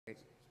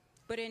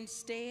But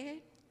instead,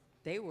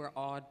 they were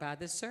awed by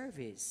the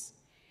service.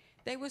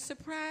 They were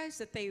surprised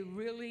that they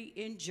really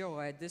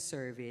enjoyed the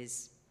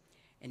service.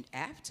 And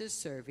after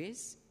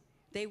service,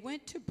 they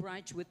went to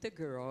brunch with the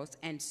girls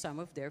and some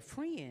of their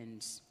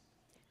friends.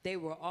 They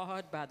were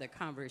awed by the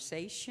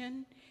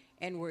conversation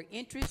and were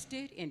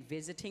interested in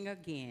visiting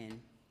again.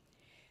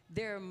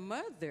 Their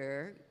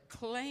mother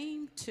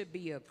claimed to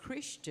be a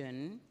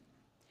Christian,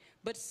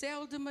 but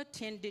seldom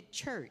attended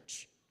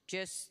church,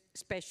 just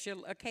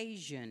special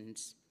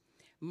occasions.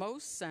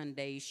 Most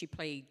Sundays, she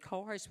played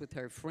cards with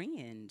her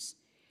friends.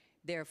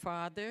 Their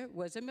father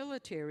was a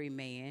military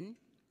man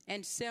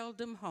and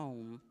seldom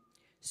home.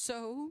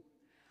 So,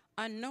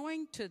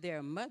 unknowing to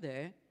their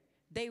mother,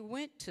 they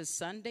went to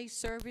Sunday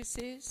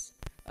services,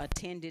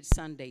 attended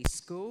Sunday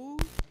school,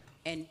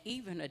 and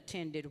even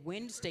attended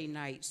Wednesday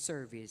night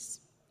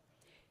service.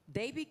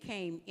 They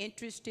became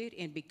interested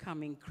in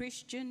becoming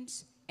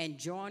Christians and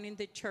joining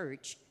the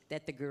church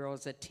that the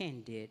girls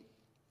attended.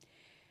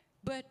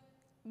 But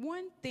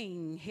one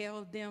thing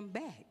held them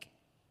back,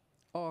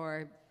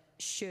 or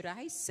should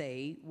I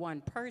say, one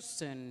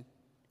person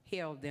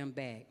held them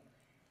back.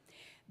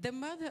 The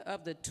mother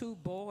of the two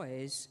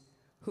boys,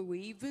 who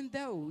even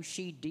though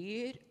she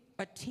did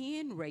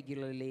attend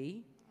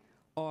regularly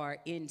or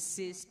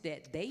insist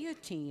that they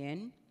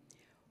attend,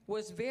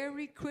 was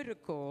very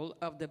critical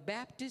of the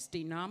Baptist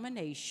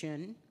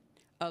denomination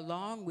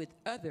along with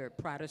other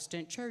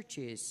Protestant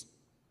churches.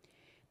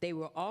 They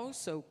were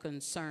also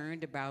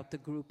concerned about the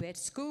group at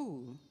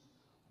school.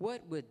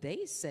 What would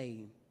they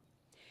say?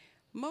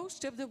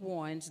 Most of the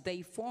ones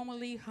they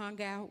formerly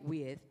hung out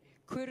with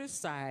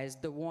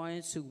criticized the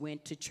ones who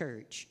went to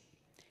church.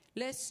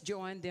 Let's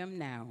join them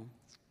now.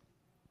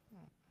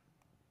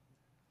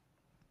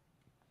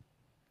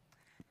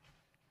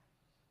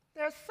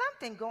 There's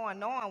something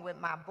going on with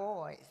my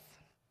boys.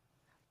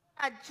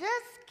 I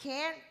just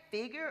can't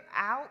figure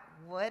out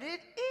what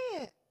it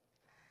is.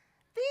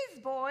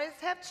 These boys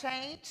have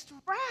changed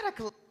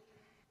radically.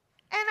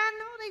 And I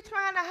know they're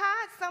trying to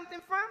hide something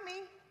from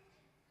me.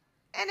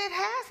 And it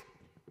has,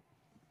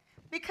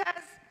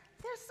 because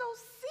they're so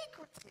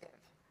secretive,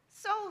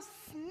 so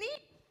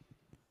sneaky.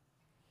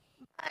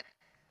 But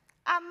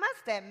I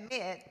must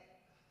admit,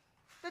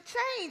 the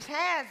change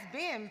has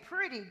been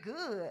pretty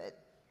good.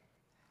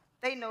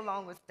 They no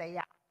longer stay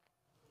out.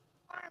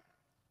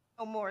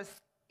 No more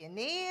sneaking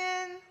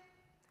in.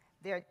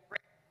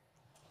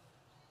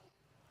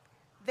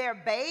 They're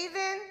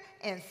bathing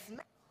and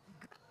smelling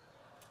good.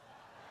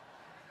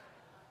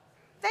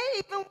 They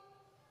even,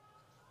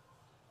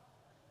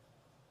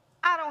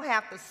 I don't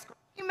have to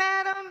scream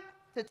at them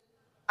to turn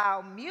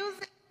loud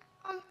music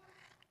on.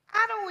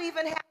 I don't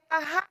even have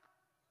to hire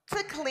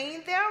to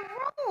clean their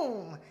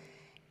room.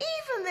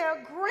 Even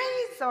their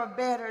grades are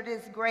better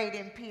this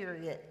grading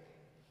period.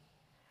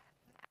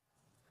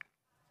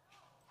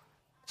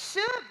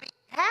 Should be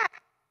happy,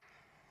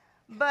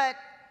 but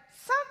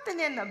something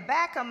in the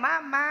back of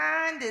my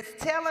mind is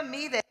telling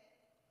me that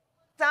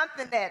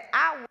something that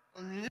I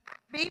will not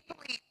be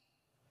pleased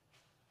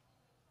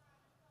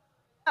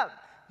up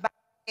by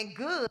being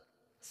good,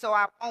 so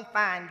I won't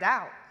find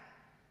out.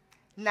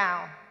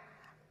 Now,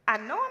 I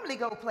normally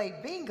go play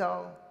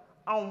bingo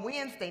on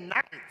Wednesday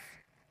nights,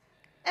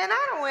 and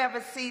I don't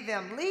ever see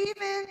them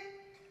leaving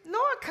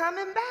nor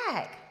coming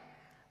back.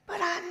 But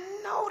I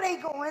know they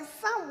going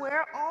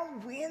somewhere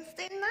on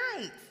Wednesday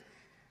nights.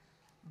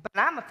 But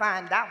I'm going to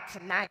find out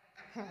tonight.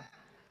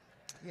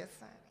 Yes,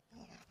 sir.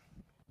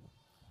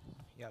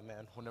 Yeah,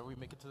 man, whenever we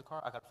make it to the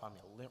car, I got to find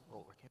me a lint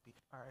roller. Can't be,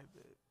 all right,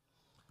 babe.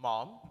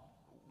 Mom?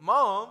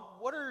 Mom?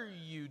 What are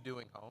you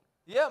doing home?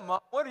 Yeah, Mom,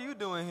 what are you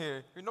doing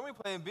here? You're normally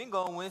playing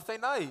bingo on Wednesday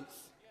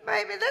nights.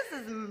 Baby,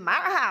 this is my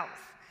house.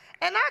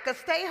 And I could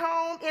stay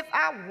home if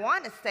I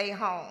want to stay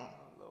home.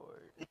 Oh,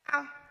 Lord.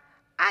 Now,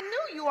 I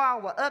knew you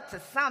all were up to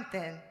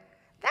something.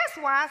 That's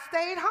why I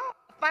stayed home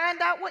to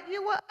find out what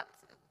you were up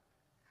to.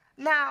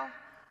 Now,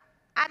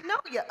 I know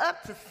you're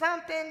up to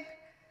something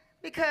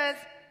because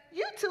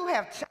you two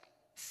have changed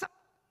so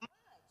much.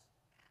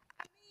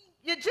 I mean,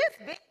 you're just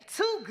being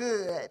too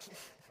good.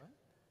 There's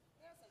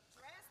a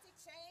drastic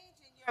change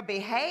in your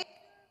behavior,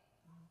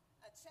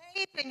 a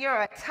change in your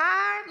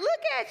attire.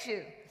 Look at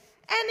you.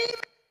 And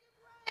even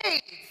your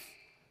grades.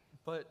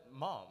 But,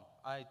 Mom,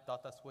 I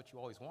thought that's what you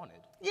always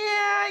wanted.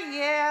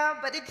 Yeah,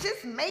 but it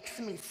just makes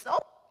me so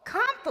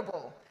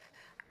comfortable.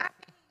 I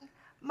mean,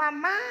 my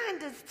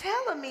mind is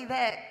telling me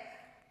that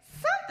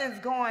something's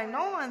going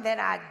on that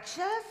I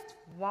just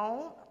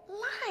won't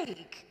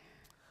like.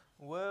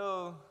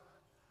 Well,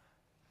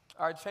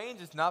 our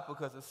change is not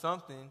because of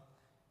something.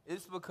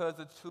 It's because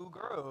of two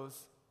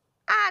girls.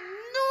 I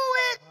knew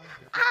it.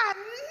 I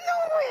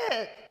knew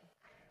it.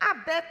 I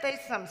bet they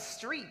some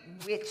street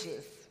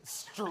witches.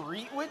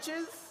 Street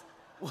witches?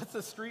 What's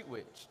a street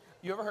witch?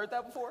 You ever heard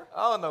that before?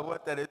 I don't know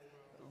what that is.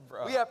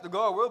 Bro. We have to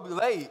go or we'll be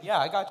late. Yeah,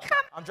 I got you.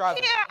 Come I'm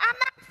driving. here. I'm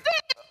not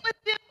finished with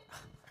you.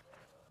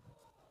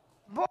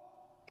 Boys,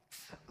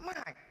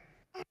 my.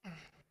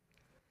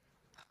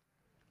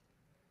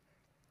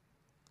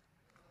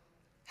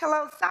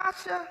 Hello,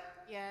 Sasha.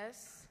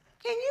 Yes.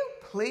 Can you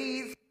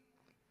please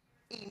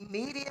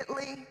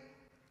immediately?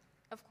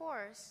 Of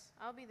course.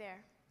 I'll be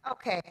there.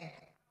 Okay.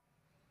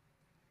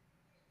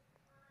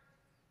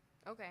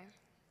 Okay.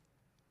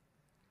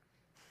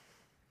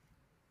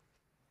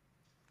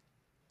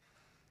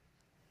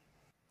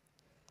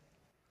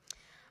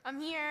 I'm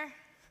here.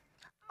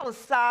 Oh,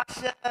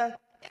 Sasha,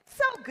 it's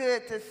so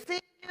good to see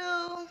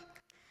you.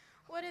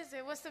 What is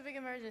it? What's the big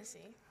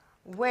emergency?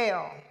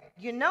 Well,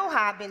 you know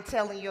how I've been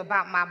telling you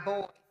about my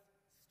boy's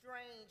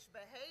strange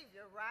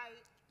behavior,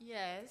 right?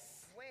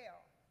 Yes.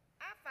 Well,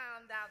 I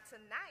found out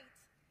tonight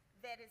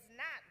that it's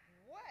not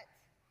what,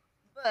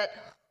 but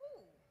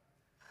who.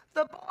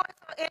 The boys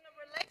are in a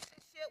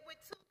relationship with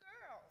two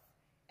girls,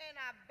 and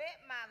I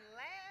bet my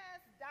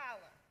last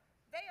dollar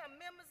they are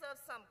members of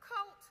some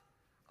cult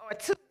or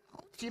two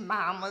hoochie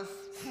mamas.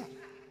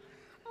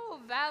 Oh,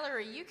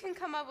 Valerie, you can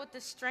come up with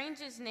the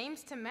strangest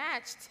names to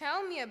match.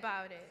 Tell me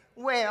about it.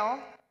 Well,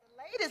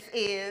 the latest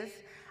is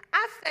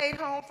I stayed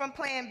home from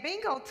playing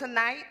bingo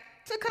tonight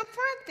to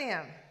confront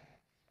them.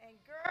 And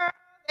girl,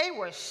 they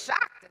were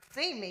shocked to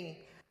see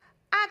me.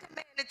 I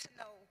demanded to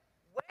know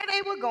where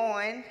they were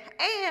going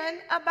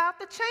and about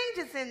the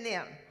changes in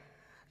them.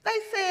 They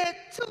said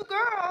two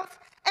girls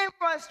and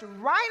rushed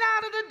right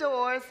out of the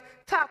doors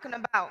talking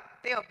about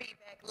they'll be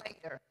back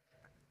later.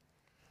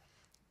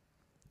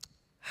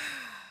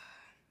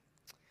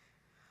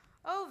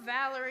 Oh,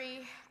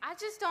 Valerie, I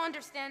just don't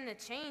understand the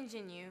change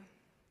in you.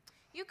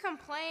 You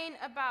complained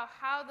about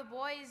how the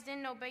boys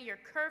didn't obey your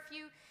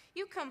curfew.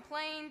 You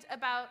complained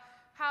about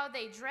how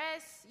they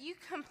dress. You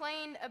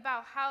complained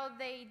about how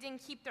they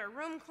didn't keep their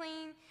room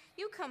clean.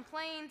 You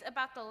complained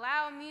about the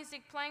loud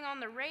music playing on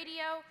the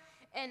radio.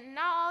 And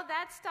now all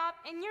that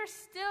stopped, and you're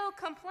still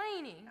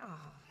complaining.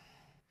 Oh.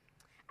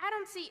 I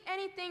don't see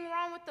anything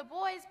wrong with the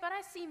boys, but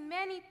I see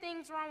many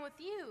things wrong with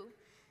you.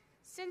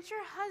 Since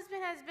your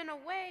husband has been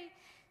away,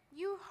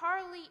 you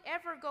hardly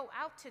ever go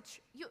out to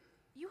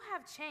you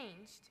have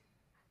changed.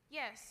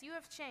 Yes, you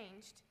have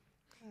changed.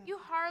 You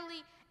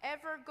hardly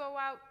ever go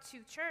out to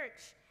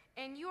church,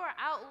 and you are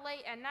out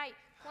late at night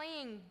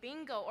playing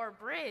bingo or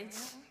bridge.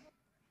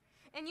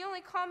 And you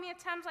only call me at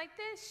times like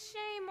this.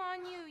 Shame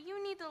on you.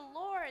 You need the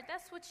Lord.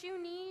 That's what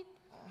you need.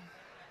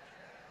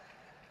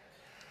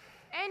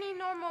 Any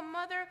normal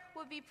mother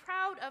would be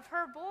proud of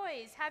her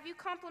boys. Have you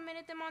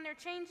complimented them on their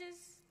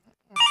changes?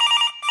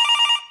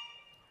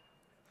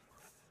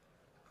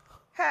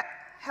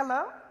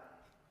 Hello?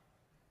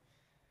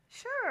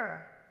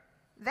 Sure.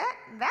 That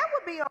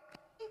would be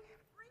okay.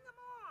 Bring them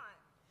on.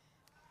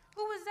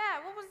 Who was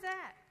that? What was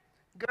that?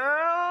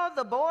 Girl,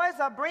 the boys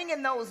are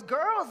bringing those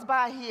girls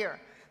by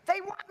here. They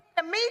want me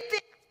to meet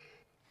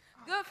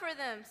them. Good for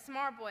them,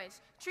 smart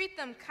boys. Treat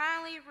them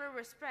kindly with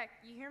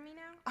respect. You hear me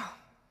now?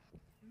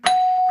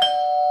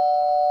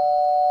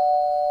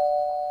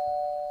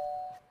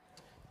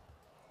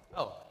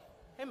 Oh,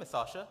 hey, Miss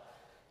Sasha.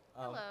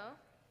 Hello.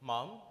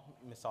 Mom,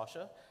 Miss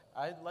Sasha,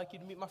 I'd like you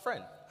to meet my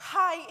friend.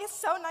 Hi, it's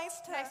so nice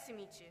to Nice to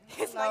meet you.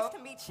 It's Hello. nice to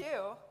meet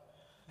you.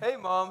 Hey,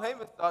 Mom. Hey,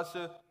 Miss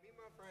Sasha. Meet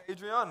my friend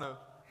Adriana.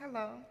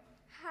 Hello.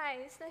 Hi,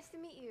 it's nice to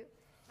meet you.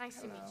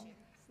 Nice to meet you.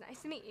 It's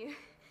nice to meet you.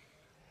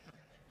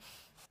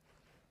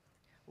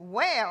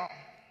 Well,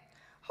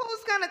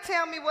 who's going to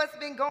tell me what's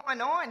been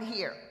going on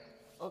here?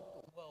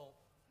 Well,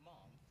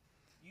 Mom,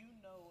 you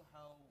know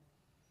how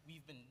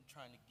we've been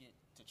trying to get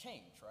to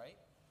change, right?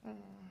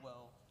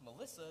 Well,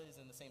 Melissa is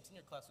in the same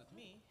senior class with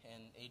me,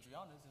 and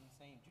Adriana is in the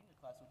same junior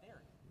class with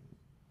Ariel.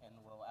 And,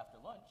 well,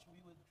 after lunch, we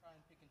would try and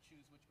pick and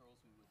choose which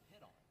girls we would hit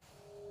on.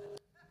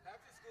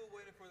 After school,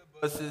 waiting for the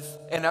buses,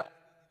 and after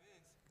school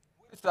events,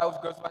 we decided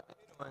which girls we like to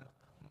hit on.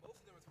 Most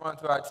of them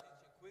responded to our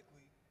attention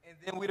quickly, and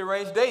then we'd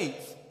arrange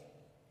dates.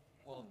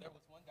 Well, there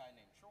was one guy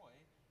named Troy,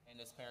 and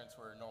his parents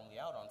were normally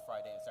out on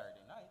Friday and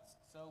Saturday nights,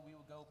 so we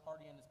would go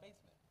party in his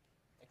basement.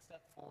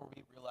 Except for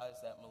we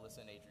realized that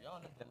Melissa and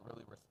Adriana didn't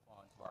really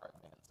respond to our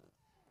advances.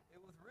 It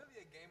was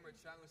really a game or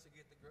challenge to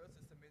get the girls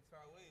to submit to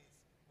our ways.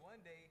 One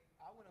day,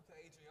 I went up to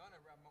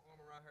Adriana, wrapped my arm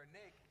around her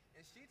neck,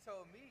 and she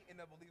told me in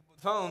a believable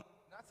tone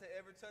not to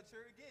ever touch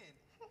her again.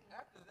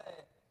 After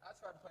that, I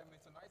tried to play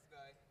Mr. Nice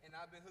Guy, and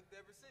I've been hooked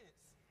ever since.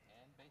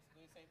 And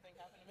basically the same thing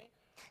happened to me.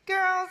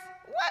 Girls,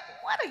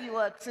 what are you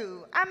up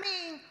to? I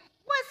mean,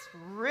 what's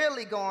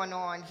really going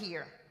on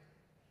here?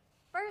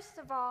 First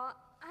of all,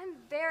 I'm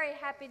very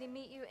happy to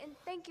meet you, and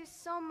thank you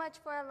so much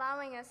for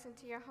allowing us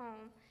into your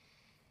home.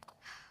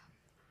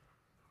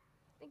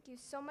 Thank you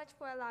so much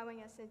for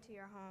allowing us into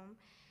your home.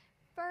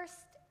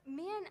 First,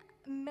 me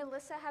and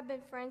Melissa have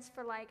been friends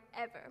for like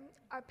ever.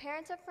 Our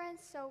parents are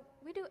friends, so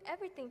we do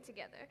everything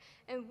together.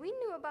 And we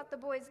knew about the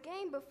boys'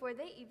 gang before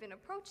they even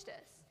approached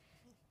us.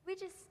 We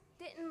just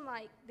didn't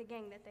like the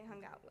gang that they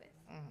hung out with.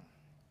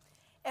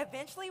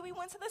 Eventually, we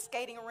went to the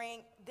skating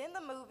rink, then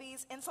the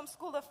movies, and some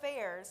school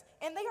affairs,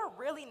 and they are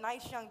really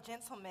nice young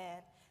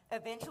gentlemen.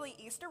 Eventually,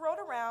 Easter rolled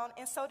around,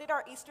 and so did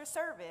our Easter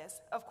service.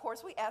 Of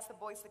course, we asked the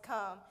boys to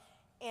come,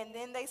 And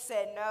then they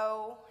said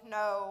no,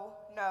 no,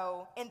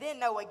 no, and then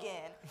no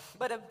again.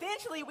 But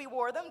eventually we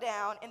wore them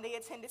down and they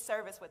attended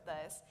service with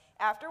us.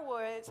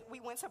 Afterwards, we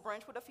went to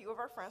brunch with a few of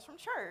our friends from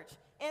church,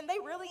 and they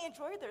really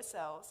enjoyed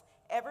themselves.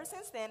 Ever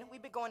since then,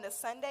 we've been going to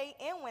Sunday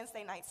and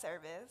Wednesday night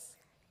service.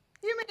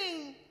 You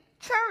mean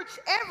church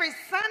every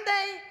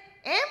Sunday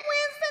and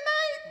Wednesday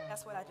night?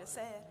 That's what I just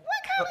said.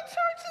 What kind of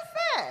church is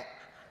that?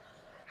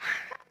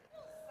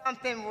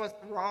 Something was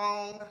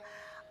wrong.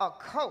 A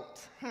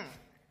cult.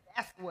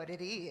 That's what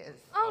it is.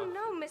 Oh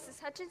no, Mrs.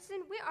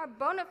 Hutchinson, we are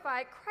bona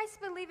fide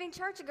Christ-believing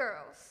church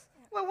girls.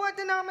 Well, what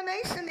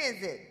denomination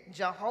is it?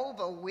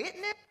 Jehovah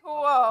Witness?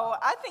 Whoa,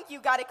 I think you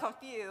got it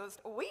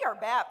confused. We are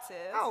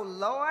Baptists. Oh,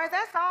 Lord,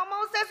 that's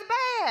almost as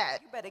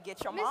bad. You better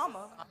get your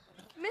mama.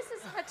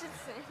 Mrs.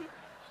 Hutchinson,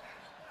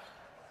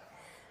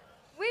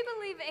 we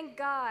believe in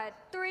God,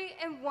 3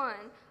 in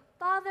 1,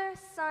 Father,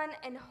 Son,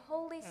 and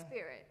Holy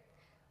Spirit.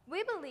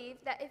 We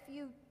believe that if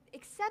you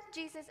accept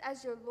Jesus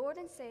as your Lord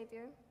and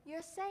Savior,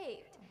 you're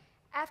saved.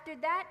 After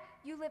that,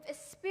 you live a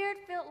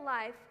spirit-filled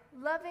life,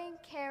 loving,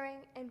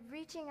 caring, and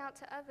reaching out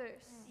to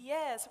others.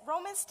 Yes,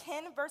 Romans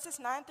 10 verses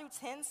 9 through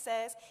 10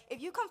 says,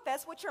 if you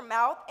confess with your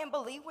mouth and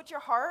believe with your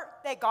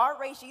heart that God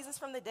raised Jesus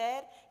from the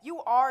dead,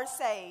 you are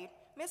saved.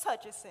 Miss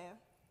Hutchinson,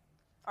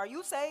 are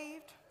you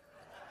saved?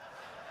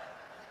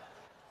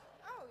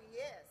 Oh,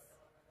 yes.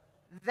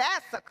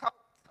 That's a cult.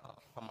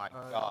 Oh my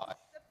God.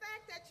 The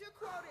fact that you're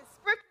quoting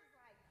scriptures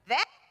like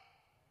that,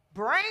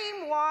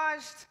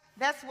 brainwashed,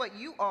 that's what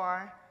you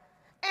are.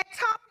 And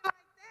talking like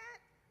that,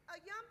 a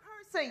young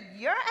person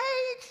your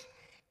age,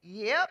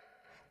 yep,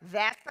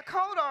 that's the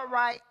code, all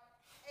right.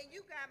 And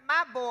you got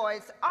my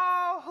boys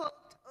all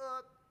hooked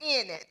up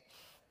in it.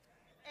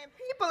 And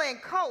people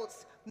in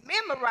cults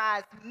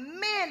memorize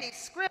many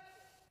scriptures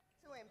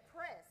to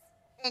impress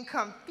and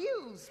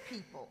confuse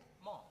people.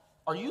 Mom,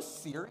 are you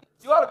serious?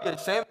 You ought to be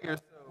ashamed of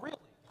yourself. Really?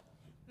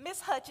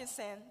 Miss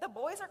Hutchinson, the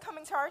boys are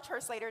coming to our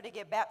church later to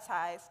get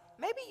baptized.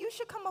 Maybe you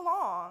should come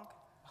along.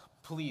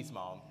 Please,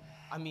 Mom.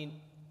 I mean,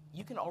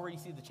 you can already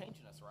see the change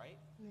in us, right?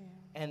 Yeah.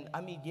 And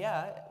I mean,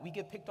 yeah, we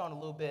get picked on a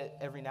little bit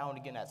every now and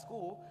again at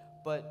school,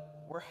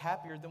 but we're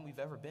happier than we've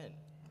ever been.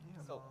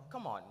 Yeah, so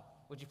come on,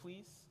 would you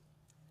please?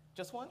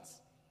 Just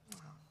once?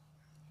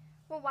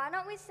 Well, why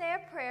don't we say a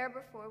prayer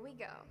before we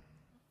go?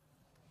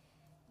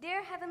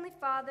 Dear Heavenly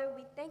Father,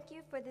 we thank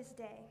you for this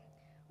day.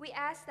 We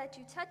ask that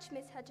you touch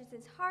Miss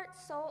Hutchinson's heart,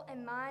 soul,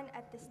 and mind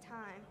at this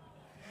time.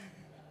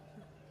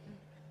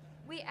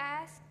 We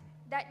ask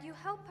that you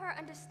help her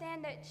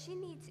understand that she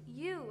needs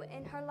you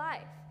in her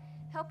life.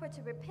 Help her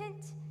to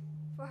repent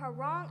for her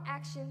wrong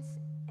actions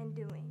and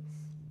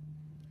doings.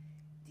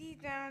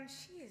 Deep down,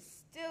 she is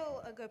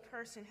still a good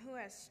person who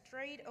has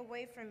strayed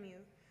away from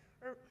you.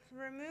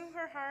 Remove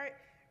her heart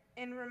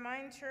and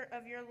remind her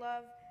of your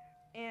love,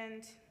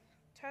 and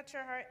touch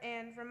her heart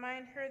and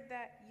remind her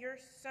that your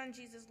son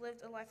Jesus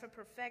lived a life of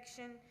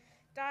perfection,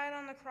 died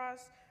on the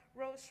cross,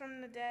 rose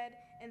from the dead,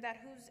 and that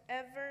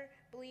whoever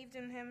believed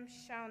in him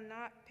shall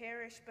not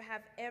perish but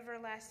have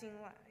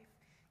everlasting life.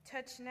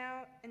 Touch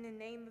now in the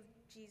name of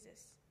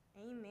Jesus.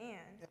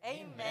 Amen.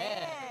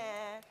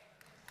 Amen.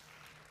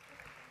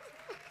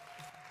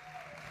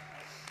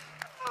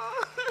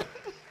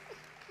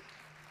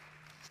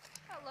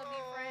 I love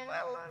you, friend.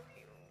 I love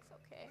you. It's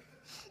okay.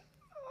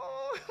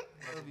 Oh,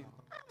 I'm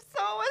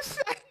so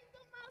ashamed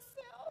of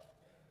myself.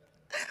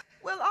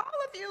 Will all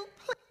of you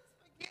please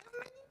forgive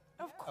me?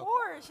 Of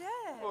course,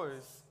 yes. Of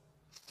course.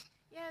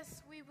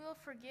 Yes, we will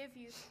forgive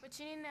you, but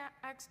you need to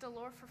ask the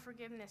Lord for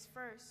forgiveness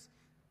first.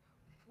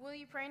 Will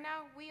you pray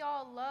now? We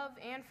all love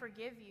and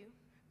forgive you.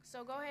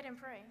 So go ahead and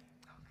pray.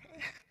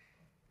 Okay.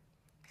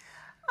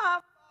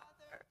 Our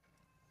Father,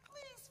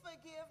 please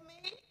forgive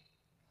me.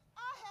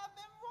 I have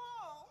been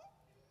wrong.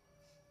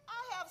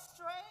 I have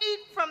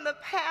strayed from the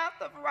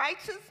path of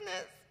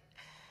righteousness,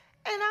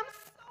 and I'm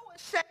so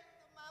ashamed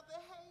of my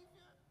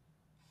behavior.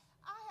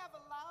 I have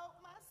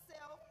allowed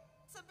myself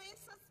to be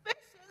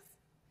suspicious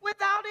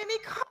without any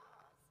cause.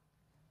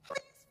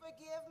 Please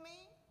forgive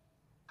me.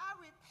 I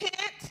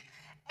repent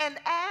and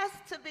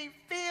ask to be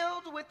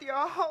filled with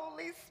your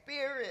Holy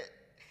Spirit.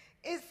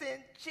 It's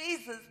in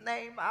Jesus'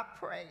 name I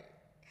pray.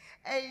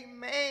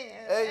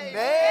 Amen. Amen.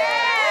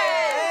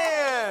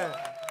 Amen.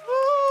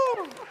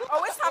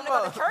 Oh, it's time to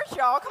go to church,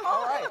 y'all. Come on.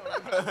 All right. All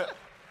right.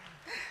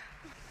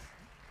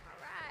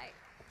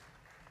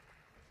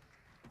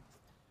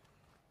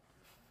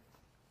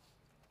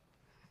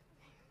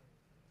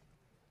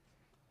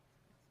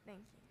 Thank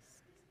you.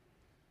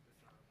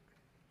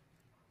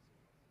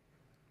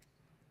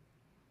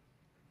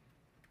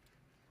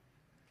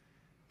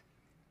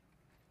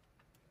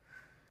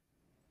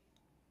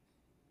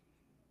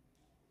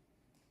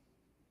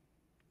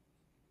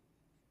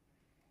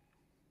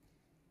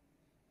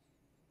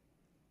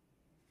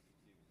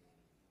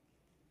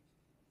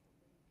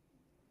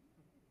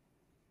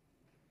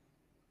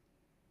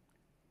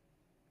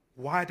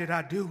 Why did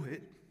I do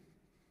it?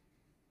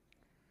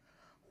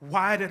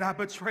 Why did I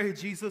betray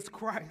Jesus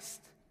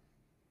Christ?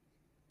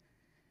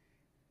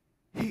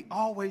 He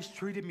always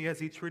treated me as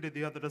he treated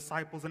the other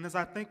disciples, and as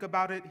I think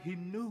about it, he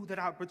knew that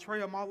I'd betray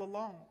him all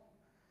along.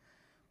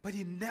 But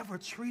he never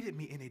treated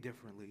me any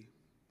differently.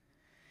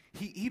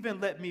 He even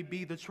let me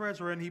be the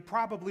treasurer, and he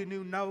probably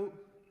knew,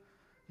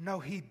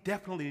 he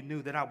definitely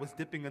knew that I was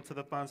dipping into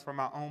the funds for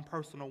my own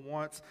personal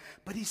wants,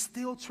 but he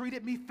still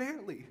treated me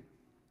fairly.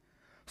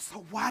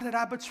 So why did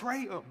I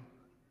betray him?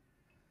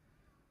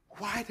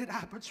 Why did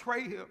I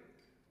betray him?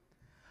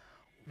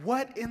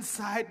 What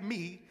inside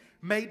me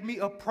made me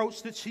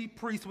approach the chief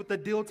priest with the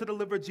deal to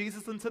deliver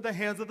Jesus into the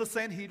hands of the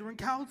Sanhedrin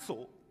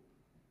council?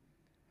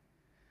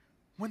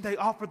 When they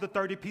offered the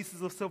 30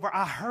 pieces of silver,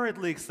 I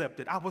hurriedly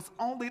accepted. I was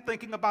only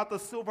thinking about the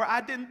silver.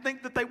 I didn't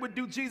think that they would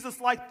do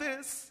Jesus like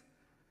this.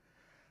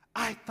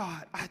 I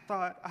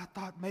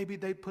thought maybe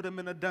they'd put him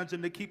in a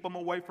dungeon to keep him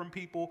away from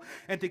people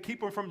and to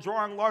keep him from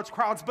drawing large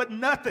crowds, but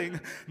nothing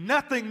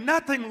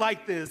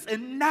like this.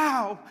 And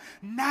now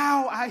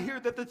I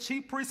hear that the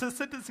chief priest is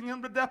sentencing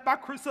him to death by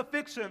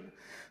crucifixion.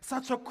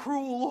 Such a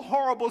cruel,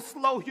 horrible,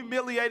 slow,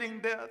 humiliating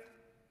death.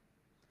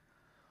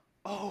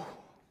 Oh,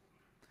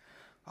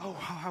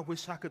 how I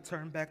wish I could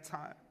turn back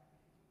time.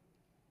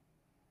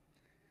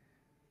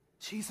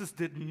 Jesus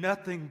did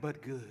nothing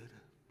but good.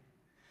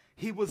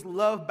 He was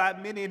loved by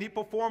many, and he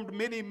performed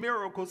many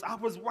miracles. I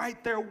was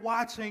right there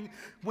watching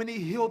when he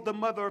healed the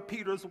mother of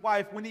Peter's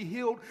wife, when he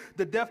healed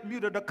the deaf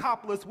mute at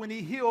Decapolis, when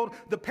he healed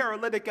the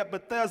paralytic at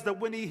Bethesda,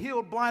 when he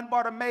healed blind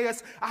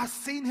Bartimaeus. I've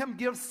seen him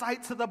give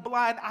sight to the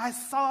blind. I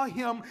saw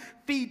him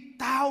feed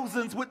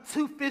thousands with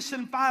 2 fish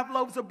and 5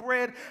 loaves of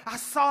bread. I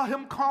saw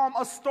him calm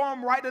a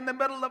storm right in the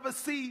middle of a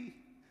sea.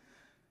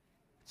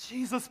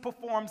 Jesus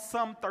performed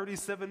some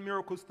 37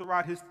 miracles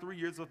throughout his 3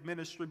 years of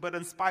ministry, but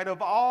in spite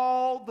of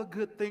all the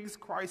good things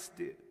Christ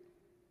did,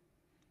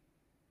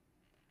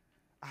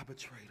 I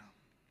betrayed him.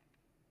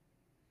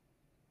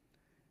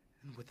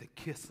 And with a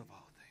kiss of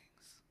all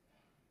things.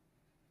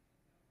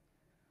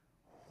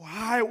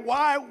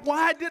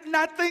 Why didn't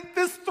I think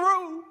this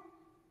through?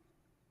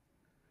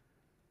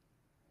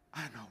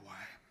 I know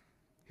why.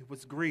 It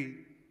was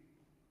greed.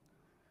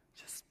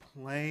 Just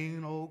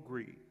plain old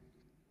greed.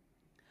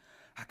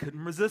 I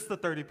couldn't resist the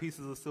 30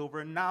 pieces of silver,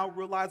 and now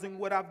realizing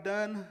what I've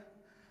done,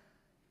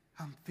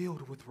 I'm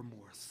filled with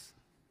remorse.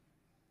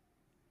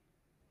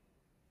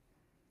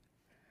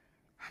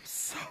 I'm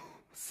so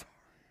sorry.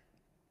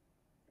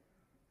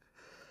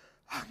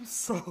 I'm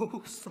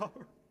so sorry.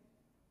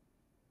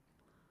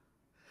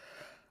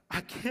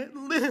 I can't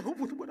live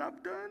with what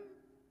I've done.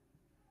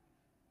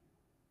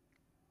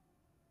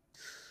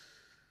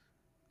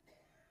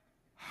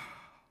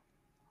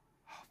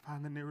 I'll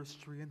find the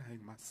nearest tree and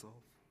hang myself.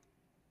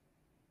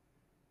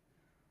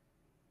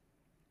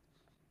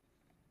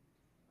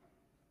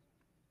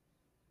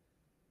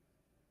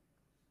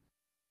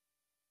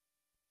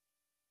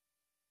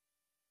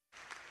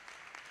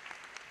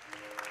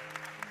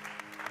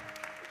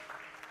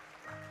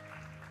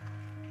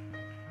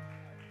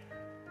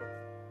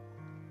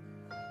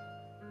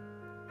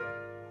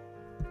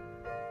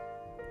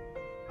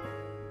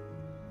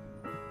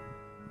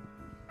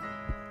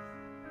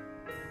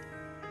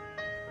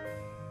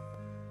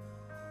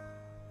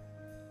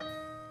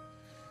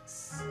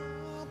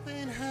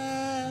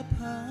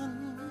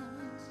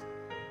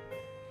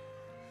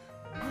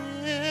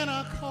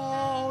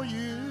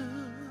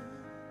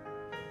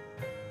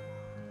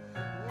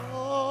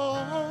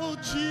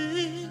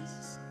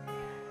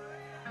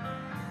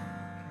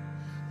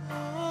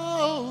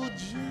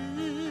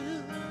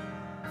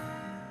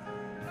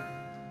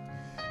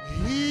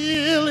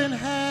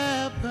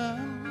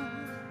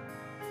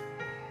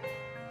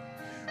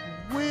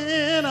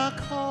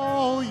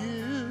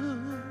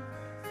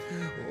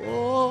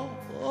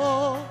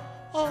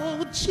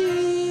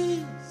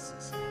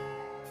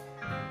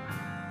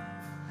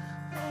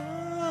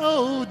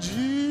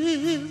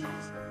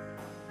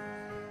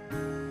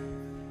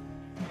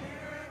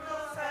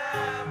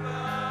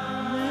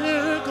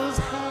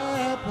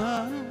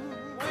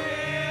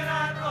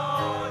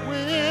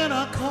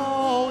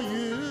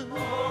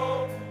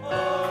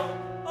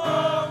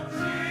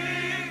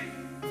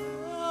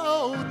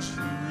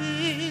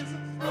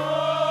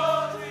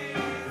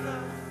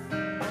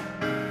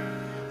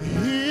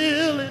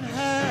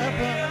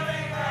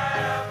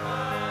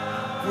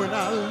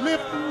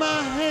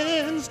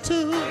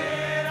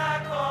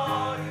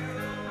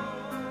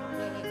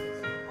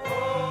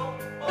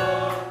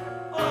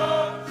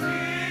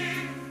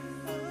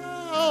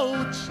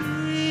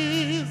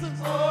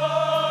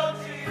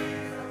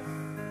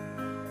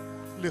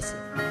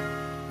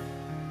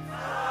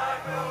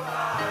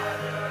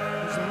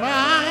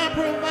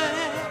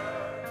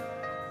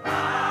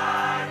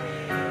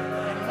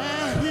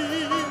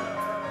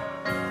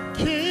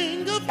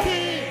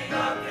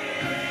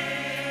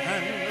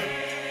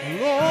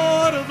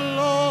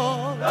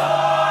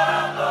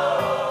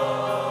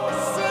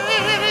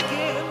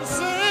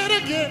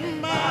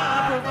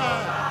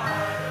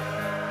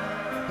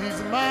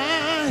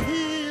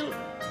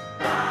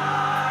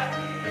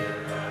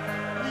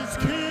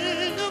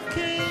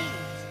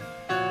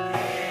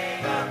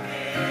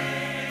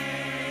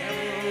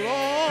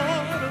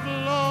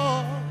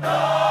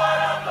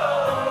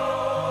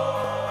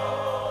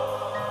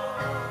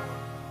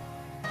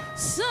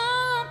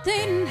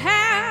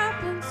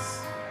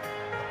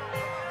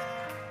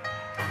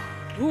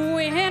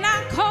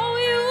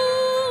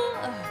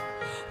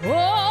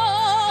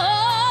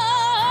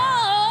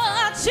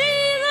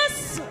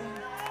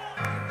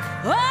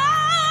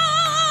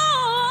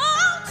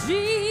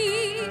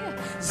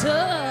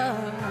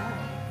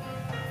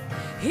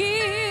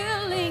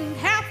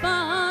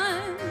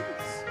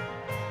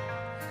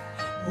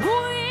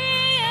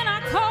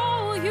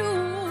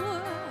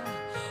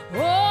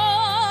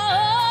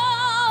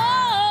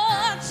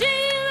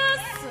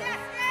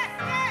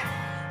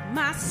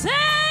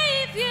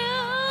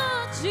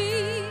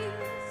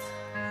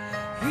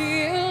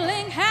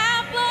 Healing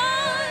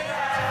happens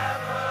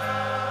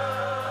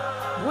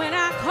when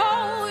I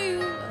call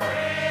you.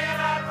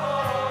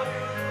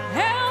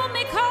 Help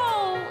me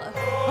call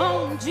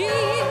on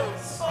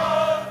Jesus.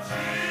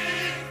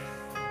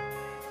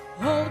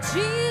 Oh,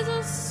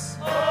 Jesus.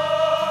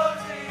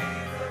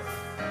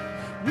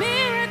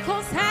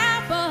 Miracles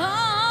happen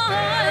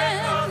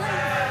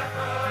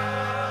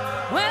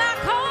when I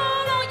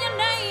call on your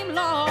name,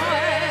 Lord.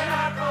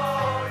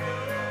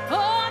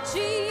 Oh,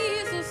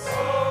 Jesus.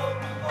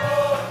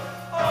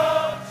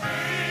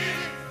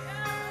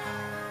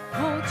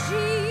 Oh,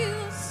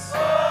 Jesus.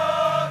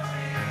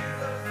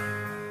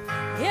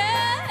 Yeah.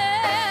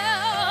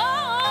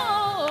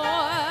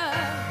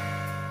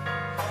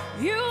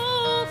 You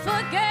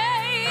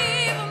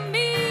forgave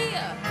me,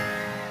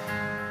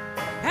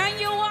 and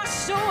you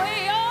washed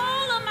away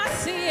all of my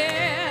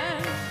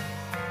sin.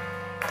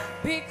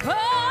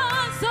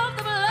 Because of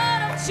the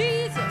blood of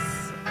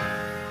Jesus,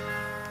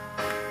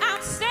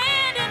 I'm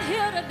standing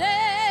here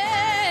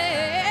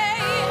today.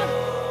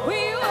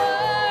 We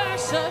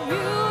worship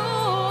you.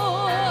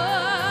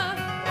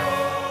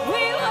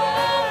 We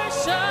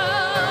worship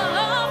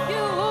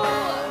you.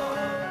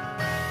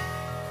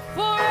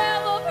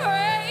 Forever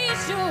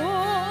praise you.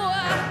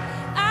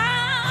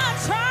 Our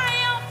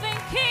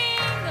triumphant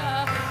King.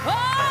 Oh,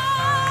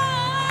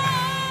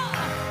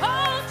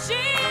 oh,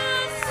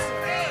 Jesus.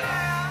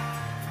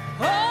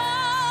 Oh,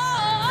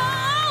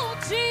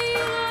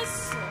 Jesus.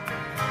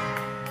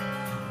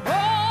 Oh,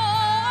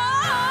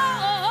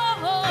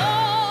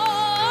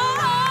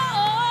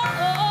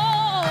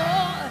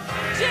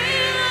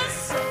 Jesus.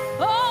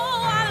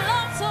 Oh, I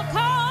love to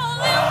call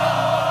him.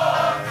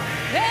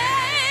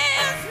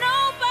 There's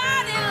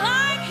nobody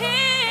like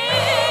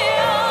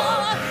him.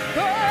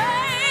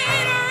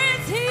 Greater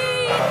is he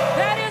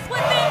that is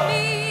within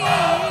me.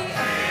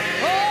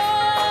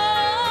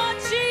 Oh,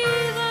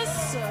 Jesus.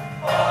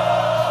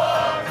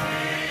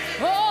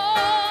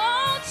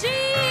 Oh,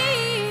 Jesus.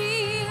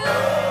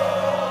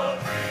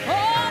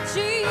 Oh,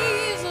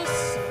 Jesus.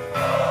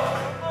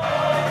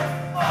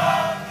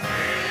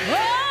 Oh,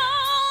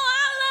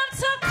 I love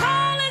to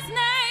call his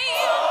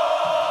name.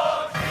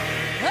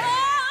 Oh,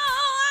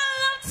 I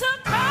love to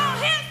call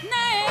his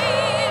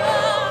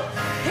name.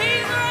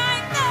 He's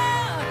right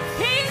there.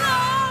 He's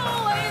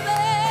always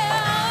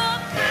there.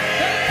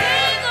 The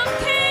King of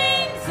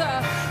Kings,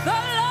 the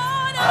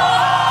Lord of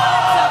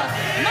Lords,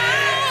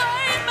 my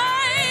way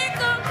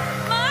maker,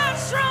 my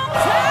strong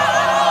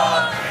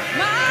tower,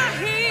 my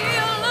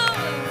healer,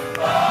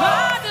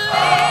 my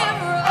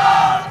deliverer,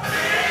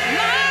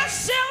 my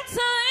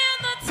shelter in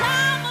the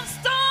time of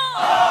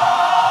storm,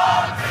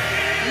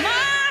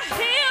 my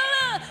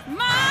healer,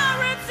 my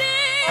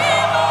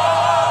redeemer,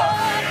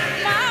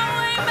 my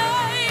way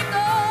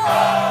maker,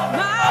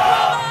 my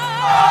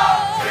provider.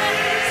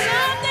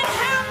 Something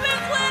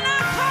happens when I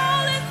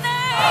call his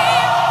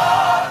name.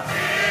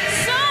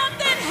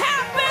 Something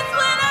happens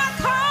when I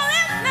call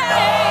his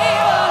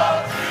name.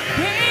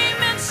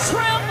 Demons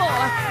tremble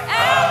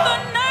at the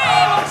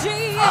name of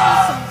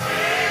Jesus.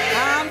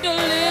 I'm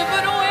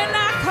delivered when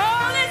I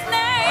call his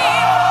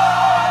name.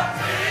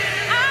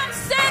 I'm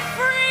set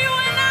free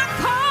when I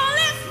call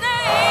his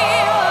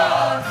name.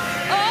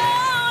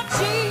 Oh,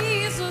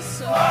 Jesus.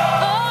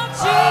 Oh,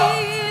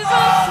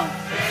 Jesus.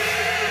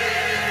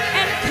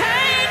 And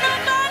can't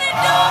nobody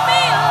do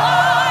me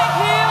like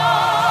him.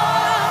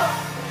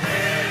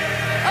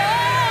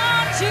 Oh,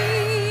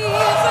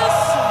 Jesus.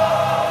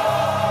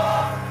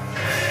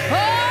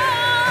 Oh,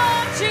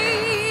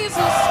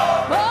 Jesus.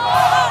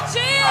 Oh,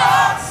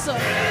 Jesus.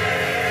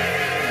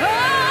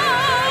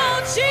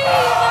 Oh,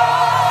 Jesus.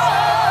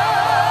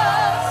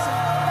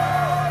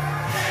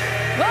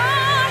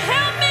 Oh,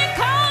 help me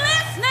call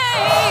his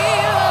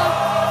name.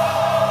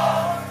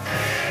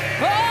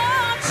 Oh,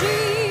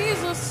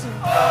 Jesus.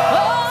 Oh,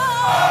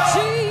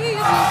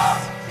 Jesus.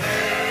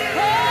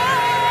 Oh,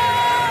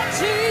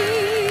 Jesus.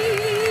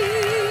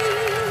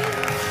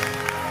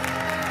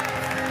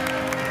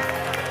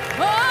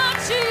 Oh,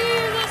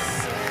 Jesus.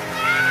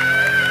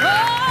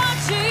 Oh,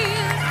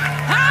 Jesus.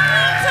 I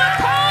love to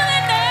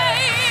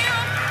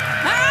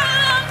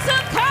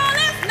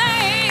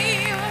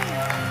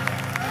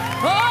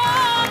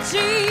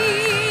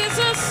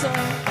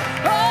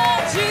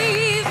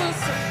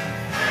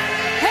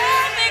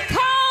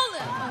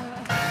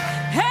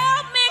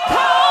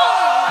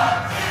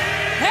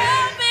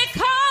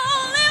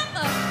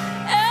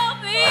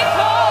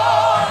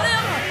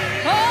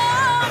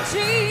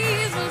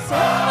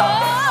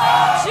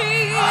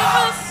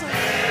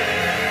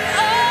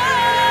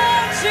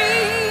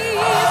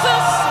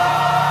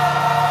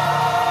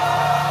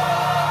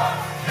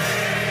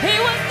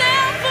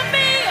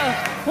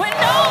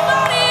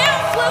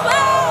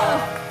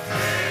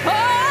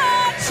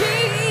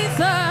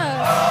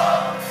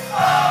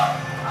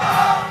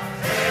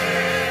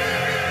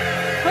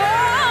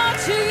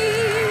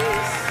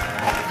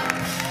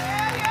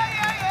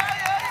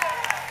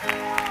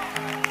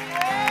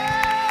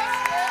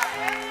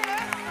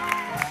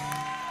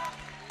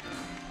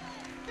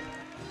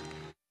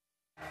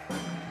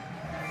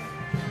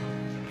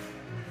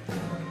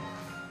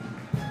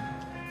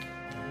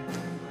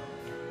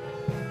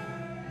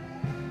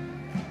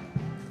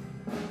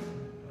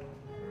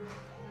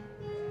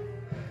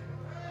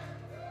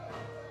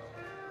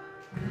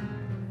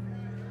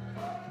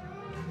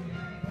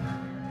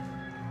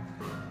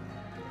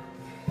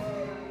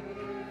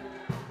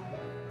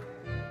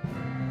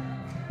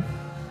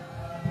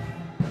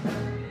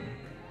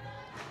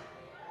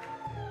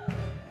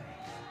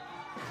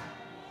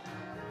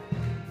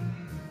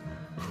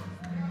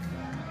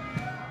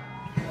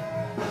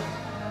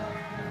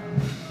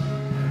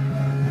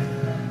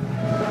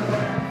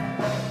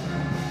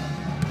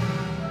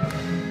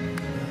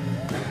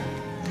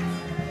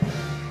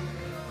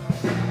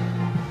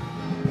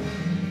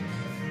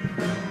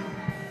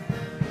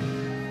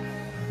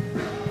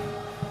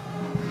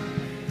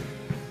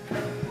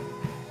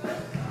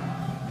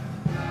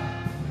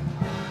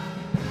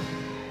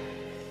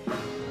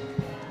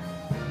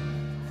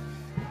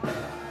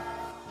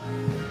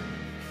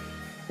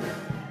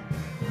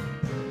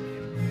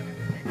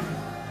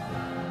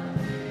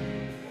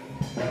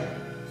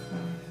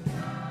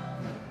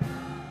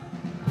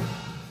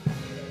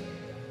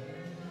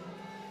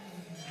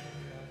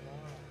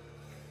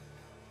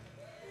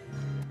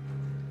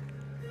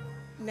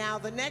Now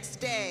the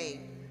next day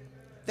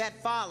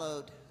that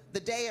followed, the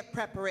day of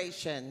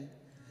preparation,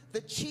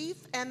 the chief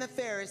and the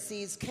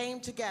Pharisees came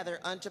together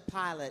unto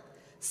Pilate,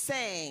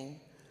 saying,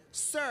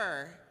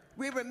 Sir,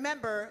 we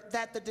remember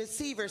that the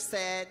deceiver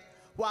said,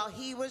 while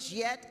he was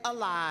yet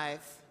alive,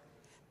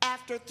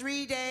 after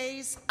 3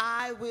 days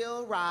I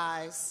will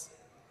rise.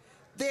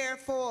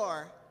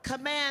 Therefore,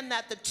 command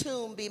that the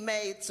tomb be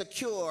made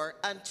secure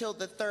until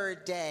the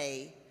 3rd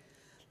day,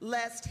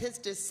 lest his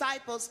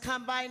disciples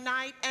come by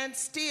night and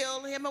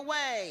steal him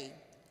away,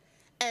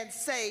 and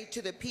say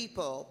to the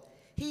people,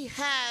 he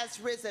has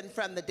risen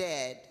from the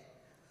dead,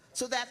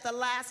 so that the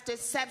last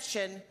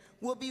deception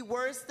will be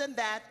worse than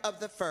that of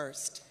the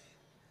first.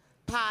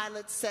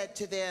 Pilate said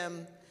to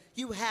them,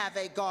 you have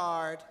a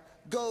guard,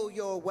 go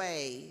your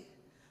way.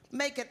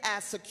 Make it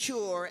as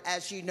secure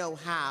as you know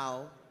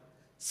how.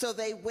 So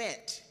they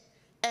went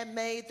and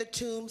made the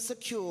tomb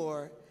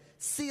secure,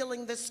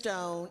 sealing the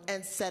stone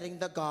and setting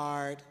the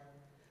guard.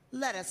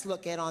 Let us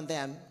look in on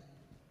them.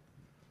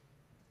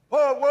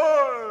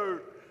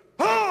 Forward!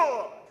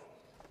 Power!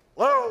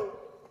 Low!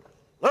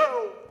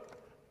 Low!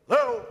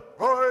 Low!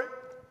 Right!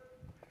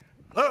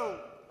 Low!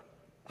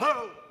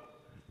 Low!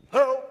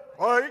 Low!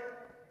 Right!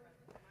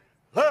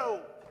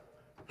 Low!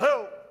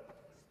 Low!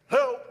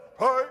 Low!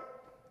 Right!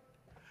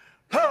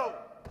 Low!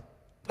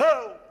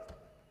 Low!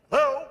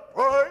 Low!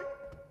 Right!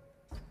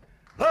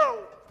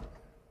 Low!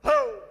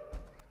 Low!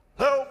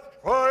 Low!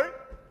 Right!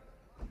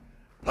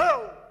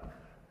 Low!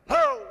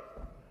 Low!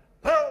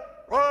 Low!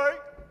 Right!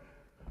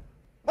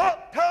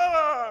 What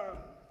time?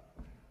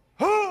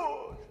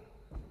 Who?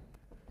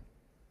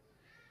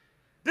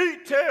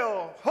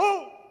 Detail.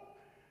 Who?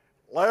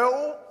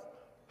 Leo.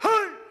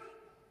 Hey.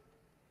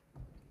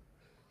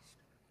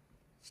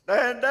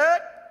 Stand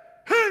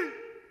that. Hey.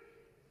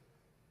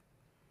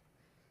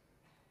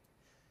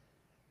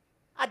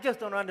 I just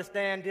don't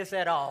understand this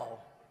at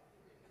all.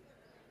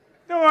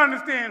 Don't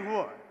understand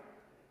what?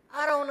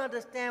 I don't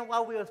understand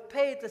why we was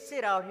paid to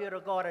sit out here to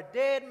guard a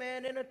dead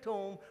man in a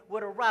tomb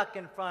with a rock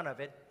in front of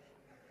it,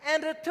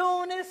 and the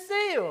tomb is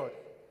sealed.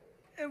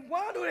 And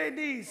why do they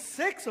need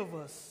 6 of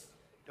us?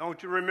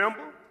 Don't you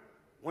remember?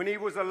 When he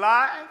was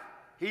alive,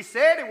 he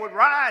said he would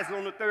rise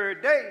on the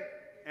 3rd day,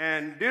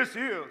 and this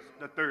is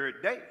the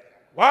 3rd day.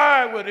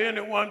 Why would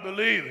anyone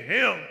believe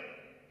him?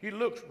 He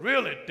looks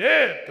really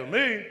dead to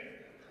me.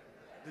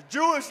 The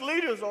Jewish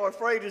leaders are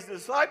afraid his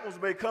disciples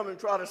may come and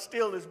try to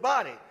steal his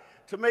body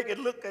to make it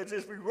look as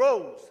if he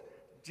rose,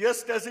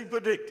 just as he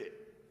predicted.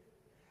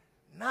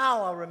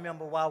 Now I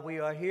remember why we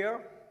are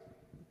here.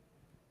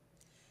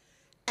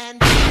 And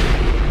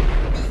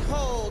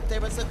behold, there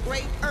was a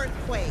great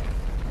earthquake,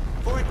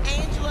 for an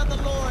angel of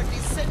the Lord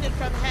descended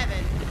from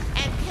heaven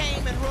and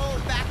came and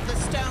rolled back the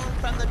stone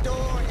from the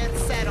door and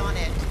sat on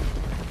it.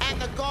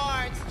 And the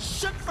guards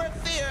shook for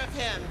fear of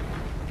him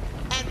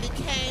and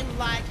became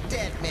like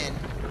dead men.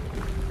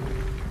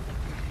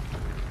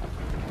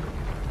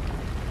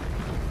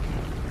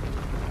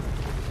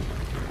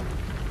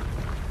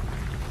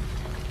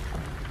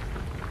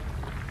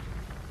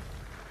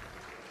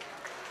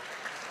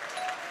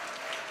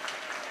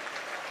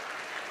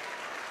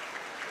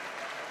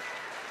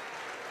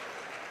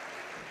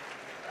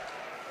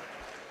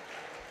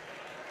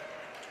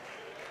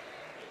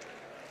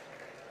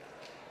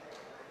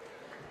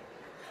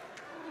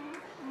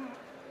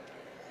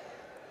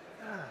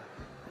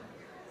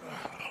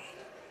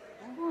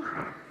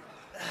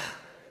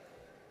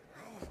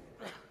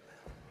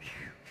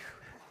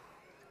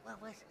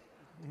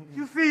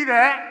 You see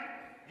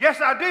that? Yes,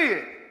 I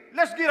did.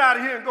 Let's get out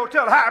of here and go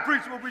tell the high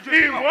priest what we just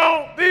He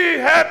won't be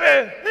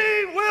happy.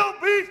 He will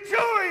be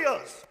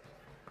furious.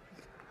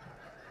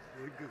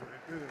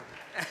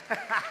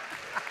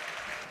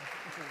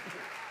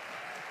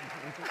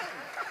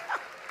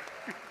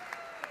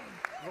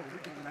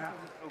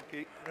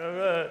 Okay. All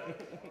right.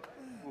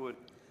 Good.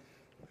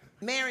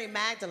 Mary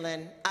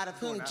Magdalene, out of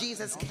whom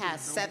Jesus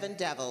cast 7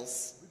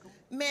 devils.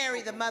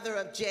 Mary, the mother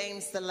of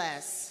James the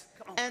Less,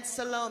 and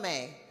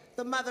Salome,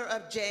 the mother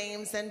of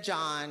James and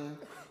John,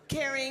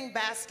 carrying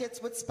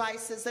baskets with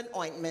spices and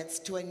ointments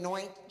to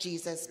anoint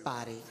Jesus'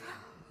 body.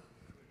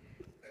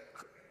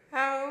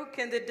 How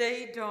can the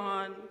day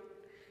dawn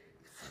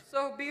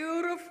so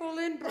beautiful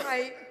and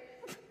bright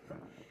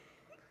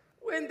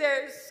when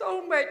there's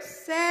so much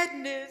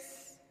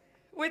sadness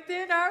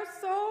within our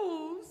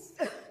souls?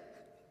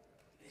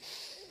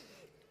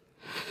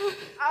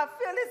 I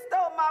feel as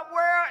though my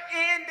world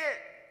ended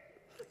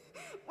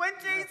when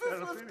Jesus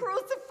was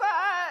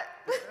crucified.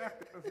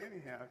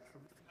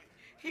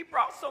 He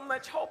brought so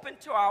much hope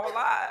into our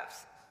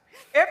lives.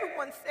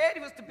 Everyone said he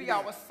was to be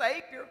our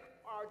Savior,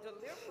 our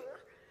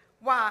deliverer.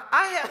 Why,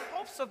 I had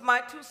hopes of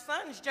my 2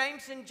 sons,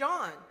 James and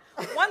John,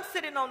 one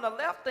sitting on the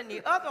left and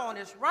the other on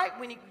his right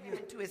when he came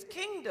into his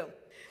kingdom.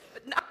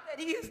 But now that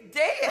he is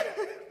dead,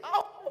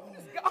 all hope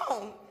is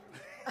gone.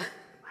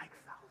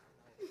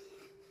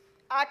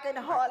 I can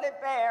hardly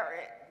bear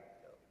it.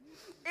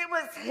 It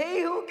was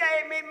he who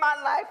gave me my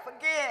life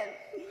again.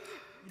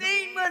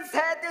 Demons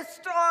had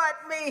destroyed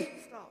me.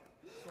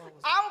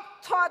 I was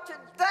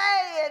tortured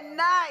day and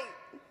night.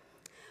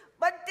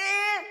 But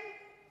then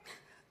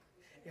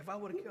If I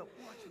would have kept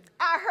watching.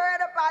 I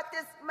heard about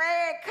this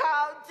man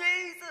called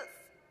Jesus.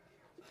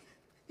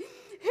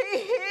 He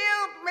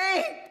healed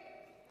me.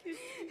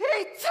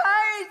 He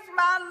changed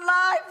my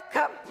life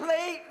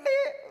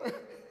completely.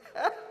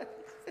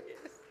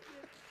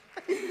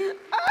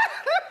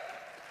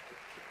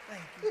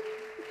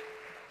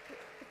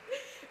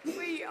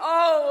 We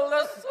all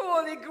are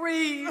sorely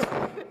grieved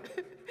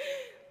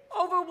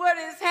over what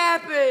has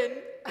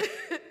happened.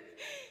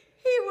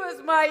 He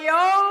was my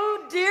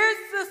own dear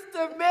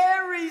sister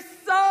Mary's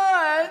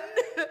son,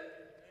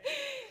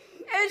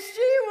 and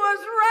she was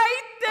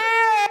right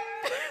there.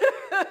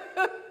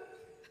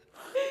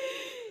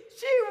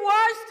 She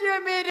watched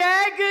him in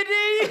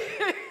agony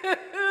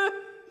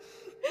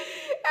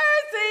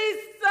as he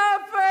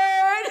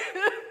suffered,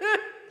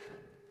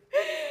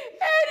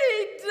 and he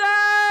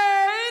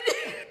died.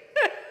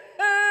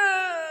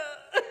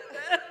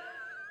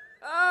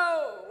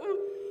 Oh.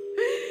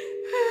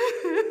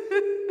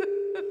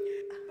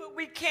 But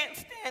we can't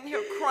stand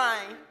here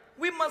crying.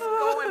 We must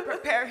go and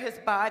prepare his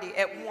body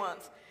at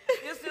once.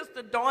 This is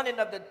the dawning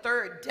of the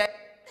third day.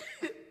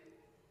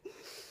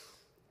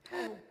 Oh,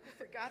 I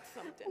forgot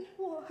something.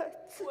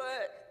 What?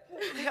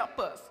 Help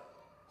us.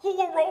 Who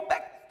will roll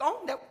back the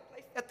stone that was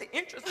placed at the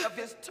entrance of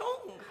his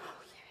tomb?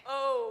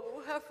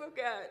 Oh, I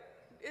forgot.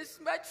 It's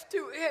much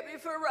too heavy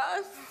for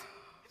us.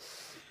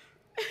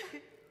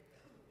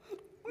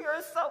 We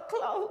are so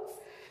close.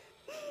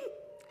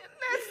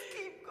 Let's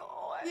keep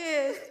going.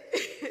 Yes.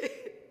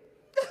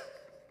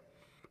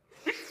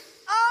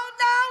 Oh,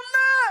 no,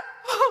 look.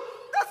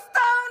 The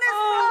stone is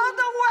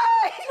rolled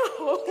away.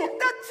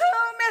 The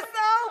tomb is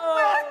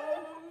open.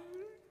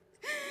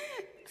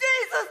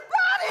 Jesus'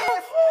 body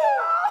is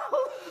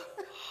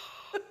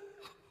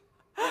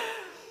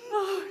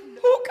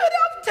Who could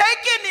have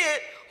taken it?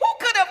 Who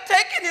could have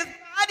taken his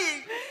body?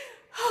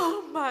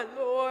 Oh, my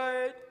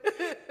Lord.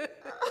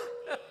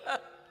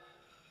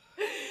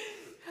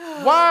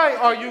 Why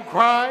are you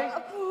crying?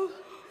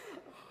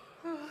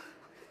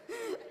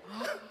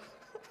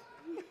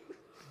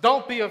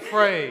 Don't be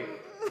afraid,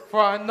 for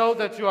I know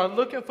that you are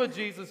looking for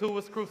Jesus who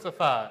was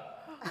crucified.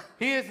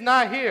 He is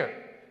not here.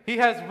 He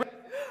has risen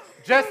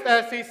just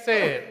as he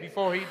said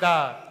before he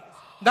died.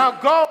 Now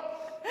go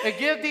and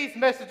give these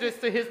messages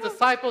to his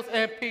disciples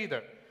and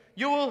Peter.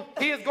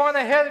 He is going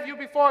ahead of you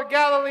before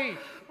Galilee.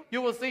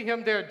 You will see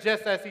him there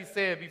just as he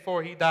said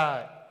before he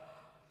died.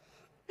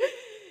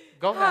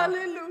 Go now.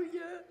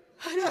 Hallelujah.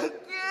 Thank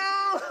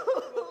you.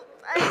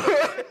 Thank you.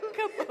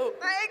 Come on.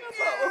 Thank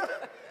you.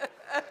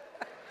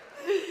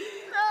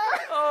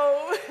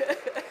 Oh.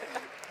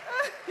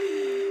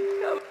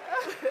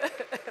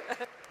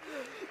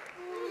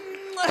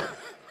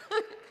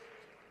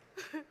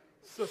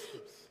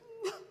 Sisters,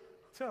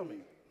 tell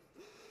me,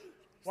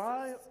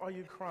 why are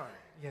you crying?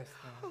 Yes,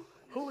 ma'am.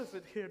 Who is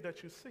it here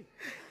that you see?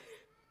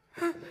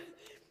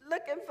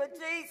 Looking for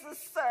Jesus,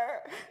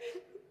 sir.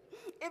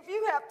 If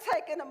you have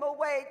taken him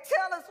away,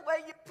 tell us where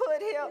you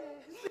put him,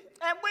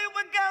 and we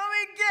will go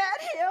and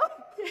get him.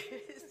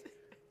 Yes.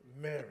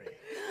 Mary.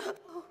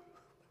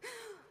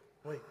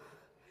 Wait,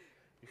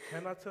 you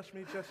cannot touch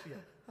me just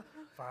yet,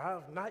 for I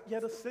have not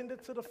yet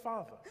ascended to the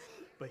Father.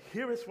 But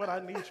here is what I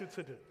need you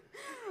to do.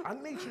 I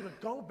need you to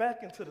go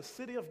back into the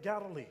city of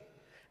Galilee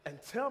and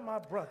tell my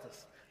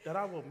brothers that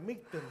I will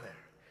meet them there.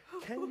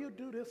 Can you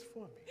do this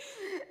for me?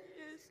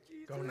 Yes,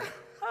 Jesus. Go now.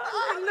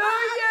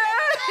 Hallelujah.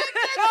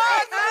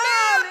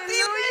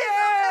 Hallelujah.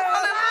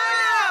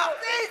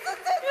 Jesus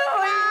is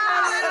alive.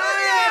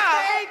 Hallelujah.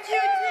 Thank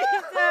you,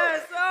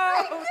 Jesus. Oh,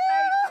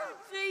 thank you,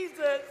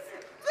 Jesus.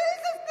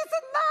 Jesus is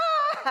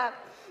alive.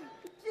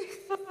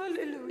 Jesus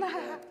Hallelujah.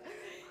 alive.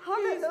 He's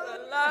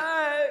Hallelujah.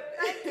 alive.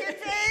 Thank you,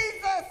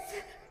 Jesus.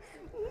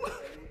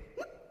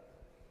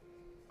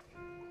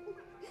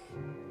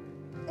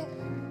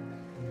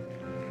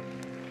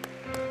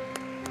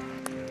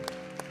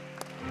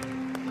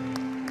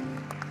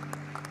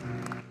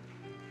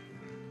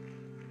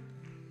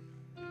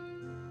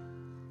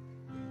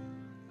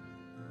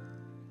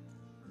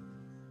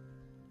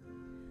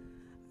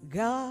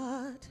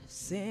 God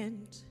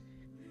sent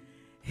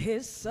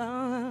his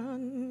son.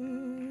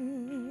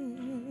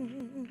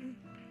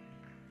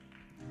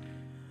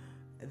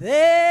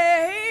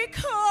 They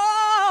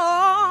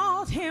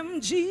called him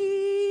Jesus.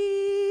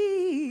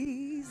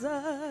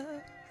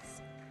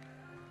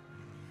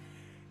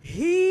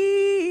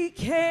 He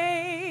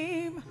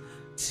came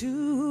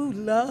to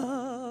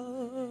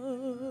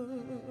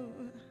love,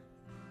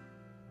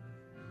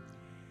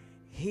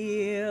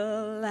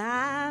 heal,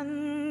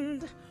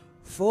 and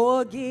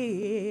forgive.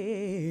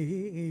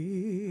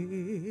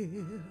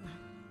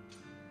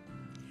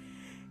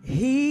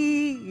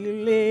 He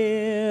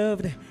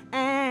lived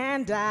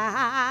and died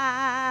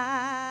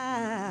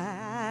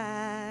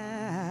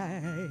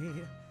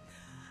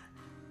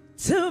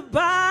to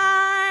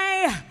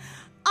buy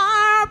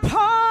our pardon.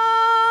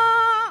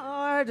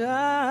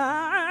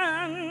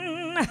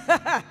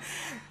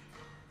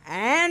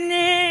 An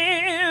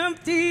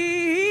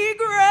empty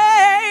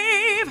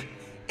grave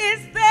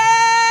is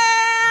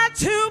there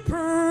to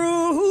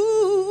prove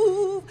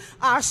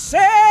our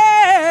Savior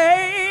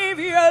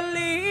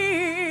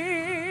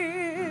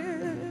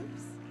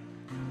lives.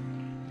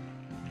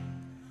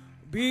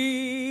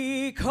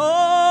 Because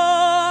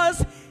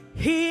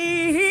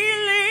He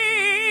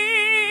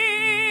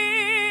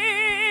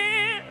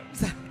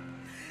lives,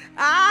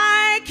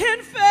 I can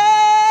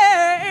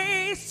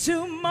face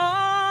tomorrow.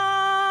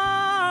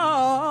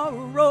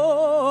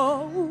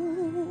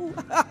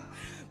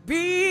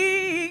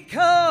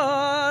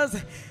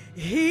 Because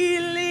He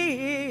lives,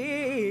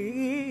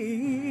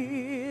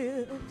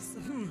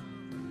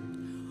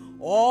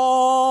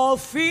 all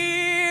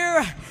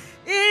fear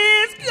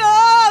is gone.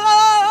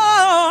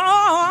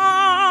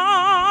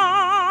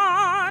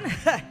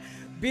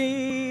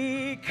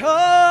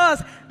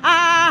 Because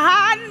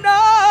I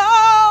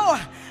know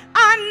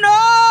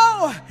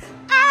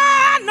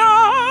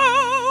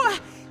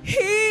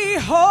He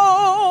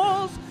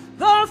holds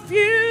the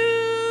future,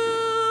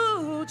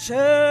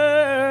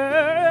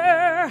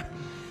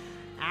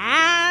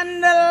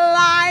 and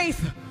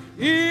life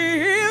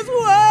is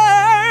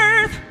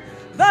worth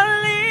the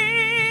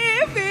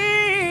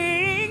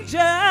living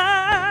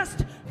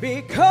just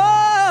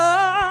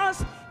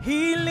because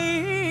He lives.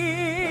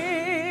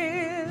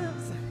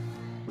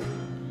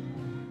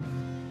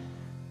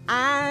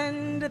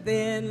 And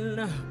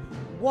then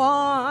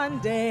one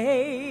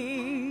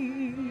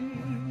day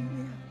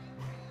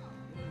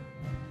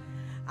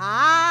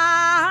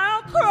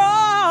I'll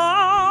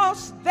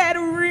cross that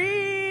river.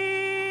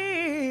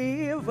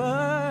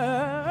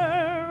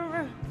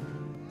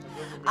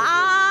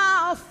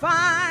 I'll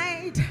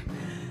find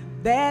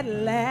that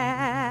last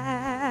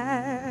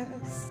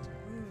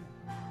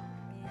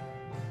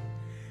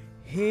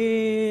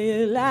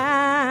hill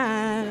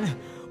and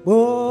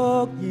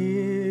forgive.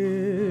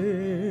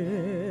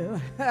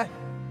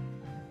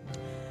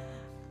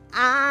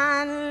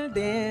 And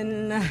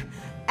then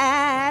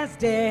as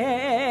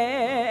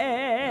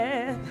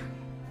death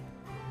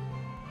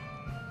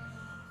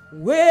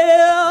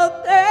will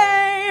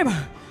claim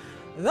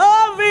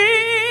the victory,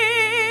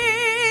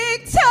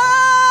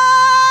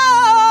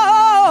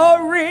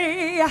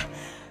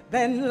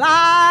 then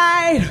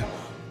light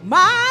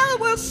I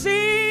will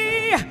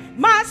see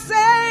my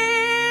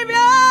Savior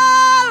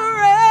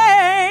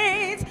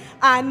reigns.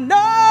 I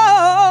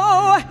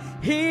know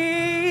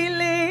He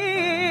lives,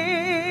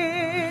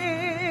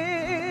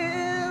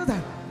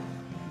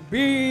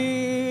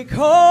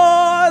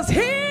 because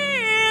He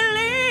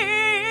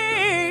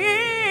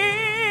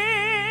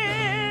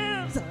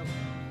lives,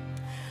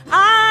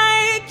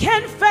 I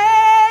can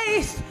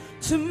face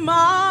tomorrow,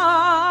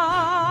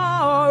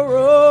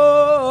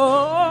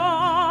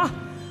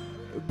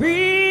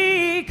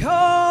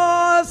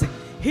 because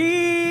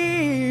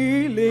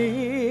He lives.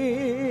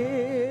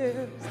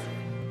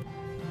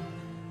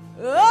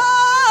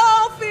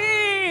 All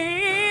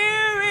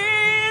fear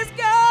is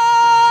gone,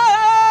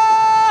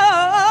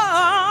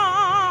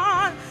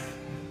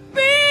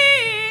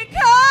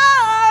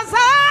 because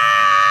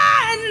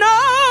I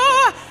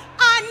know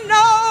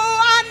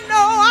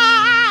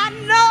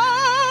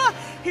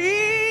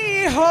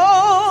He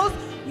holds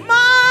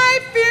my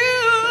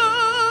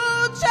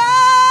future,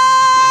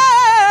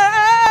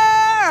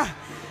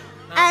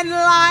 and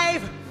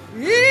life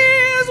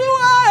is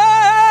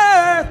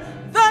worth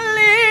the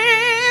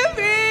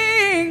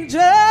living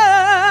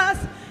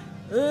just.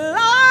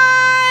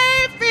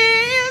 Life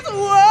is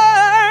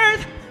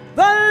worth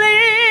the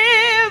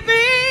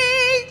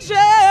living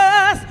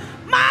just.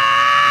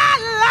 My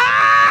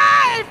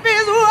life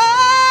is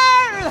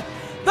worth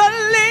the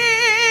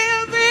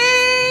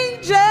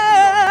living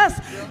just.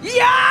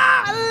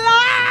 Your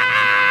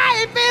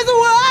life is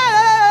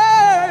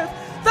worth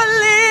the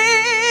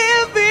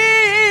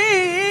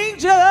living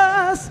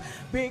just,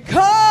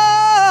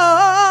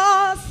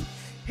 because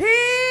He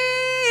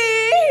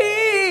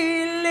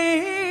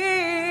lives.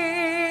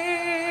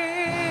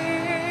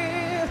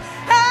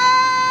 Hey.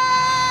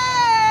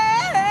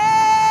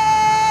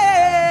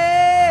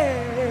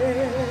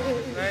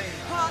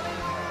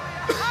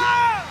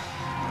 Hallelujah.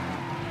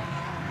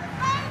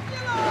 Thank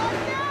you, Lord.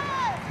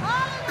 Yes.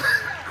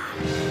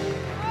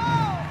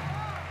 Hallelujah.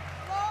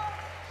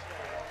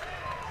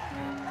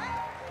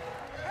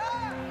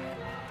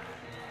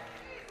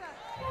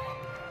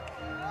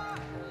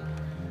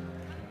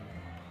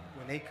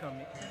 When they come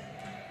in.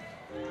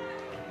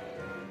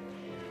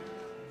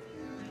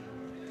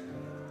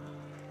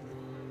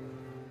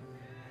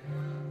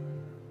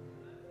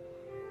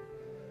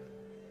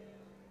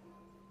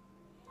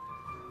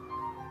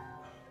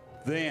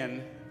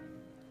 Then,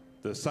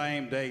 the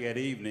same day at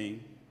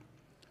evening,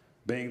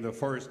 being the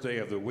first day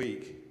of the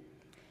week,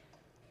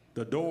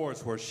 the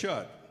doors were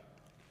shut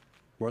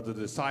where the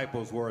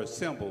disciples were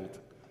assembled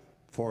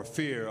for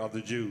fear of the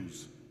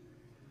Jews.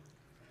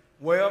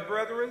 Well,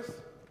 brethren,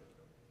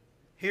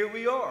 here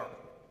we are.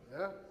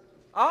 Yeah.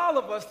 All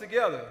of us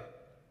together.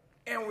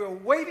 And we're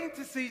waiting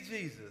to see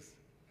Jesus.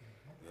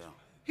 Yeah.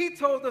 He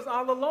told us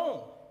all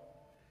along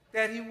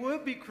that he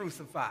would be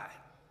crucified,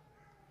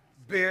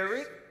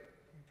 buried,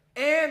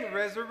 and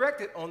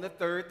resurrected on the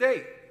third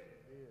day.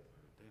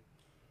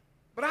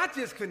 But I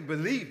just couldn't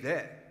believe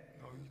that.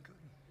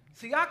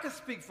 See, I can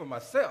speak for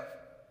myself,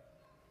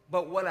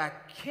 but what I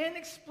can't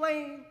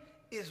explain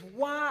is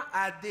why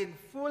I didn't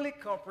fully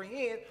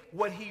comprehend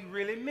what he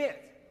really meant.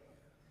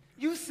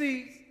 You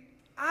see,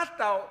 I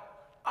thought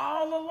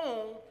all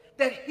along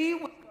that he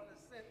was going to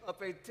set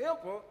up a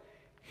temple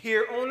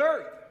here on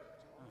earth.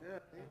 Yeah,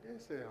 he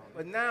did say all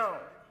But now,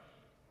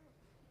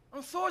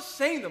 I'm so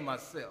ashamed of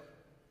myself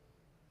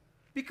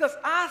because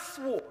I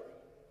swore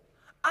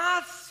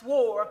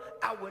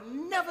I would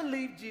never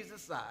leave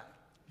Jesus' side.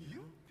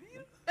 You,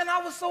 Peter? And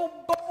I was so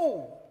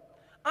bold.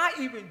 I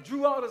even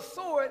drew out a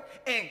sword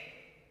and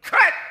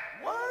cut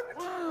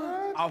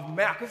off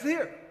Malchus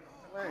here.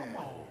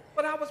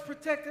 But I was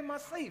protecting my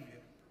Savior.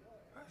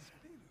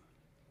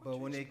 But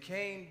when it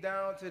came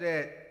down to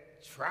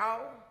that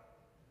trial,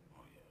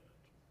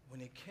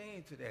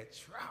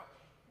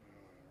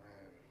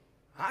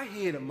 I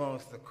hid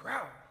amongst the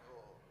crowd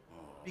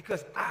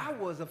because I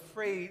was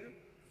afraid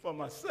for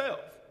myself.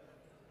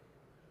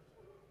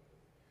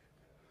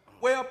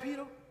 Well,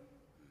 Peter,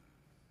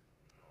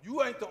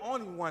 you ain't the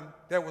only one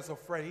that was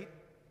afraid.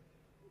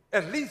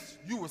 At least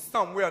you were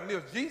somewhere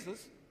near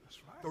Jesus. That's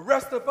right. The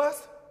rest of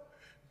us,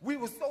 we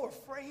were so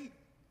afraid.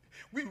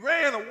 We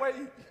ran away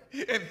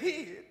and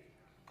hid.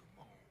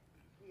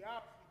 We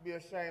ought to be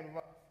ashamed of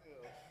ourselves.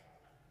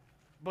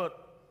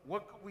 But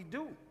what could we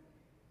do?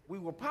 We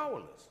were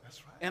powerless.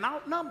 That's right. And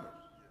outnumbered.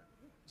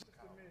 Just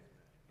a minute.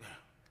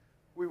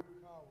 We were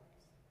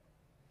cowards.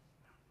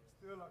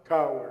 Still are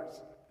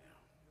cowards.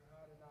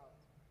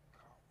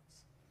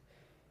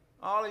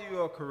 All of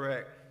you are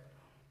correct.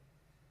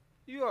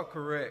 You are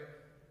correct.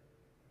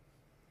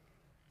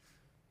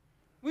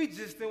 We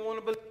just didn't want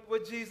to believe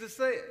what Jesus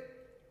said.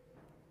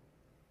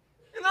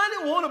 And I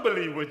didn't want to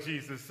believe what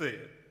Jesus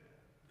said.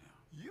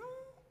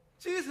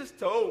 Jesus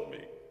told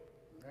me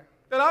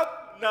that I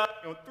would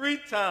knock him 3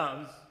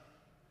 times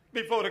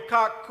before the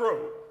cock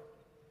crowed.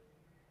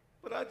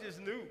 But I just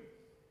knew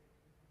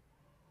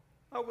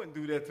I wouldn't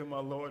do that to my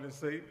Lord and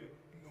Savior.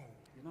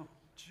 No.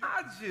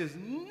 I just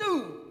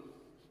knew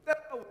that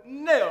I would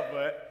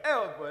never,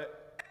 ever,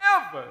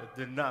 ever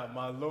deny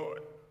my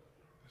Lord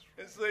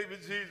and Savior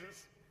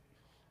Jesus.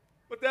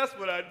 But that's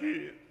what I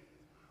did.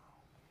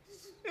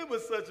 It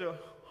was such a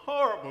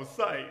horrible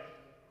sight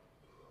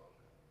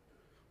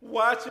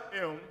watching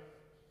him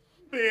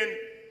being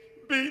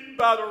beaten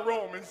by the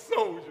Roman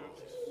soldiers.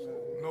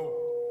 No.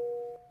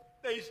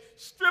 They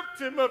stripped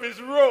him of his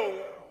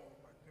robe. Oh,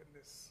 my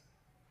goodness.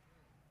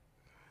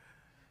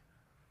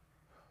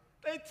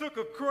 They took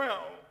a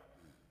crown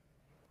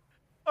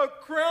of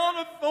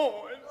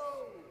thorns.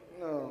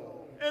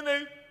 No. And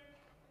they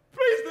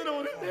placed it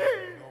on his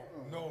head.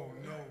 No.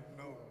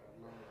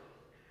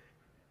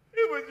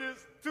 It was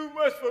just too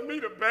much for me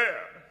to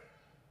bear.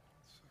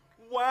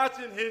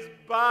 Watching his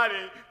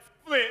body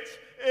flinch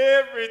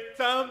every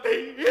time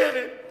they hit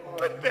him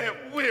with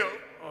that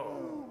whip.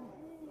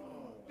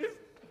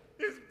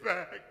 His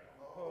back.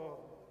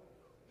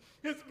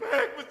 His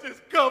back was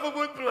just covered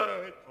with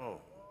blood.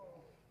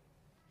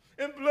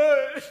 And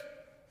blood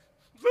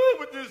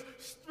was just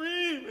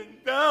streaming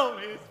down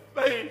his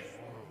face.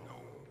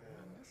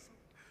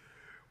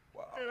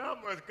 And I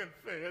must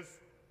confess,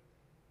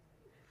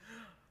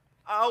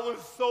 I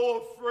was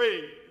so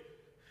afraid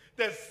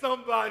that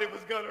somebody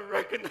was going to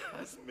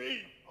recognize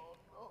me.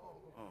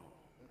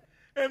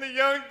 And the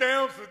young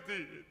damsel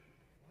did.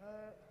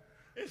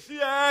 And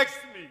she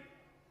asked me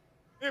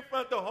in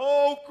front of the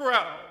whole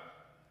crowd,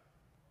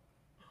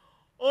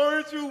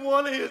 aren't you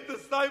one of his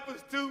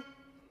disciples too?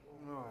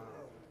 No.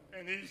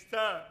 And each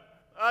time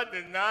I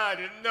denied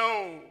it,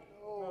 no.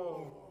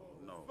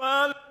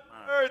 Finally,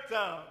 the third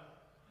time,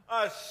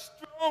 I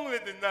strongly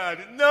denied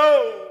it,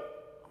 no.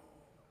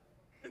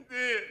 And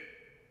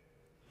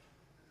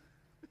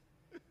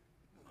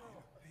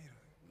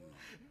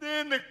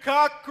then the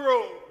cock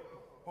crowed.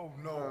 Oh,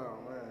 no.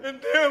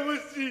 And there was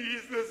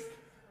Jesus.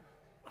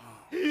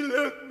 He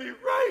looked me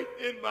right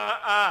in my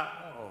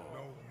eye.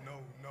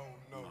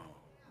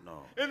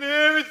 No. And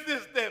ever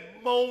since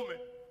that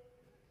moment,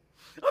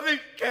 I've been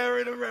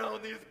carrying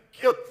around this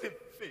guilty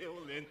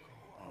feeling.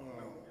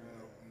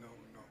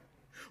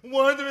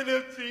 Wondering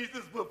if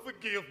Jesus will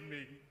forgive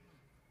me.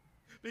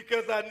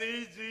 Because I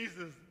need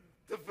Jesus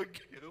to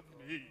forgive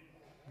me.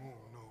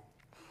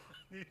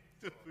 I need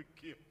to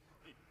forgive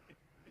me.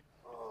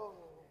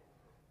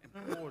 And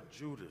poor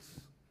Judas,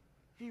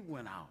 he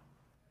went out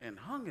and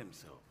hung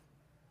himself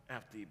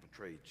after he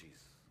betrayed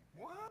Jesus.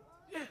 What?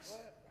 Yes.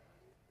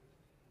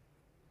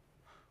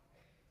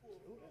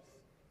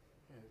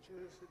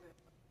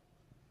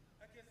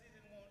 I guess he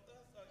didn't want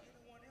us or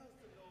anyone else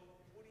to know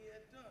what he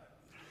had done.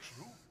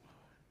 True.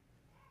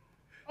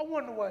 I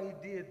wonder why he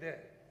did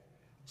that.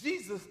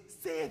 Jesus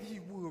said he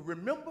would.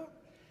 Remember?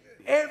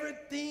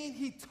 Everything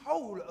he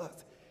told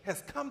us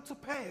has come to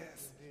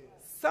pass.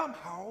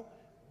 Somehow,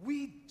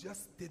 we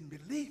just didn't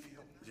believe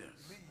him. Yes.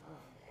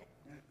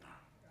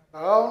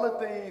 All the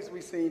things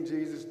we seen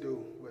Jesus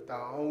do with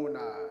our own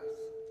eyes,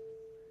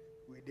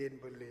 we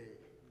didn't believe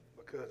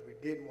because we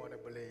didn't want to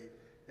believe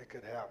it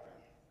could happen.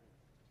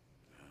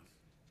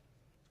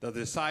 The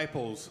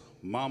disciples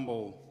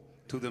mumbled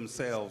to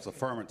themselves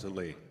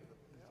affirmatively.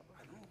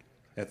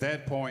 At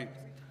that point,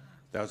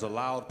 there was a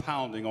loud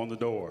pounding on the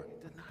door.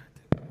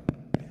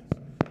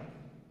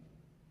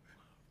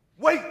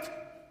 Wait!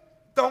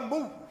 Don't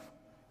move.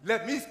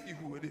 Let me see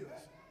who it is.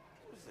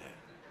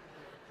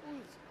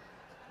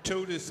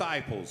 Two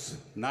disciples,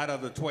 not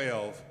of the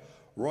 12,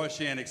 rush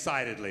in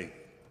excitedly.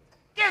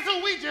 Guess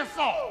who we just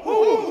saw?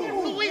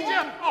 Who we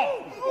just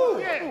saw?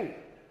 Yeah.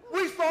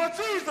 We saw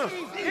Jesus.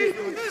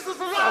 Jesus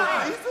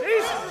alive.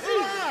 Jesus is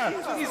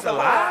alive. He's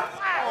alive.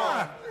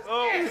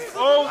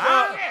 Hold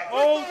up.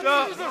 Hold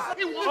up.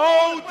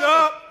 Hold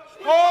up.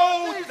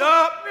 Hold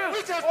up.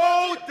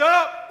 Hold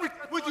up.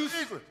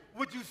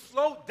 Would you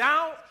slow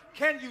down?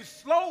 Can you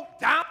slow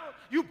down?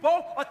 You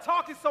both are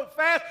talking so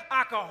fast,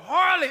 I can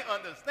hardly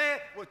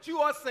understand what you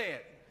are saying.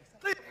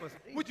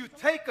 Would you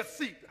take a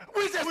seat?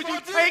 Would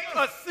you take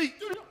a seat?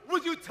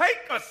 Would you take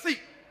a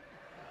seat?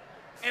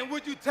 And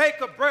would you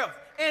take a breath?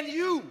 And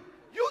you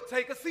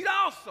take a seat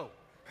also.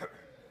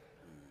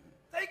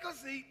 Take a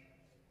seat.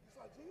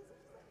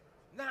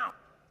 Now,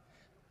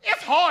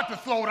 it's hard to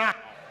slow down.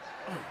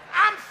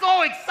 I'm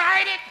so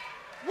excited.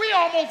 We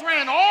almost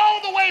ran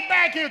all the way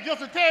back here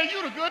just to tell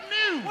you the good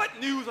news. What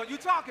news are you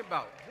talking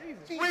about?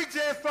 We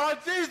just saw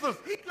Jesus,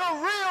 the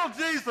real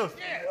Jesus.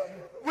 Yes.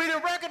 We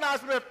didn't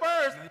recognize him at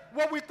first.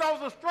 What we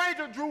thought was a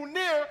stranger drew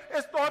near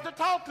and started to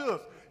talk to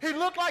us. He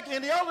looked like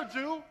any other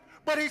Jew,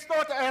 but he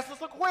started to ask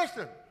us a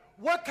question.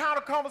 What kind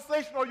of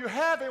conversation are you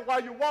having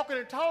while you're walking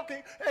and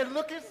talking and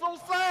looking so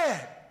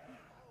sad?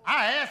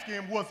 I asked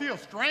him, was he a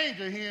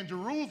stranger here in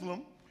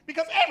Jerusalem?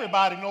 Because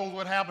everybody knows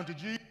what happened to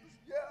Jesus.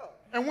 Yeah.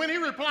 And when he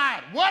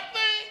replied, what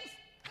things?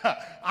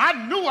 I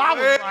knew I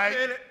was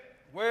right.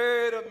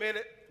 Wait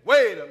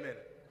a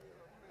minute.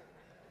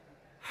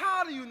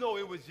 How do you know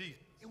it was Jesus?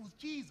 It was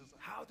Jesus.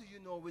 How do you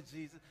know it was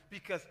Jesus?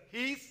 Because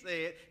he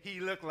said he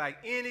looked like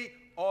any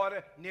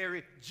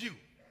ordinary Jew.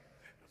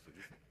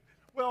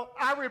 Well,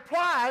 I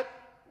replied,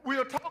 we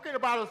are talking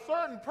about a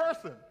certain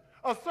person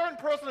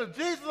of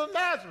Jesus of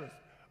Nazareth,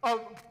 a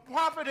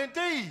prophet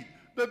indeed,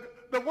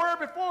 the word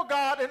before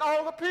God and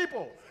all the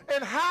people,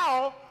 and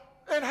how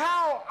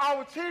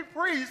our chief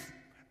priests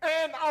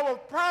and our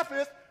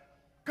prophets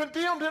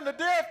condemned him to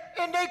death,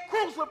 and they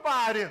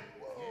crucified him.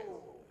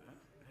 Whoa.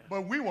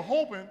 But we were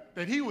hoping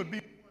that he would be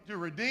to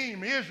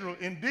redeem Israel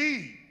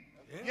indeed.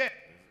 Yeah.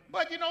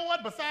 But you know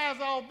what?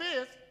 Besides all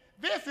this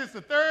is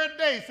the third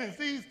day since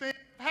these things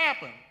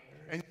happened.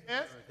 And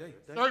yes,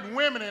 certain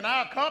women in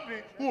our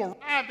company who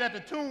arrived at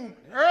the tomb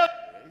early,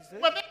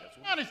 well, they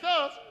punished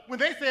us when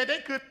they said they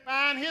couldn't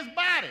find his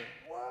body.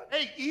 What?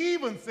 They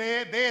even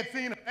said they had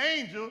seen an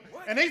angel,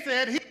 and they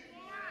said he.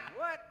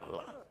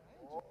 What?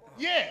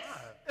 Yes.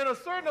 And a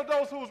certain of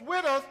those who was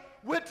with us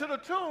went to the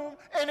tomb,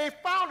 and they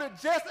found it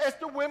just as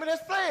the women had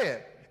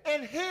said.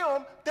 And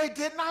him they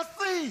did not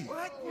see.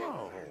 What?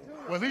 No.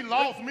 Well, he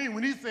lost me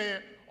when he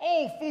said,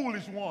 "Oh,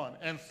 foolish one,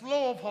 and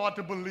slow of heart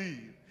to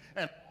believe,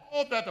 and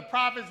all that the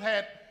prophets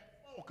had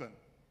spoken.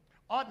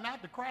 Ought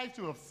not the Christ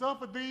to have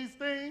suffered these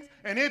things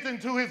and enter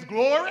into his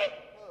glory?"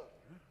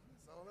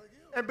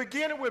 And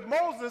beginning with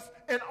Moses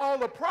and all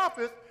the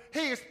prophets,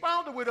 he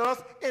expounded with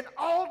us in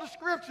all the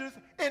scriptures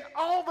and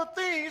all the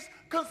things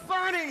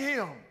concerning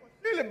him.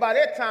 Really, by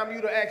that time,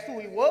 you'd have asked who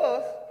he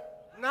was.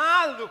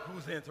 Now look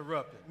who's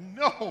interrupted.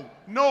 No.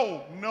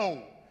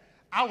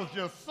 I was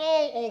just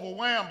so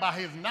overwhelmed by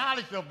his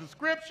knowledge of the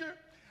scripture,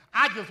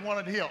 I just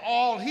wanted to hear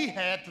all he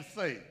had to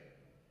say.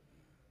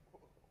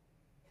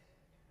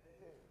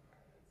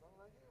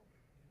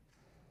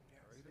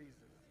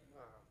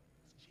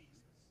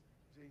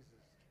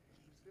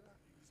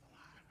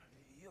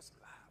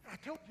 I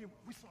told you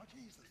we saw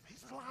Jesus.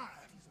 He's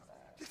alive.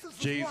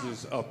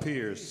 Jesus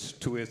appears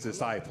to his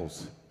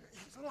disciples.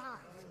 He's alive.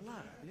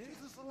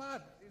 Jesus is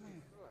alive.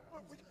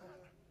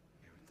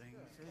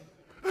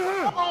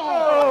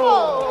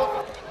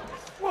 Oh!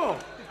 Whoa!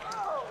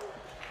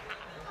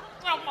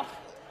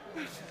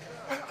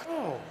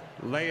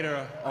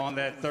 Later on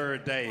that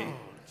third day,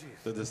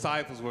 the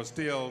disciples were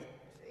still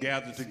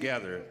gathered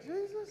together,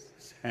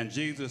 and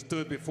Jesus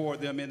stood before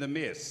them in the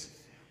midst,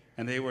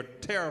 and they were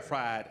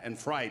terrified and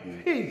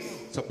frightened. Peace.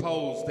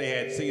 Suppose they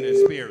had seen a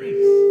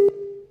spirit.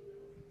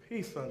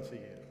 Peace unto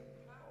you.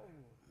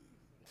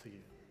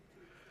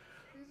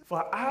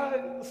 For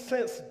I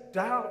sense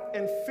doubt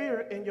and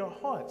fear in your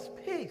hearts.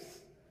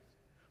 Peace.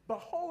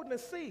 Behold and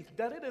see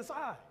that it is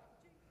I.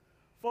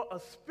 For a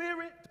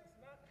spirit does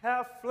not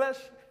have flesh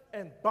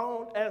and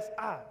bone as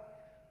I.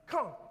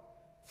 Come,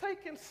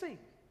 take and see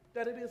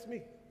that it is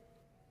me.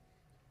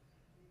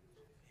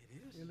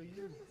 It is. Really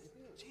you.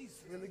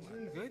 Jesus. Really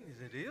my goodness,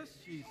 it is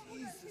Jesus.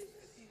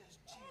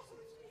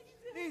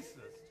 Jesus.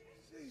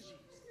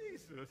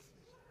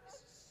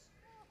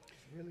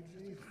 Really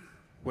Jesus.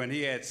 When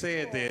he had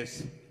said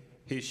this,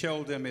 he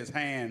showed them his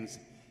hands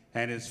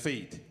and his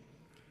feet.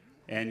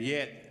 And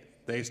yet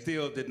they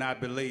still did not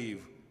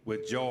believe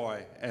with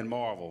joy and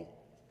marvel.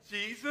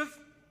 Jesus?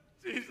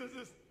 Is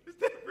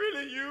that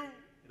really you?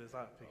 It is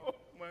I, Peter. Oh,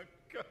 my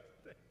God.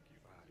 Thank you.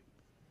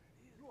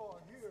 You are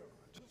here,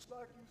 just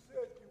like you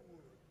said you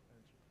would.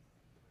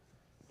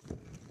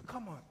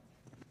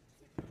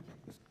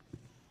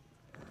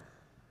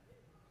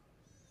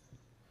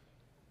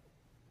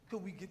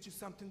 could we get you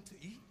something to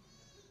eat?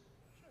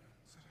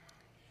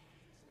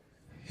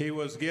 He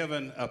was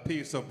given a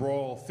piece of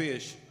broiled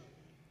fish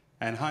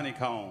and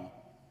honeycomb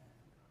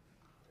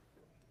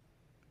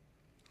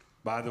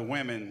by the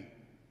women,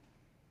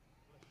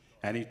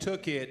 and he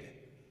took it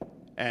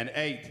and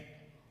ate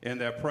in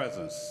their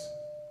presence.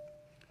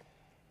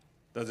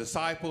 The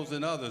disciples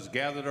and others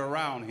gathered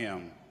around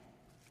him.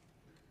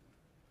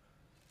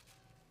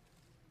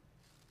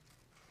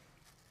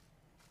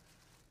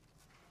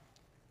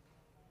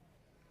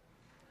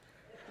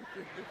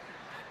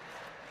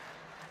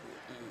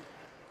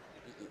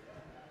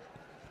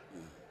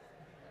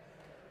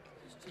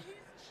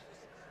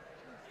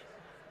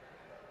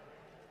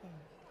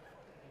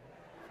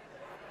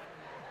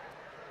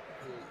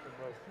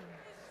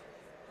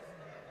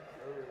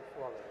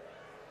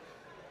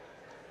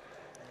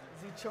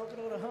 Is he choking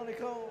on a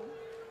honeycomb?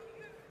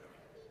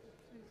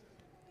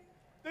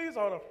 These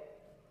are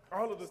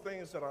all of the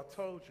things that I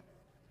told you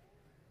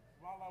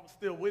while I was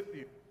still with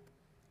you.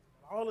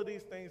 All of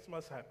these things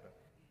must happen.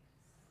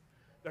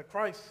 That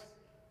Christ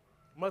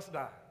must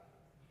die,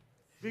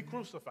 be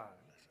crucified,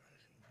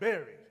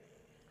 buried,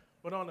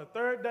 but on the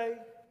third day,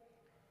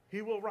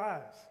 he will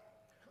rise,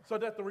 so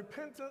that the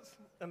repentance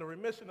and the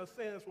remission of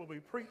sins will be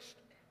preached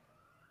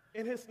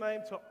in his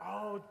name to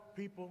all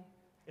people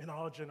in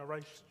all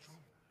generations.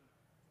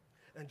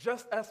 And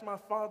just as my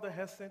Father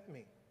has sent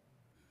me,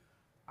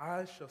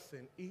 I shall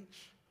send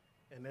each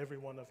and every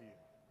one of you.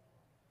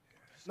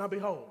 Now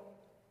behold,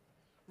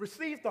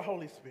 receive the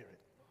Holy Spirit.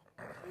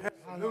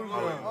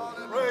 Hallelujah.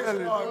 Praise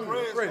God.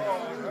 Praise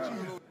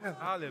God.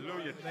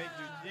 Hallelujah. Thank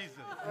you, Jesus.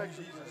 Thank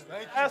you, Jesus.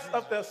 Thank you, Ask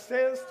of their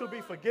sins to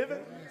be forgiven,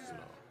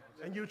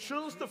 and you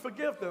choose to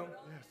forgive them,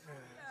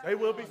 they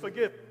will be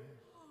forgiven.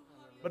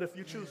 But if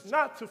you choose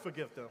not to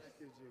forgive them,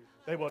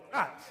 they will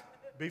not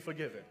be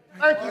forgiven.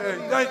 Thank you.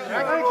 Thank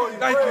you.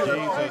 Thank you.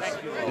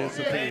 Jesus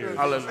disappeared.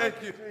 Hallelujah.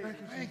 Thank you.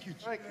 Thank you.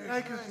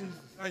 Thank you, Jesus.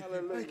 Thank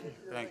you. Thank you.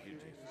 Thank you,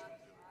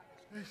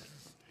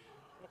 Jesus.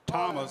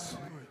 Thomas,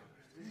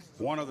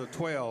 one of the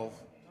 12,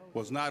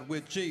 was not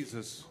with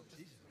Jesus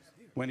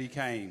when he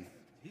came.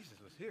 Jesus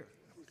was here.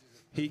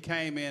 He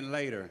came in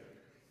later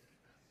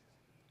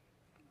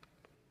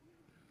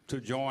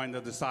to join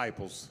the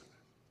disciples.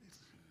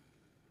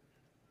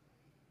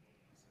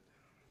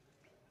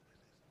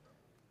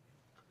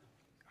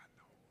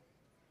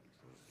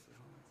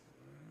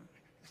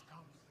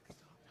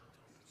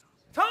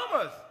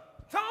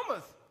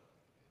 Thomas,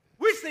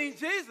 we seen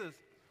Jesus.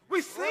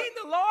 We seen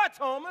the Lord,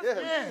 Thomas.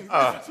 Yes.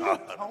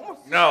 Thomas.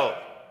 No.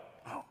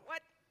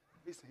 What?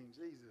 We seen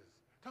Jesus.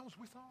 Thomas,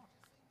 we saw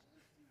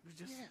him.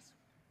 Yes.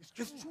 It's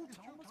true,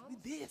 Thomas. We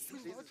did see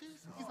Jesus.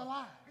 Jesus. He's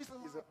alive. He's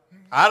alive.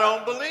 I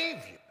don't believe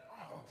you.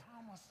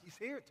 Thomas, he's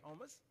here,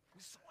 Thomas.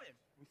 We saw him.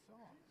 We saw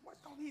him.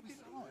 What don't he do?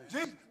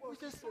 We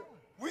just saw him.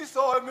 We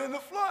saw him in the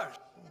flesh.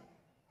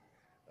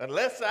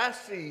 Unless I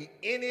see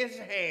in his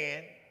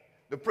hand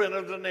the print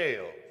of the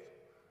nail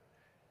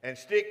and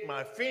stick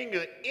my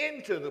finger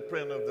into the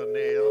print of the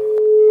nail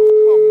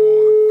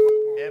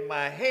and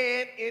my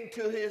hand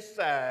into his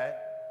side,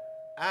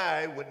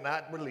 I would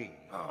not believe.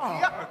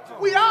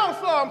 We all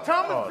saw him,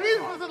 Thomas.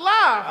 Jesus is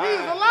alive. He's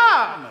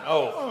alive.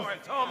 Oh.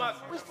 Thomas.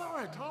 We saw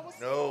it, Thomas.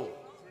 No.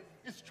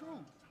 It's true.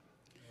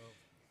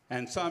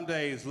 And some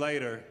days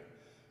later,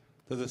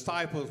 the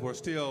disciples were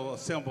still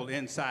assembled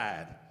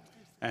inside,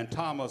 and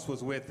Thomas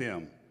was with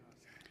them.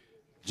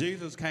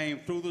 Jesus came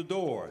through the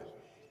door,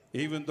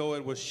 even though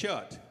it was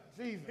shut,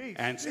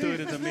 and stood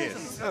in the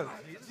midst.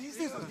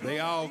 They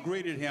all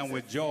greeted him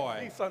with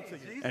joy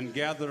and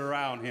gathered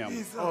around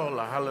him. Oh,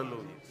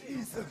 hallelujah.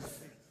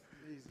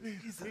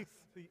 See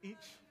each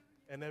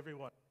and every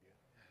one of you.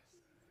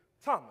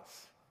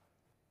 Thomas,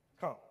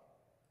 come.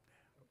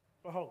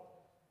 Behold,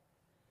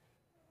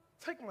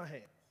 take my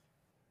hand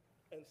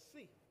and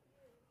see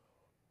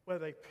where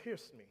they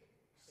pierced me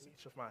in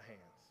each of my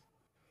hands.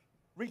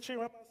 Reach here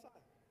on my side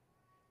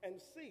and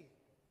see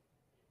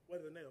where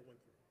the nail went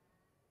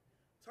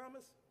through.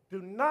 Thomas,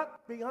 do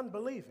not be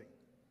unbelieving,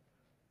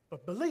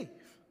 but believe.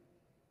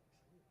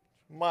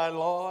 My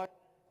Lord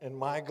and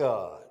my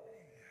God.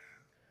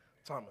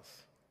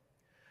 Thomas,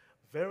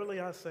 verily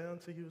I say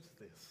unto you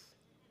this,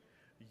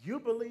 you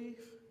believe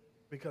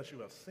because you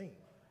have seen,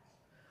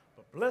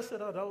 but blessed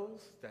are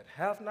those that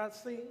have not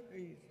seen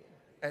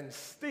and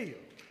still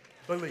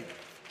believe.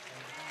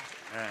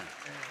 Amen.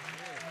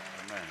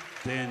 Amen.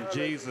 Then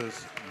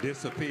Jesus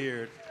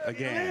disappeared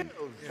again.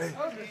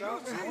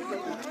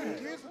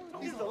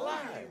 He's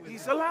alive.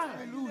 He's alive.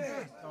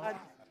 Yes.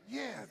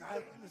 Yes.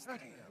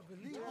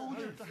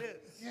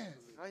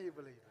 Now you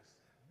believe us.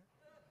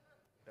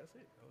 That's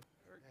it.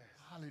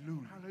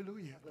 Hallelujah.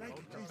 Hallelujah. Thank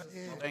you, Jesus.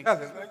 Yes. Thank you.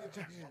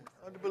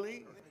 Now you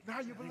believe? Now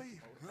you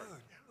believe.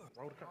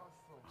 Roll the call.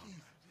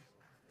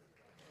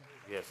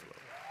 Yes,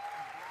 Lord.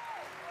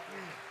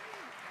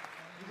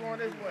 You're going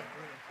this way.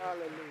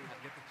 Hallelujah.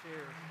 Get the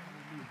chair.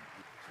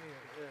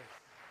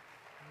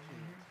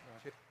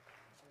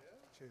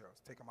 Chairs.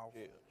 Take them out.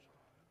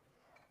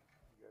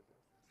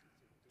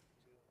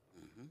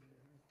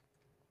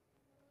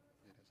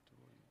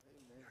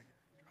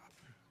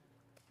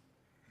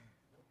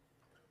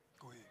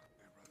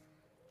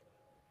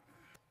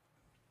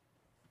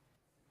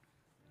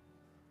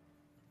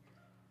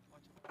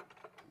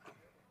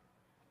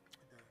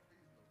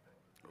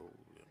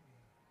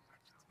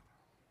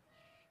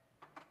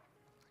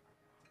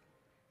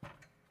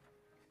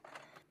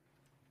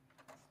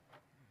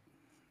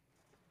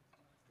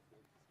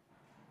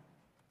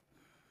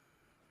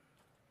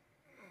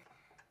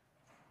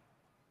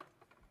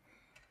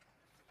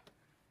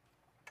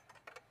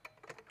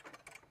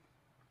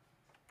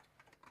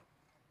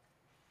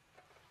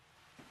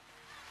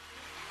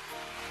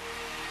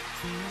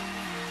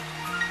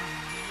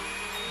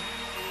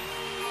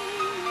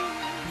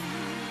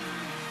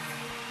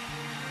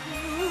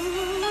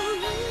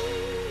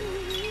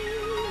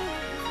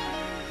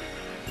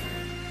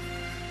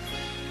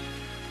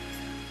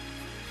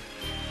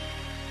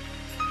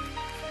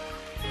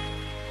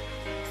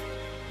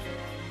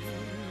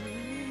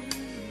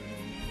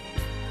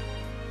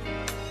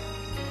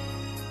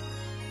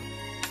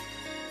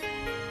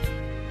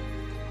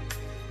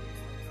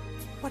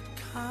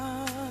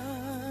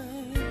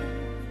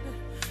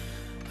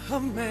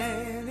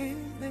 man is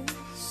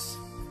this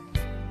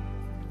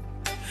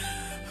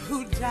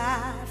who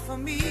died for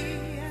me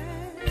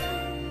and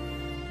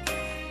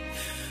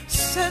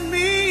set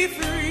me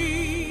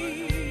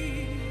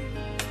free?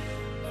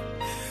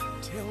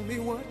 Tell me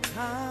what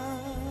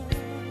kind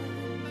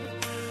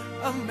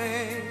of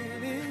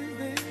man is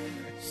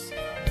this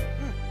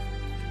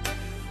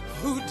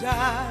who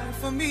died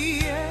for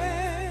me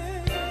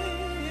and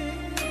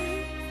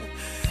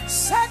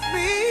set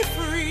me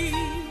free?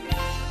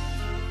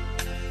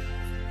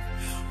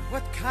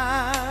 What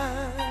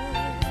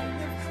kind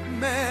of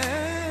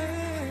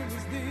man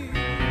is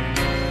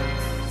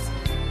this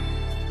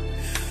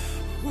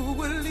who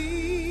will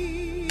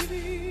leave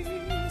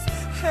his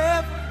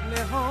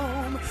heavenly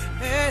home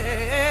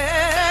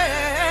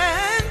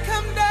and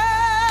come down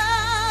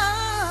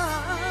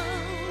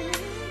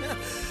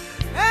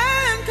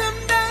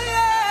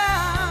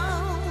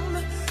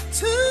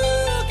to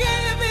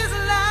give his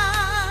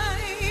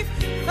life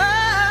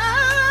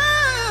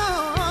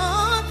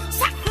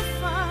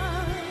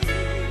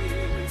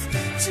sacrifice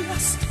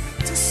just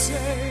to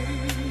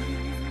save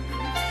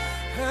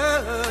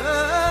her?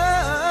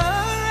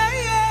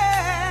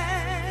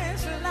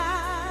 Yes,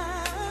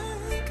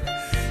 like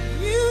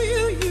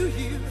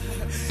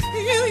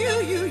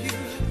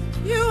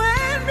you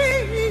and me.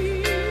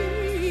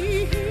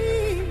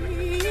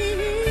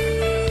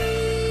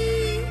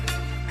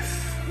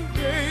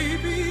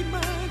 Baby,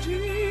 my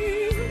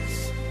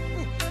Jesus,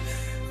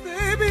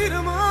 they beat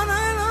him all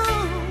night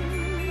long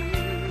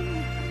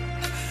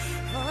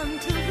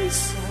until he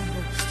saw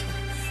almost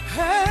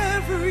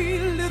every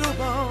little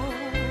bone.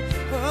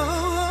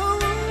 Oh,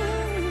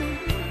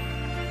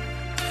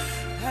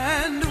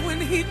 and when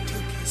he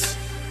took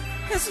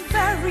his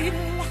very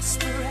last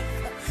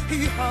breath,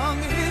 he hung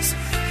his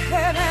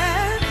head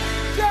and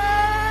died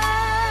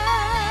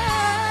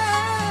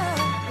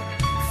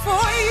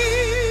for you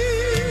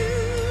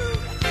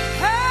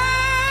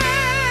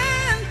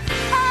and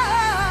I.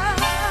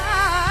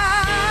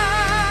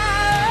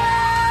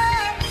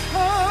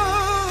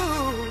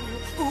 Oh,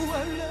 I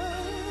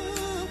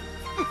love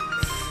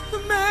the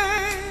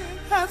man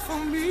had for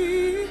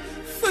me.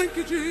 Thank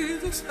you,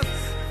 Jesus,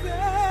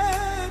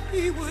 that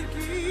he would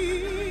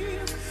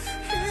give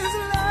his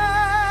life.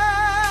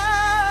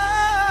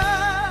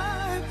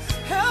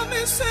 Help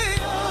me say,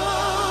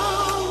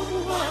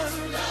 oh, what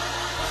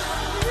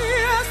love he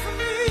has for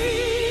me.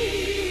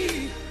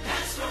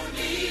 That's for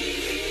me.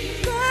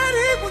 That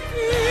he would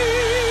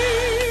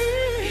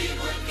give.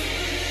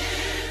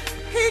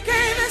 He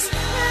gave his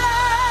life.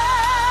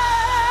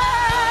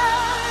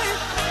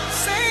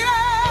 Say, oh,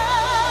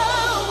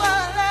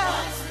 what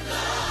love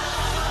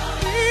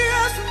he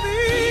has for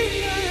me.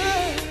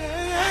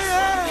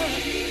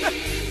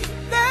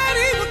 That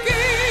he would give.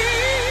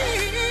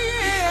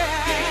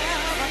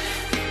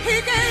 He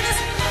gave his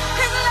life.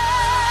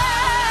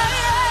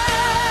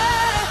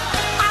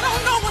 I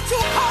don't know what you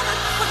call it,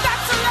 but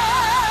that's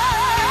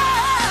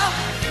love.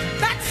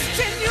 That's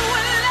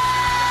genuine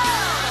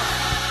love.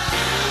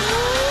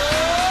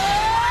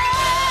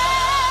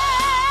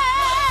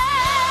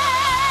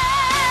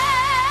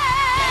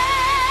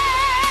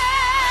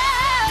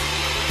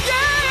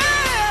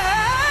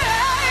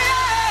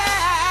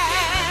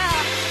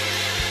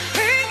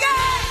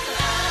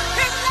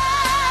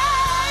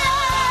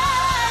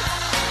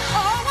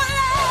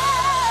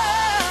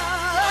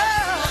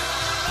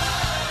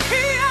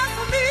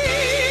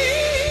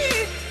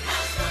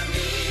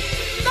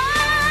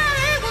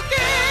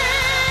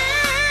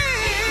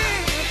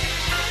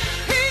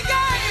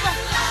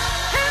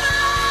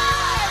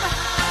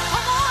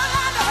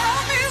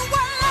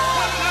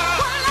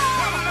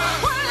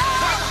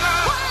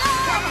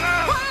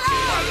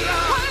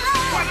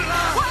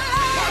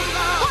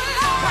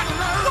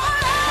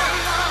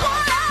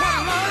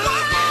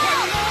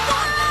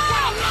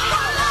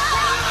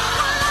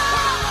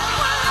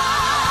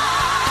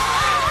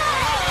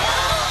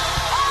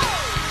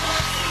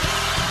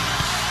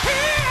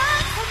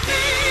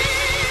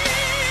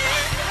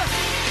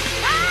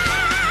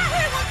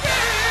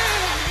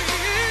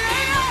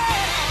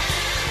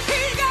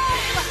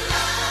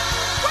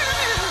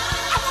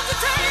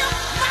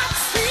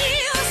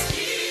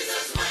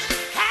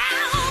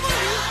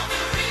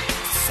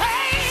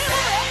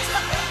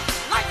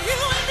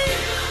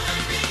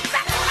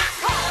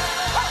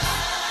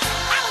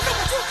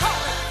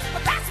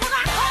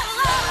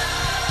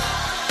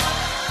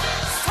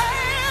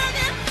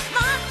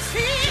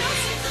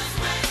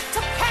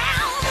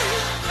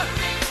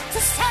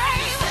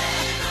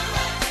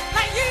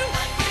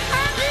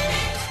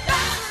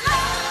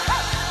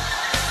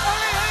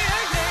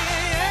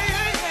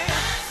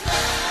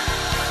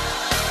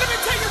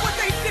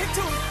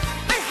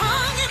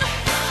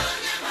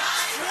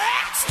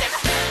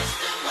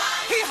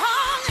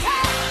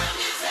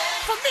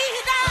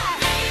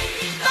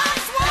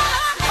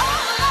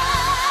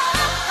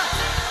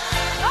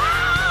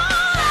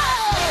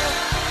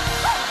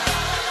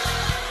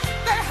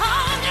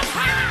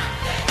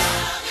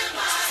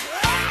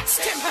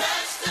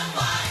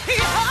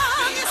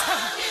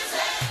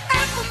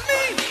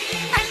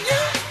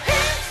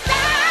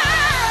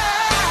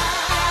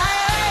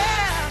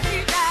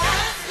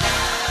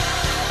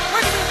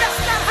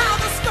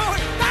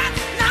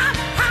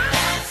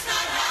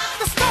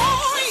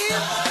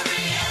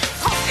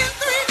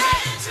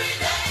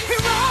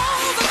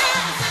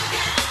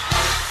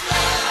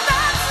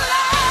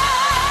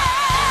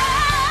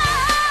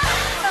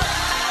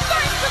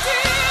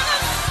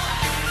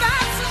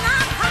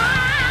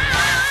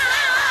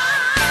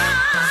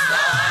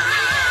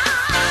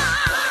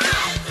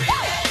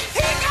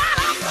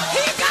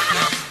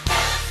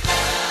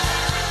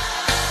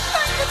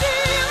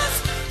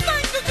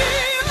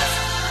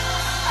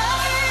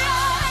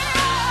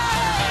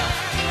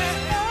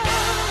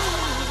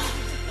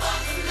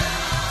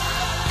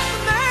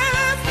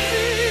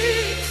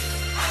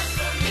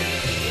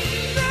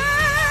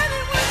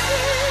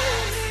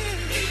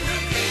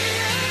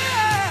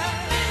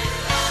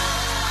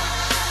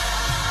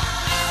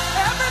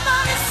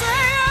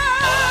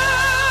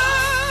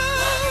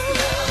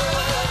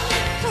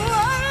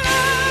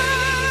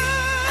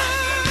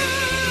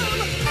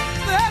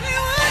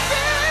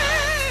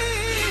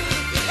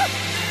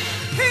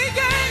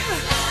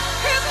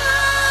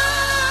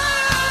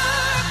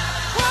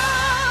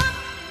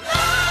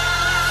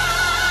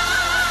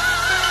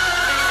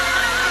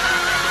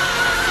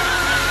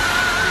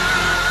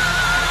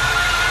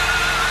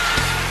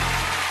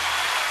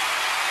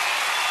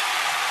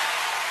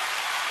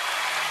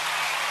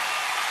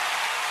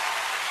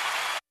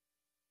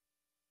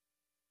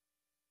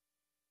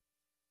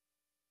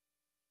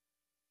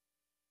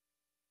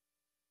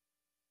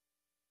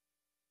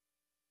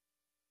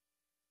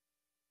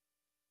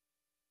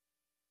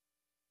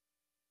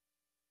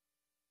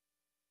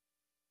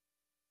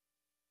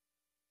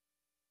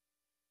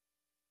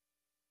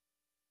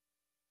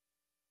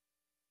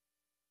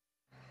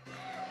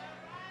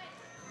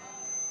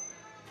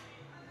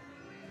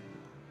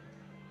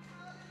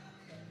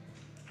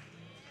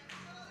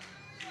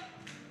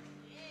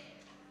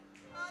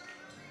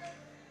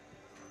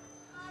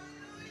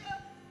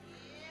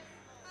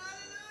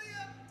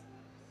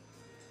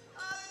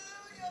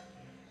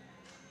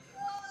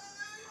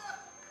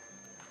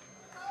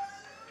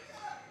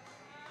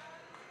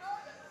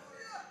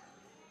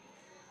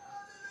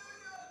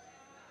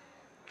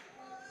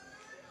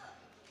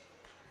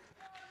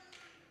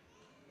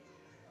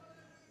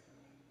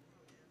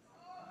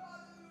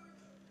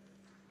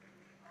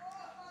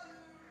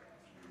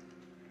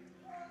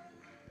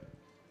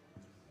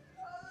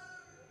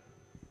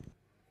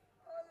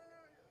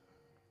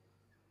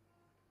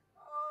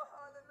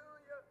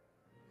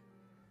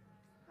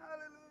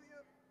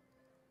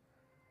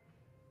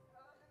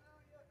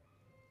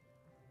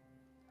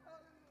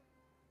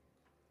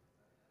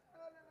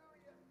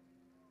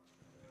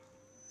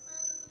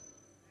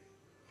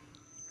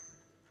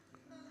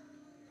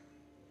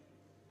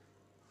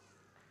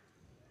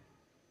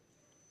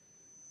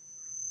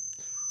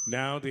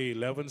 Now the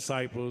 11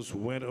 disciples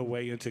went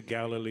away into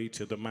Galilee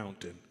to the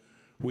mountain,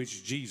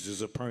 which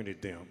Jesus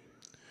appointed them.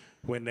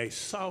 When they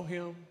saw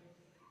him,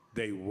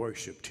 they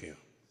worshiped him.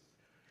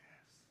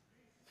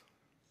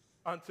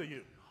 Unto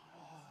you.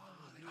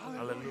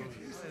 Hallelujah.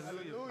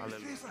 Hallelujah.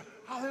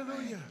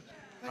 Hallelujah.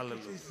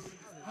 Hallelujah.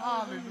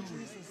 Hallelujah.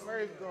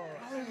 Praise God.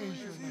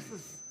 Hallelujah,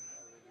 Jesus.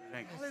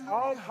 Thank you.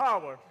 All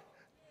power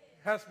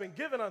has been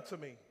given unto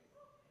me in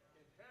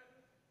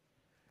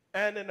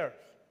heaven and in earth.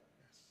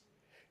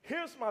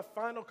 Here's my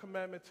final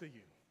commandment to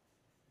you.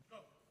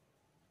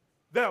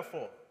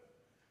 Therefore,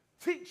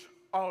 teach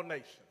all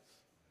nations.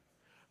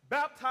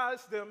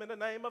 Baptize them in the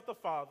name of the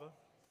Father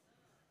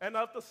and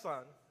of the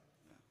Son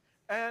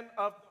and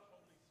of the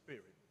Holy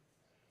Spirit.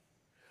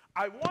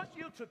 I want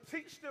you to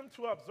teach them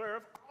to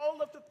observe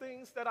all of the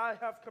things that I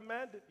have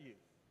commanded you.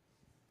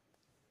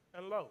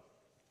 And lo,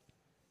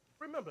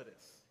 remember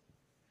this,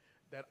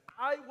 that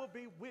I will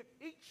be with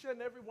each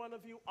and every one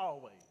of you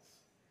always,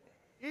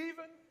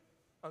 even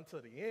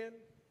until the end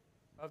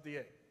of the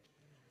age.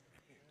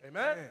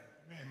 Amen?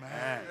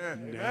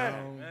 Amen.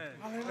 Now,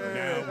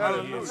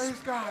 Praise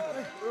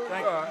God.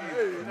 Thank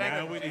you.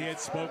 Now when he had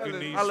spoken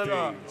these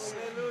things,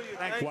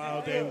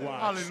 while they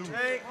watched,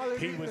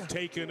 he was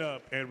taken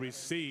up and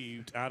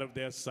received out of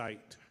their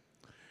sight.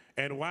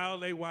 And while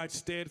they watched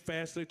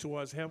steadfastly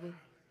towards heaven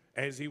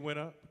as he went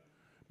up,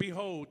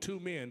 behold, two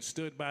men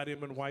stood by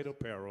them in white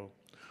apparel,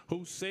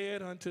 who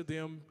said unto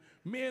them,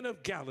 Men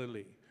of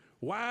Galilee,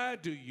 why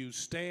do you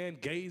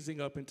stand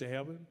gazing up into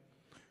heaven?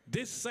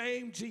 This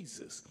same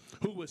Jesus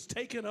who was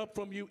taken up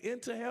from you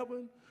into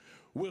heaven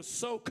will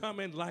so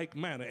come in like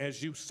manner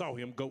as you saw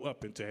him go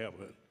up into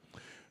heaven.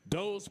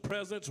 Those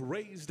present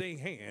raised their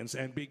hands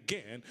and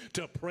began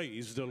to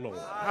praise the Lord.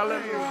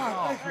 Hallelujah.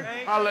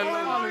 Hallelujah.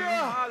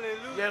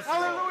 Hallelujah. Yes,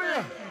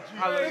 Hallelujah.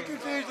 Thank you,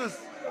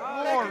 Jesus.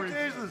 Glory.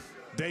 Thank you, Jesus.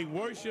 They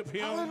worship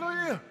him.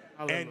 Hallelujah.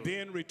 And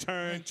then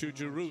return to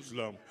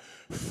Jerusalem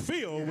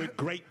filled with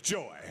great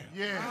joy.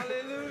 Yeah.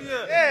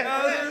 Hallelujah.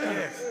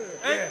 Yes.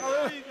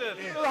 Thank you,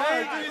 Jesus.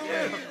 Thank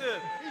you,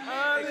 Jesus.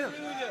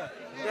 Hallelujah.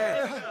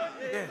 Yes.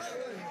 Yes.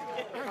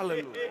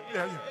 Hallelujah.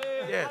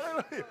 Yes.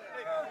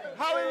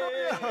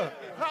 Hallelujah.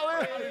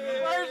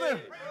 Hallelujah. Praise him.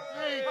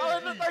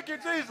 Hallelujah. Thank you,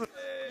 Jesus.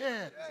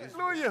 Yeah.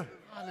 Hallelujah.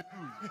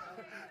 Hallelujah.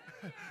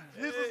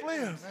 Jesus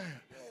lives.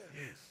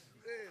 Yes.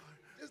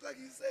 Just like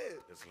he said.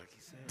 Just like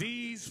he said.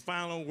 These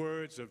final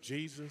words of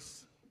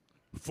Jesus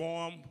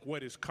form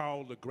what is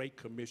called the Great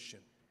Commission.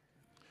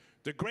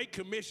 The Great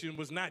Commission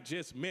was not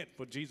just meant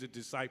for Jesus'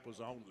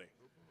 disciples only,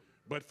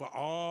 but for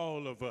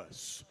all of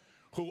us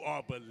who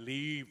are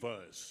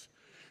believers.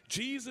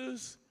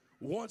 Jesus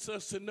wants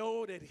us to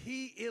know that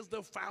he is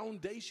the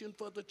foundation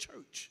for the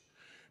church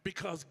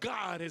because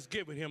God has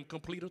given him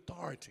complete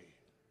authority.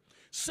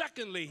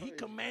 Secondly, he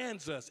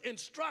commands us,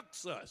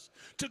 instructs us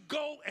to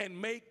go and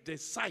make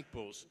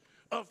disciples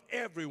of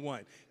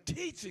everyone,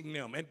 teaching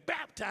them and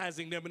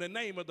baptizing them in the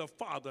name of the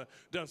Father,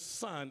 the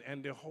Son,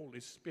 and the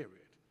Holy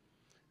Spirit.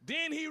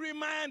 Then he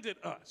reminded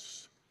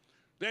us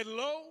that,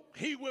 lo,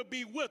 he will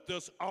be with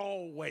us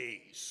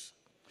always.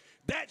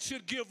 That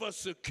should give us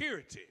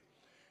security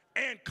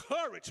and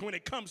courage when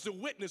it comes to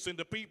witnessing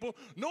to people,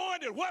 knowing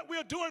that what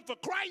we're doing for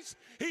Christ,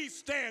 he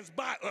stands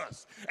by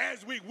us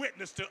as we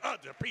witness to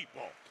other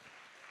people.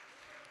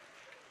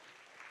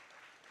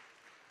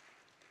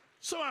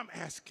 So I'm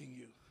asking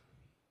you,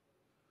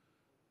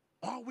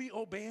 are we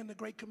obeying the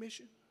Great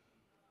Commission?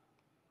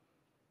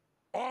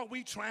 Are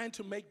we trying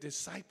to make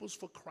disciples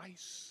for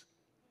Christ?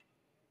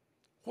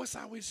 What's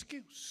our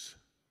excuse?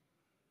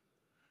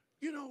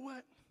 You know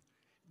what?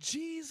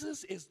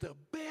 Jesus is the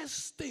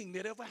best thing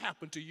that ever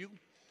happened to you.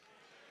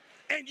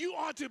 And you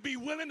ought to be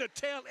willing to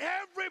tell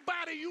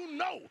everybody you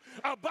know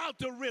about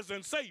the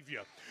risen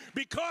Savior.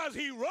 Because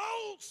he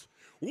rose,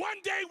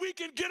 one day we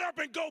can get up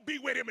and go be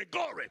with him in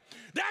glory.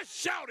 That's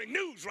shouting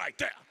news right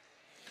there.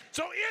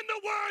 So in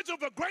the words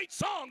of a great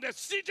song that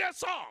she just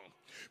sang,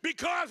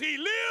 because he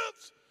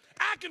lives,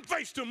 I can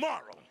face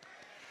tomorrow.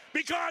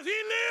 Because he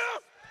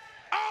lives,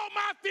 all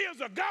my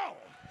fears are gone.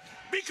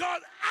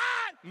 Because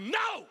I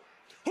know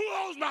who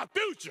owns my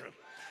future.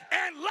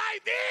 And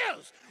life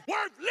is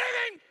worth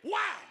living.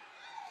 Why?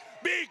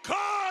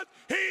 Because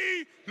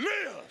he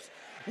lives.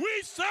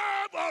 We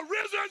serve a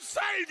risen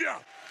Savior.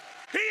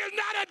 He is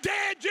not a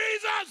dead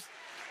Jesus.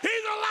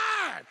 He's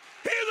alive.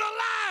 He's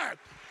alive.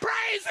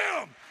 Praise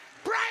him.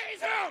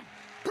 Praise him.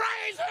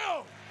 Praise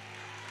him.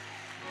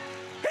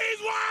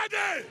 He's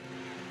worthy.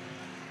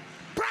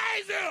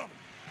 Praise him.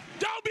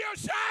 Don't be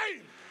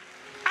ashamed.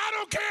 I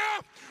don't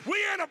care.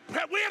 We're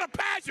in a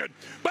pageant,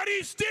 but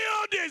he still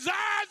desires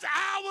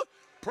our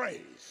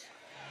praise.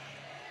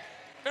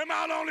 Am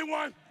I the only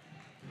one?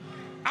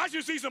 I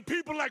should see some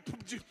people like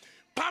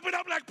popping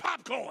up like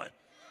popcorn,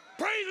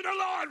 praising the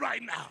Lord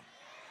right now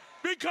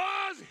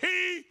because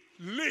he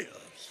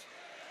lives.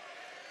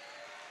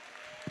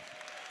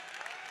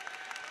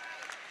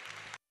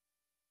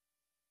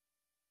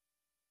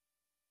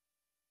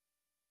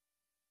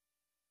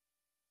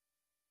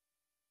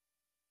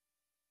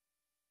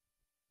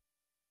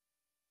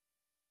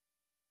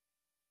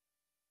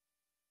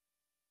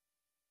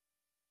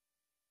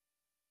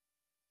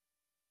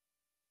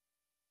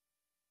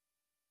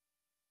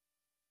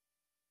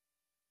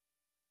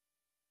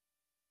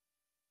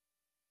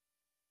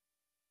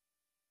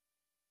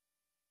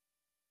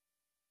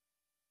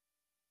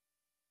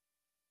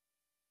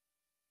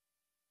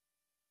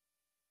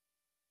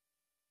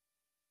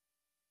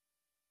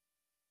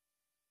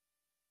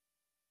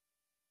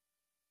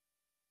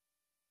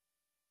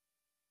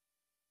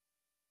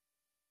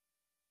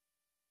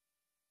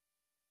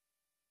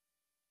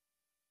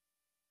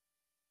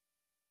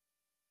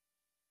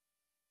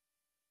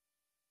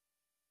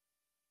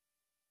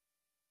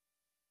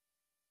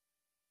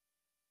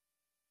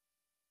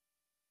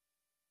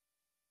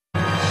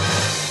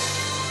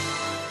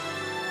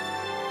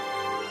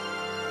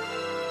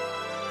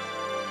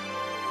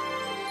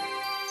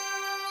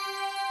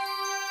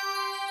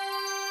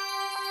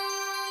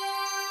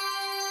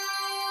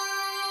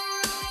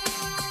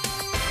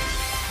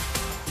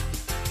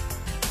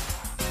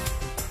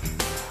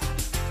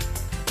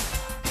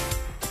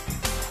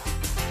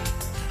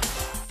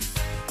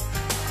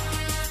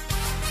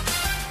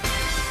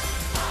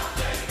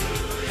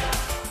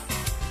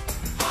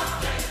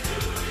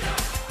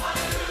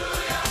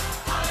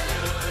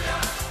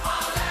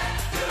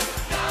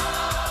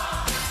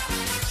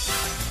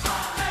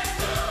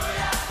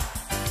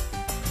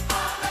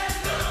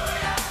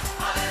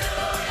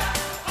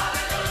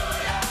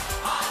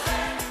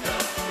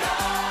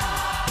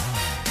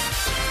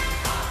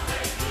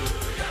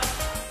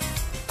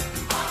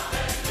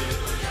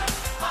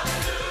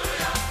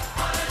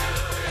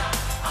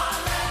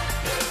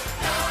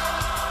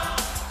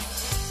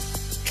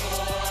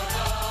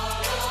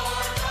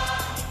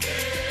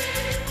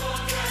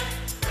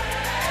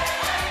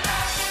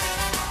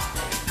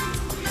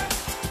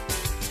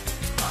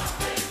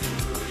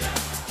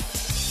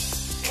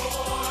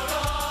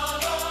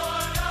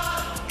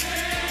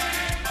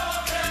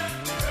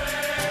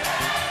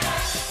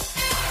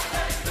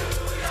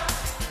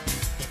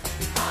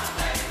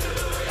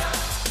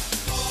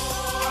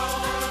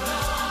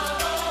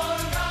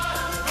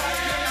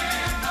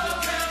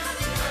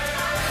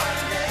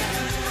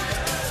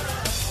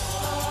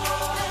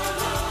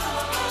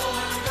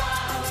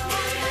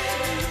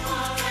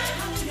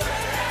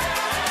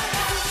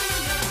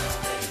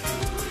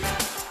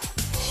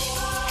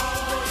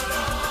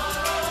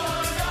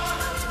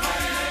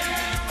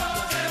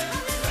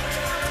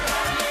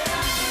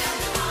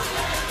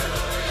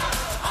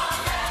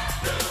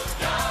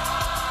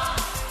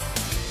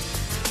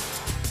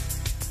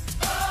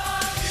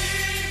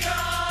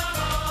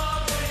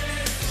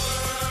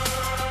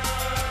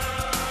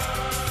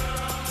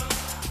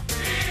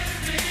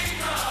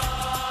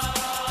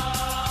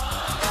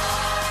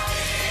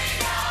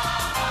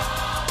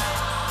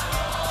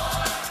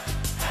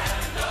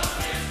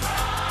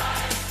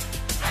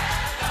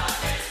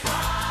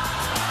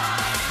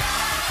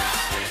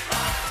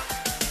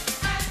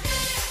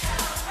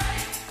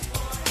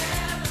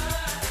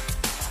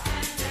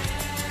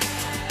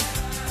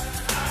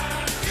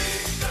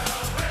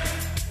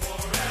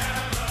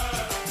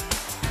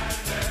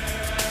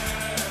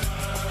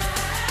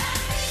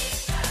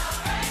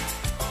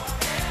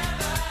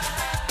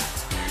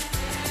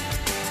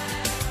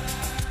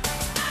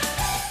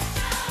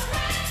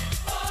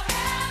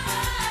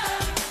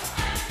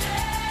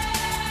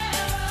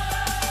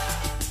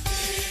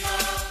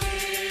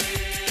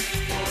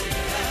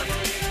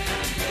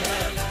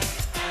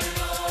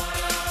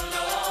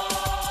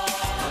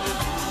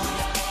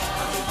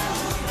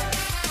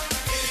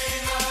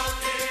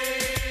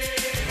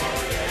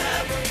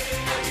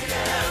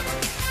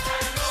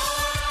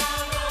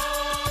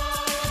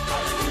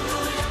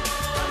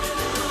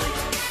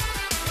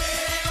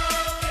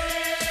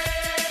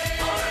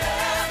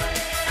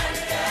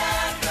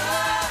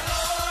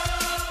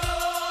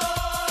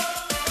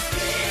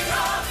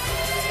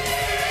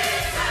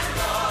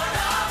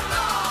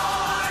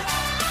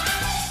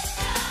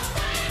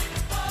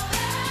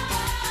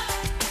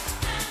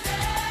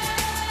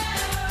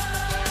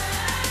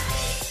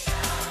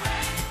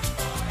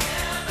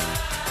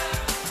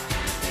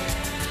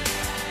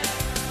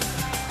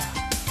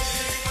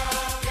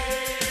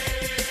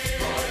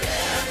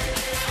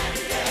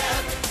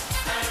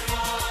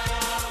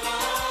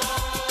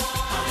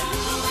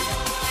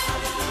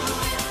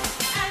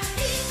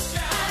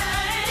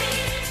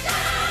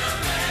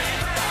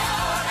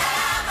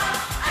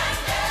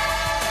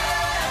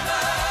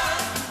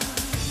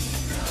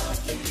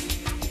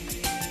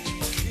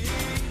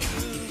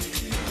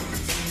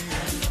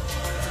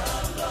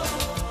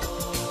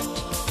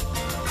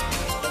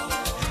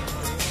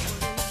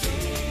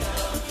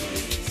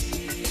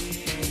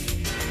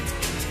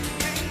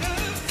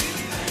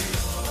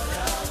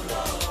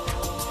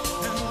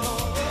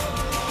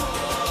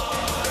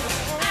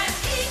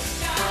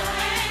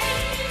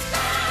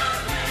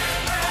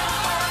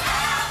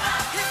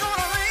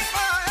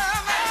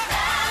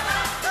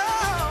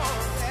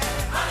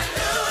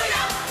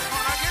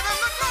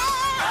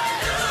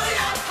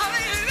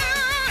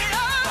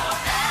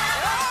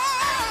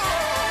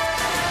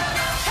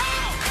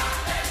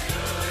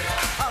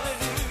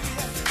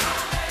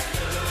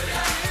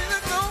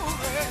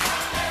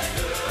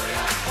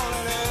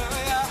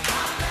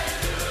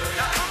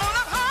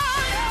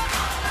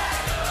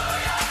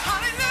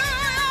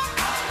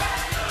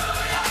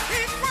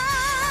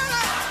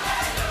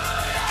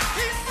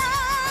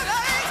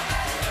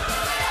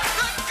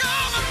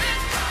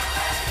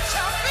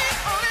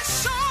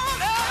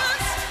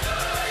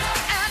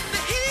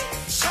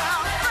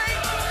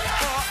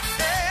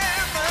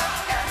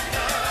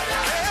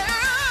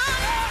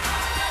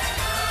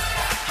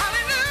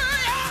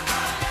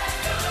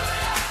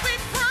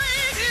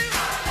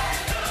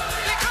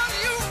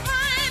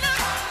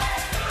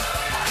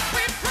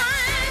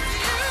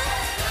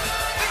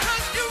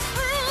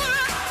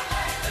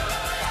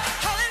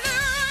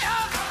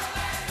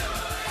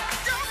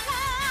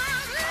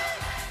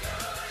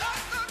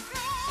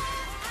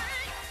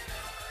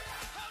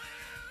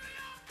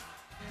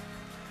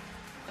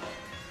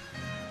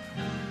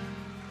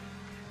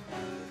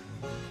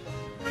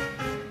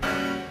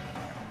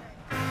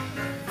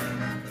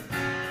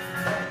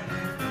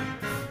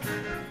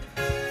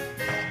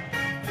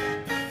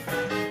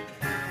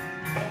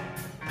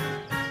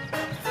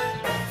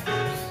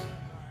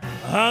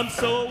 I'm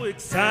so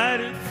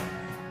excited,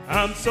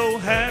 I'm so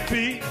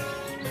happy,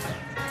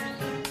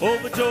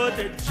 overjoyed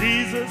that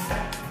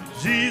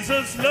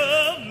Jesus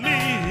loved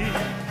me.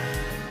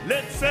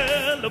 Let's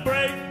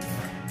celebrate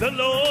the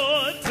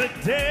Lord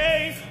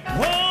today.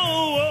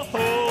 Oh, oh,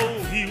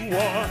 oh, he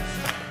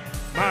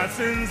washed my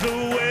sins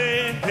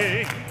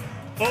away.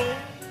 Oh,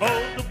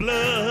 oh, the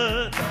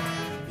blood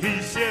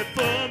he shed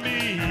for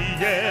me,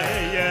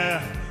 yeah,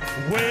 yeah,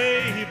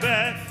 way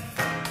back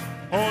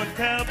on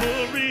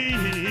Calvary.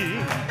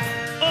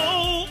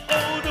 Oh,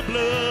 oh, the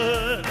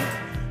blood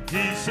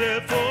he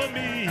shed for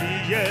me,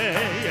 yeah,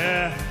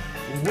 yeah,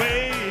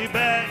 way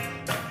back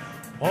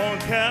on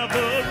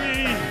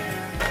Calvary.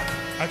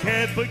 I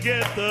can't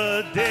forget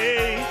the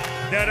day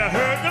that I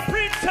heard the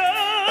preacher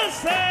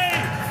say,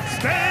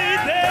 stay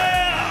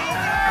there,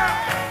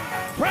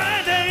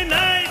 Friday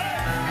night,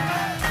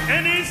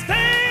 and he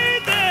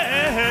stayed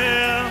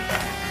there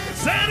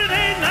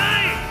Saturday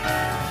night,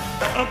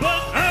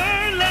 but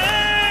early,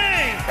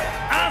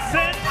 I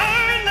said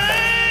early,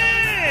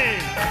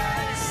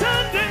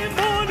 Sunday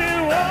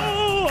morning,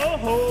 oh,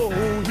 oh,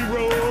 oh, he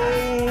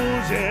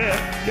rose, yeah,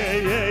 yeah,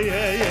 yeah,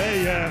 yeah, yeah,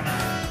 yeah,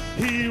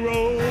 he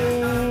rose,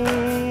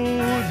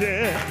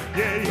 yeah,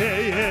 yeah, yeah,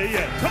 yeah,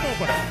 yeah, come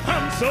on,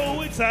 I'm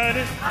so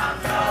excited, I'm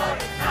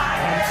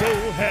so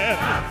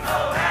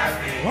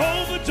happy,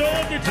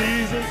 overjoyed that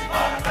Jesus,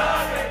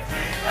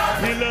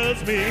 he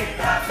loves me.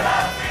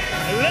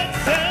 Let's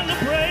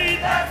celebrate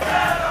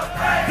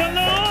the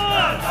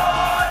Lord,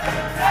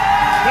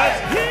 because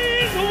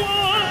he's the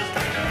one,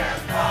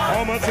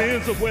 all my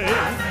sins away.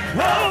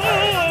 Oh,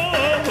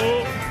 oh,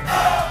 oh.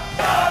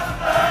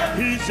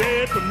 He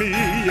shed for me,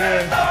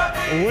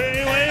 yeah,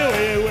 way, way,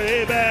 way,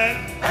 way back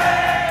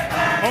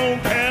on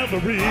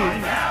Calvary.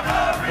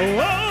 Oh,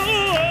 oh,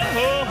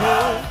 oh,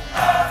 oh.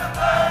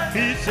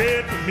 He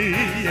shed for me,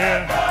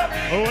 yeah,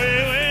 way,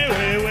 way,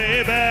 way,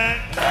 way back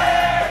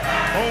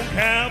on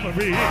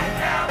Calvary.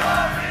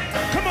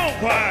 Come on,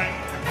 choir.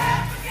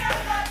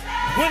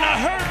 When I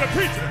heard the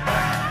preacher,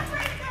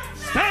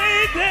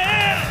 stay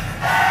there.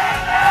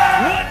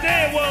 What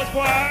day it was,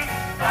 choir?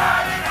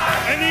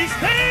 And he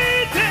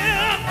stayed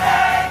there.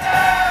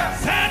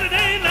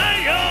 Saturday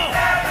night, y'all.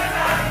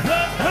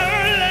 But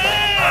early.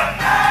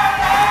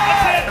 I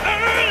said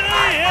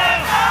early, yeah.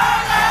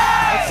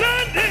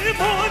 Sunday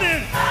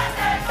morning.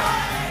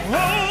 Oh,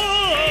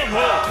 oh,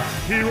 oh.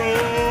 He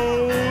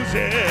rose,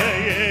 yeah,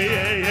 yeah,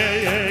 yeah, yeah,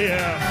 yeah,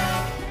 yeah.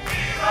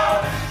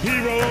 He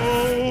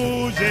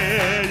rose,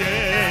 yeah,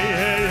 yeah,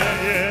 yeah,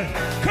 yeah, yeah.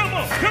 Come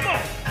on, come on.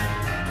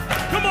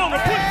 Come on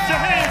and put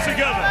your hands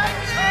together.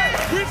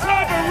 We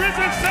serve a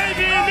risen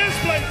Savior in this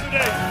place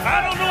today.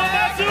 I don't know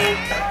about you,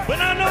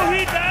 but I know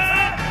he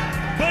died,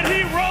 but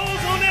he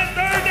rose on that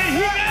third day.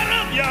 He got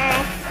up,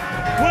 y'all,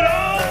 with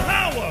all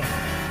power.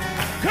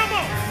 Come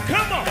on,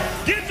 come on.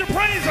 Get your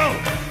praise on.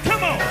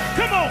 Come on,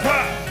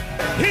 choir.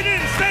 He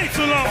didn't stay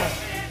too long.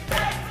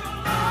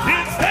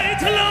 Didn't stay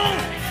too long.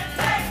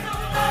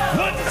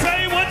 What to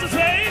say, what to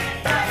say?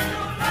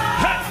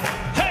 Hey,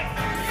 hey.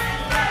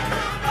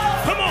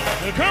 Come on,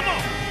 come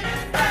on.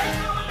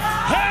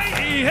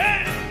 Hey,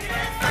 hey.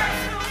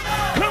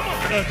 Come on,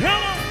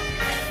 come on.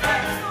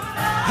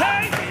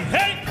 Hey,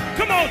 hey.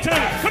 Come on,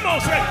 Tony. Come on,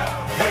 say.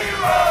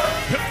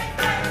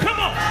 Come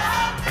on.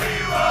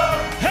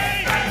 Hey,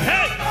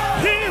 hey.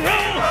 Hero.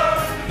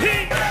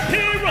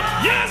 Hero.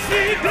 Yes,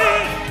 he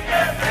did.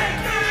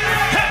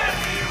 Hey,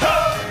 ho.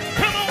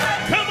 Come on,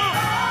 come on.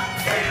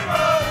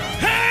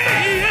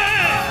 Hey,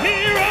 yeah,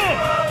 hero.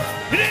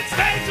 He didn't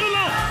stay too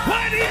long.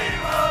 Why did he?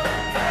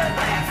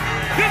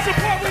 This is the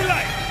part we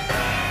like.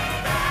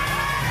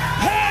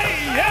 Hey,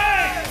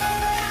 hey.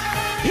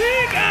 He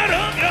got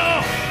up,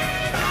 y'all.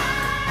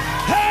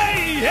 Hey,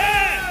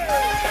 yeah.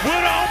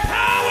 With all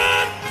power.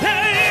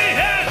 Hey,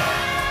 yeah.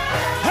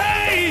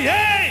 Hey,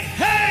 hey,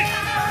 hey.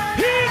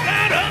 He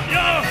got up,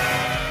 y'all.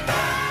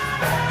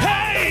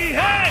 Hey,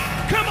 hey.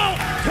 Come on,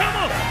 come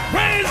on.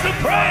 Raise the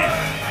praise.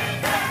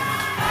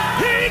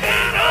 He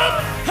got up.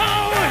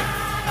 Oh,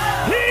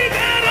 he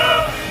got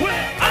up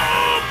with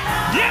all.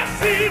 Yes,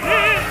 he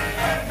did.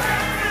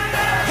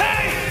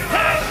 Hey,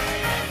 hey.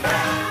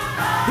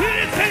 He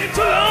didn't take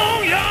too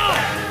long, y'all.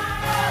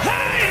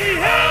 Hey,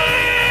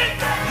 hey,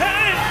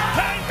 hey,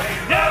 hey.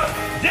 Yes,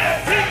 yes,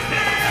 he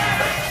did.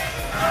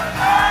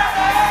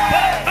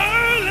 But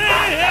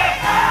early,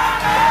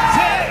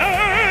 say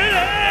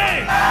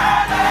early,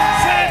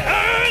 say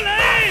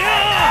early,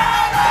 y'all.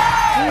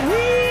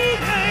 Woo,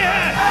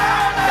 yeah.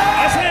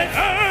 I said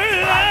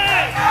early,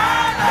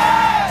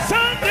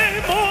 Sunday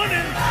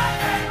morning.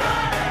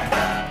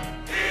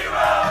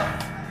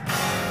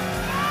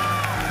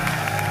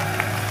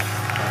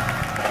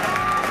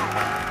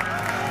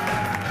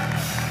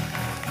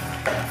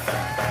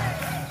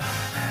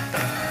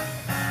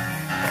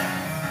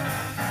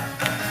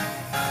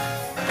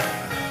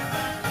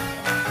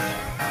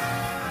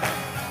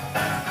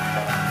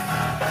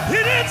 He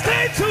didn't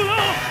stay too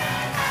long.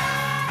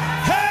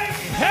 Hey,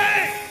 hey.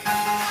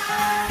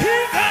 He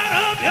got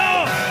up,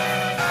 y'all.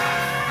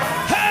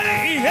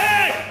 Hey,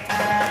 hey.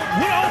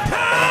 With all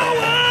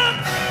power.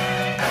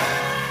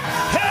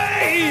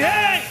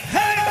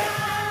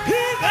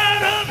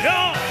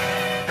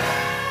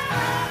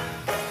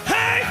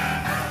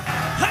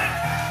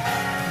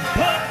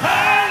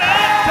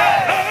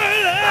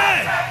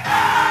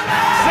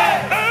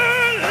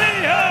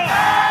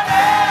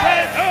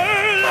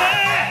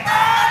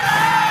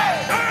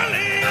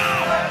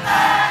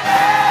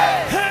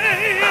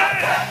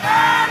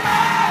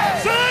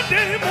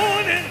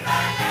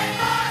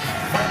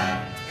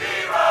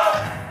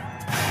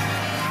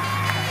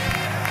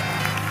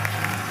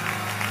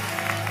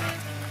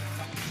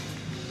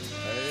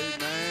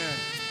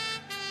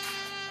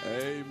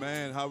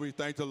 how we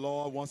thank the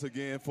Lord once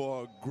again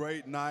for a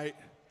great night.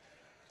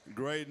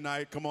 Great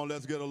night. Come on,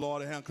 let's give the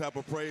Lord a hand clap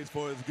of praise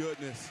for his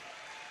goodness.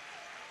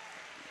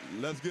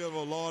 Let's give the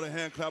Lord a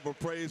hand clap of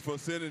praise for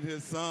sending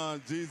his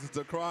son, Jesus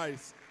the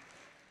Christ.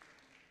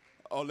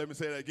 Oh, let me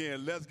say that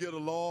again. Let's give the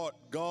Lord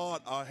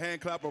God a hand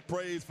clap of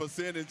praise for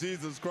sending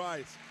Jesus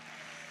Christ.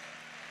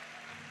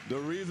 The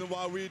reason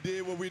why we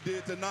did what we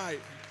did tonight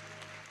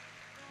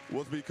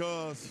was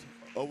because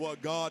of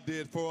what God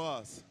did for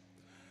us.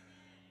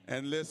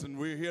 And listen,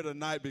 we're here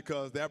tonight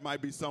because there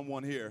might be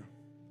someone here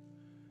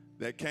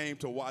that came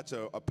to watch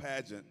a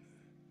pageant,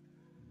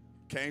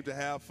 came to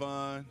have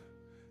fun,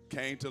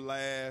 came to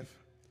laugh,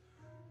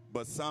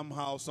 but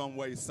somehow, some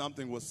way,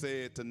 something was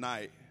said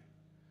tonight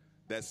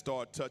that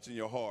started touching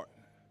your heart.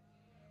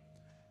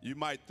 You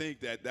might think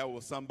that that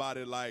was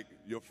somebody like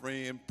your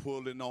friend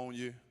pulling on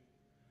you,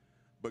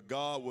 but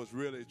God was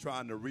really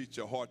trying to reach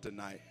your heart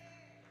tonight,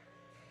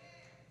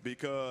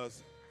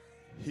 because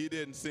he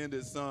didn't send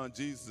his son,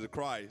 Jesus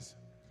Christ,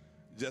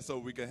 just so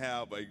we can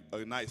have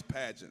a nice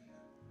pageant.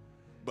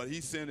 But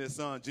he sent his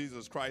son,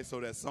 Jesus Christ,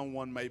 so that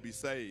someone may be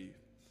saved.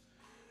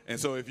 And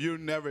so if you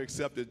never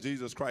accepted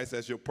Jesus Christ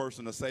as your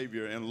personal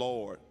Savior and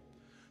Lord,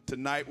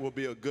 tonight will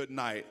be a good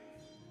night.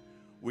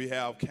 We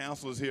have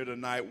counselors here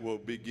tonight will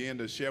begin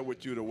to share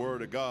with you the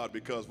Word of God,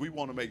 because we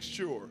want to make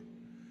sure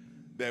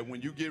that when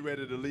you get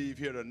ready to leave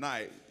here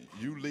tonight,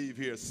 you leave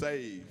here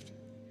saved.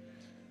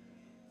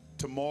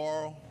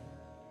 Tomorrow,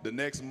 the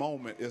next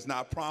moment is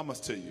not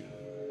promised to you.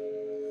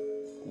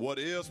 What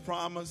is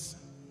promised,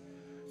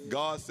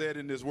 God said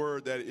in his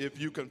word that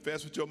if you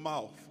confess with your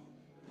mouth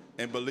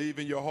and believe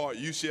in your heart,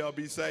 you shall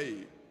be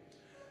saved.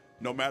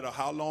 No matter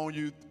how long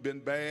you've been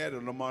bad,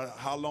 or no matter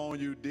how long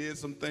you did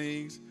some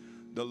things,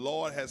 the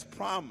Lord has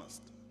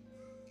promised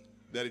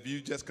that if you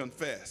just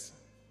confess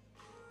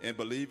and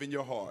believe in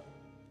your heart,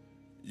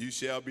 you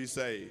shall be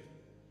saved.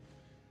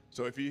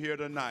 So if you're here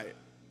tonight,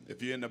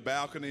 if you're in the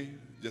balcony,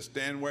 just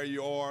stand where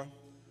you are.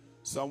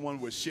 Someone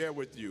will share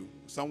with you.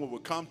 Someone will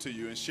come to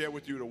you and share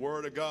with you the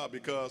Word of God,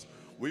 because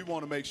we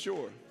want to make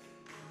sure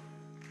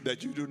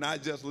that you do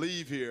not just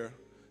leave here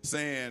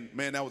saying,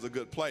 man, that was a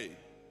good play,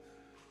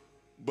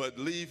 but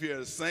leave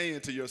here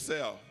saying to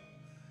yourself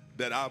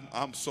that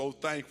I'm so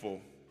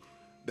thankful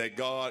that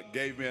God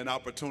gave me an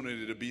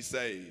opportunity to be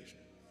saved.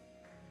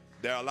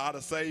 There are a lot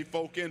of saved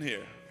folk in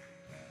here,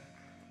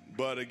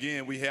 but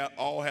again, we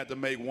all had to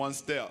make one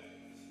step.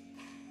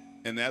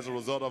 And as a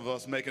result of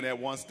us making that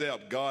one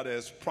step, God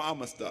has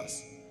promised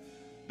us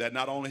that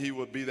not only he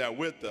would be there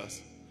with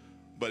us,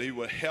 but he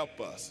would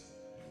help us,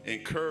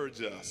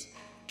 encourage us,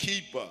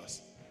 keep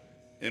us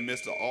in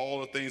midst of all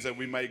the things that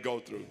we may go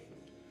through.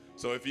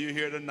 So if you're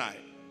here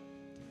tonight,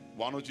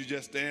 why don't you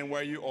just stand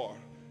where you are?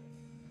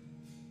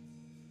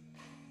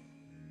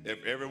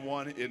 If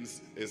everyone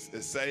is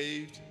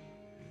saved,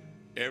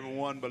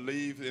 everyone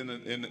believes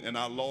in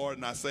our Lord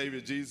and our Savior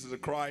Jesus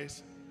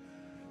Christ,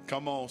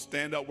 come on,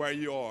 stand up where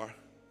you are.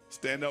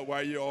 Stand up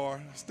where you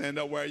are. Stand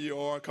up where you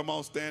are. Come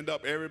on, stand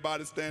up.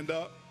 Everybody stand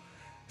up.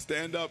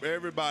 Stand up.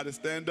 Everybody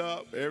stand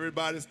up.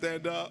 Everybody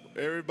stand up.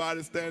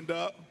 Everybody stand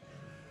up.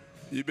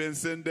 You've been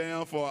sitting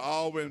down for an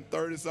hour and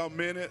 30-something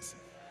minutes.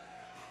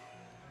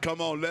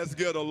 Come on, let's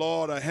give the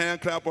Lord a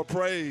hand clap of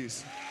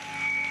praise.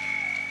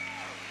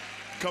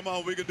 Come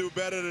on, we can do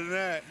better than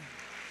that.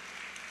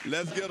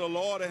 Let's give the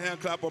Lord a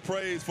hand clap of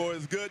praise for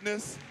his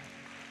goodness,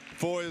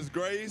 for his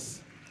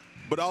grace,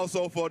 but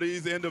also for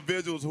these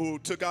individuals who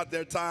took out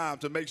their time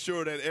to make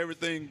sure that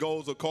everything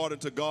goes according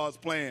to God's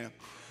plan.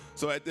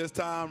 So at this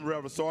time,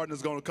 Reverend Sarton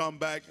is going to come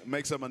back,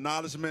 make some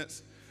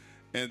acknowledgments,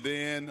 and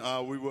then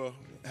we will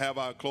have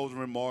our closing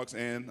remarks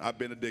and our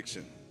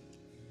benediction.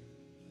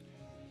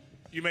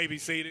 You may be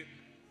seated.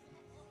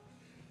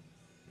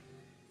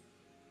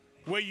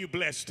 Were you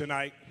blessed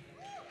tonight?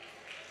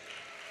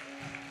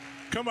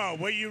 Come on,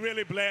 were you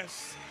really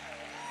blessed?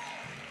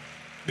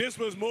 This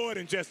was more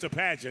than just a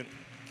pageant.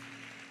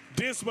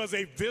 This was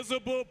a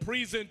visible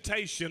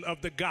presentation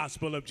of the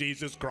gospel of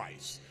Jesus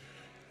Christ.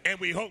 And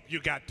we hope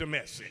you got the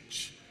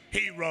message.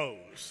 He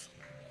rose.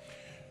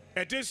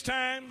 At this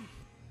time,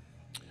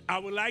 I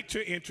would like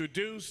to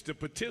introduce the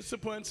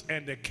participants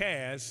and the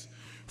cast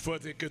for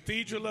the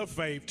Cathedral of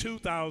Faith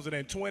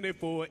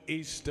 2024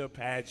 Easter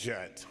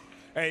Pageant.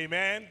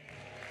 Amen.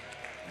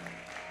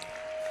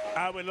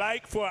 I would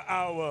like for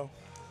our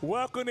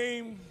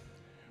welcoming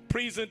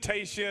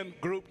presentation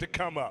group to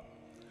come up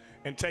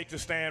and take the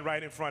stand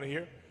right in front of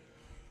here.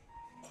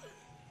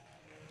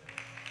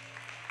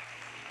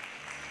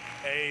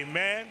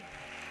 Amen.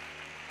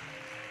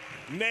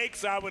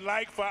 Next, I would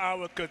like for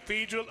our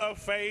Cathedral of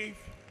Faith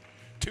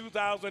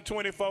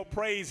 2024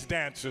 praise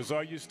dancers.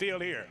 Are you still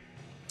here?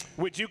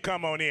 Would you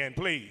come on in,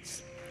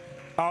 please?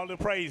 All the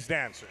praise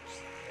dancers.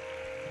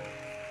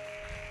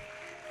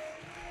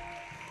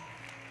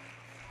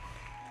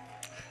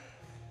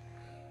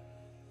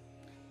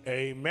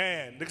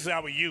 Amen. This is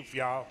our youth,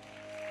 y'all.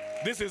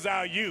 This is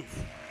our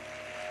youth.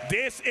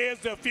 This is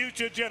the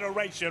future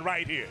generation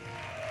right here.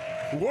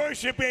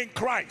 Worshiping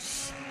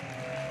Christ.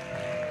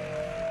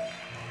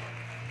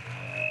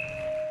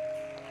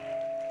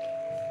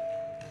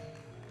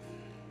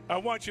 I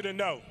want you to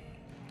know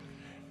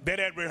that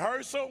at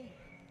rehearsal,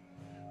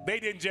 they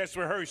didn't just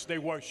rehearse, they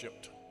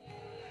worshiped.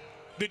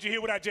 Did you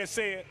hear what I just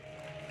said?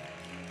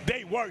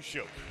 They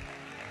worshiped.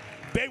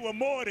 They were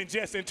more than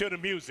just into the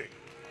music.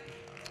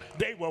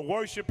 They were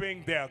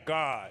worshiping their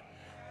God.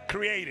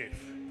 Creative.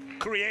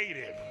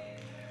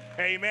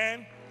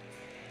 Amen.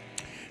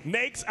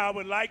 Next, I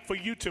would like for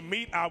you to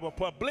meet our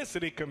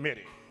publicity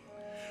committee.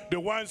 The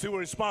ones who are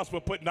responsible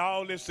for putting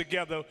all this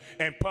together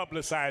and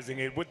publicizing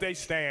it. Would they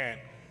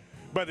stand?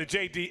 Brother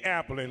J.D.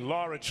 Apple and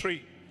Laura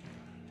Treat.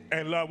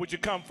 And would you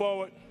come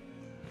forward?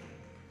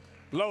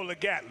 Lola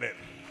Gatlin.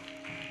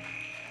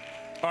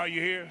 Are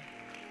you here?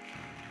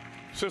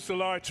 Sister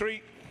Laura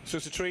Treat.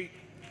 Sister Treat.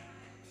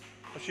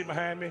 Is she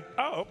behind me?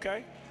 Oh,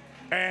 okay.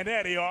 And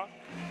there they are.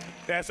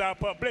 That's our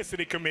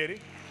publicity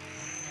committee.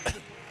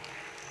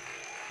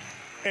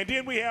 And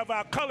then we have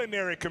our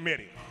culinary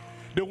committee.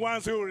 The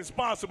ones who are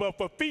responsible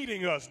for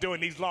feeding us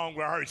during these long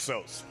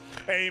rehearsals.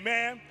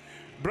 Amen.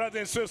 Brother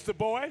and sister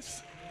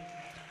boys.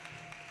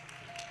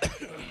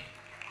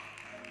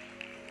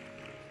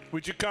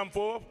 Would you come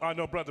forward? I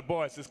know Brother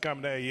Boyce is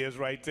coming. There he is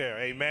right there.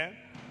 Amen.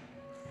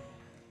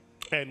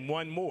 And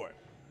one more.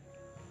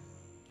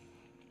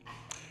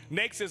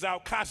 Next is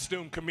our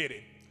costume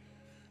committee.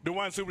 The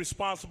ones who are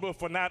responsible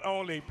for not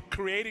only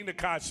creating the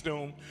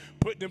costume,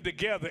 putting them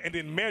together, and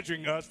then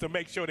measuring us to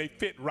make sure they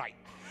fit right.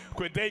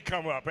 Could they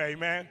come up?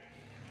 Amen.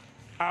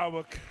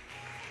 Our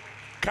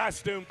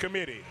costume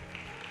committee.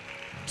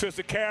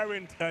 Sister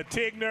Karen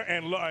Tigner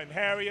and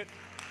Harriet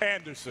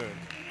Anderson.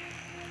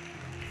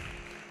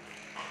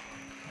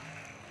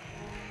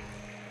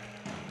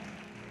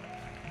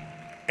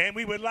 And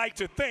we would like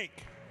to thank,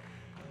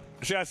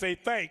 shall I say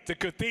thank, the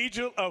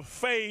Cathedral of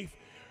Faith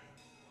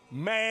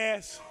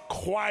Mass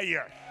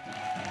Choir.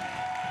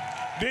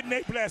 Didn't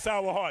they bless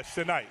our hearts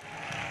tonight?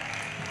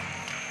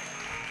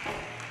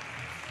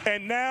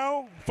 And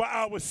now for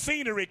our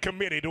scenery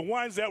committee, the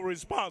ones that were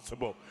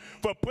responsible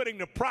for putting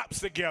the props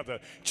together,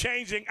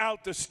 changing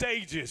out the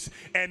stages,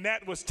 and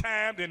that was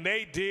timed, and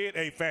they did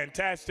a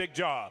fantastic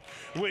job.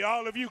 Will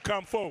all of you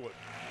come forward?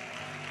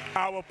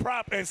 Our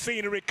prop and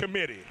scenery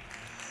committee.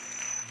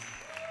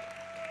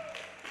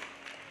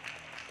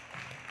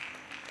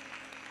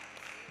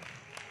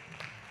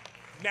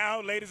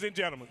 Now, ladies and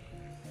gentlemen,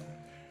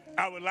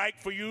 I would like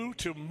for you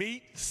to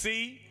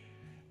see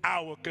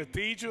our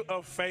Cathedral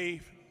of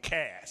Faith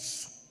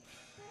cast,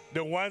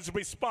 the ones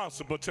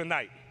responsible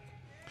tonight.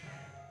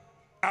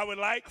 I would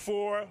like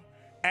for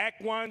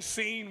Act 1,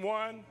 Scene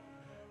 1,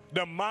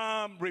 The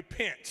Mom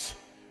Repents,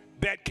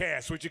 that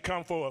cast. Would you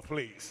come forward,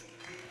 please?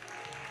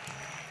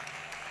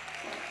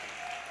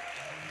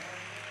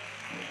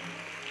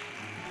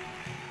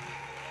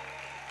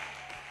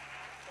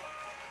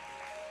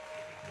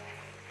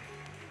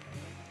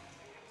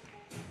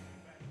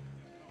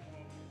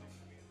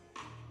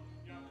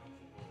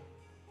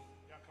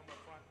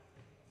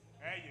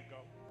 There you go.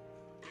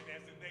 And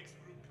as the next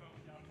group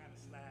comes, y'all kind of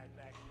slide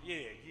back.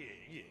 Yeah.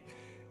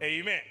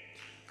 Amen.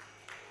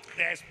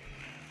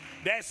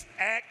 That's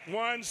Act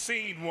 1,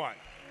 Scene 1.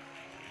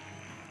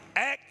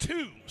 Act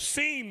 2,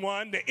 Scene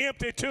 1, the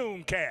empty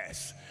tomb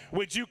cast.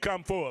 Would you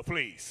come forward,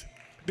 please?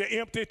 The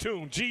empty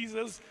tomb.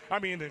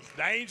 The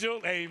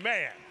angel,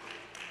 amen.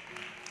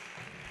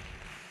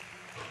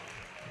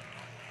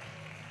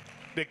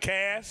 The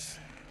cast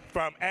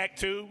from Act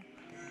 2,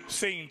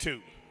 Scene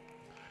 2.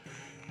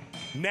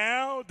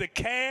 Now the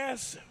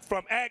cast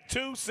from Act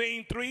 2,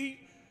 Scene 3,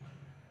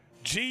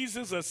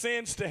 Jesus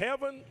ascends to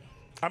heaven.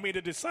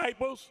 The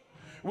disciples,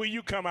 will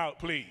you come out,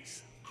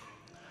 please?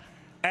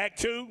 Act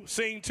 2,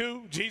 Scene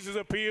 2, Jesus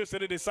appears to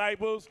the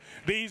disciples.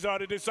 These are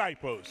the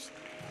disciples.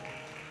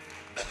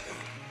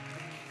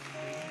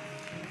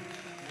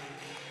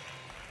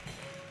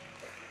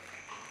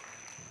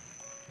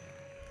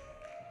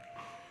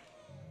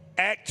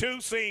 Act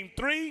 2, Scene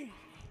 3,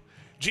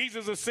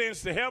 Jesus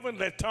ascends to heaven.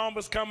 Let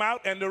Thomas come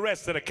out and the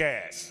rest of the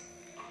cast.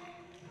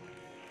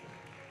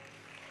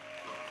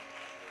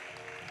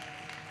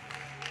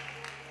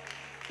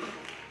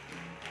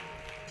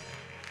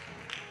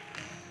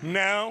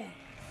 Now,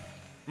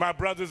 my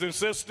brothers and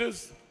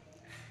sisters,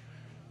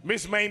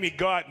 Miss Mamie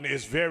Gardner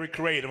is very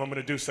creative. I'm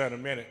going to do so in a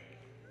minute.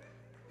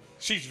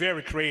 She's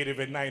very creative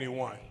at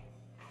 91.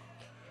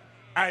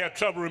 I had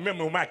trouble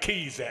remembering where my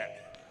keys at.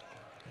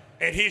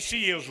 And here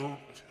she is,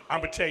 I'm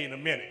going to tell you in a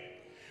minute.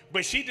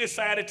 But she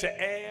decided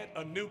to add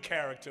a new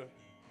character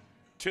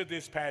to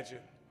this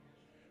pageant.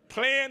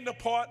 Playing the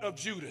part of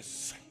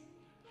Judas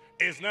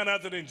is none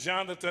other than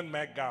Jonathan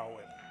McGowan.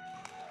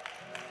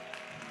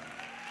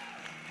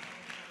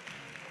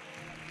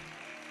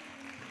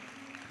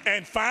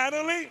 And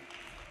finally,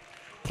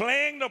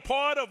 playing the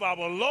part of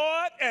our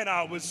Lord and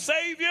our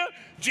Savior,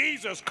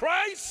 Jesus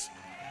Christ,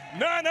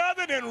 none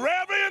other than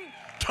Reverend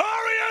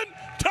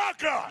Torian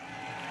Tucker.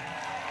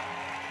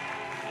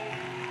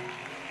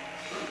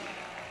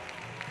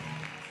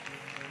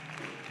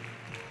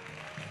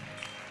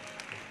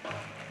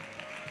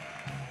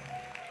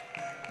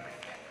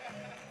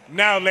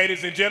 Now,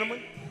 ladies and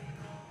gentlemen,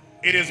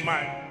 it is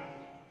my,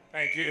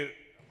 thank you, a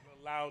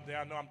little loud there.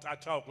 I know I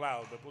talk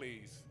loud, but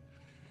please.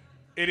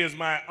 It is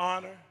my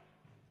honor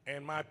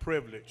and my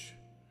privilege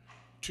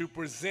to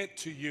present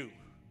to you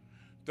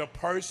the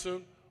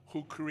person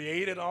who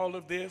created all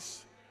of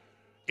this,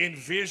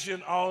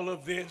 envisioned all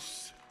of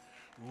this,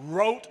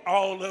 wrote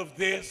all of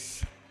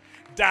this,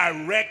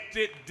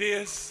 directed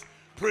this,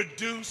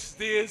 produced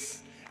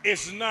this.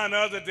 It's none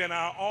other than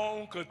our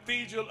own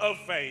Cathedral of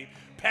Faith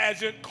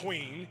pageant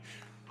queen,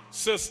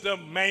 Sister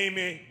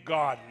Mamie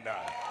Gardner.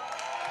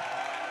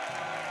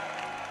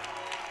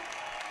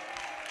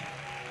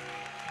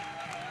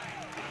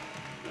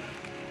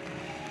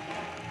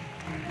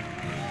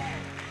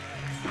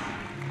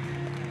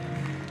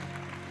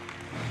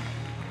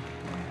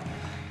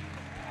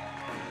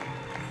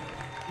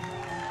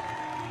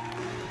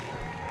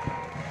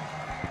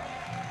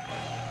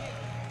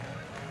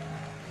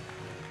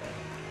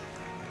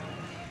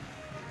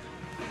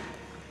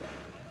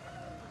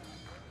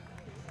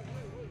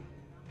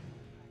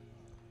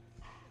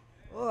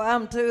 Oh,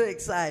 I'm too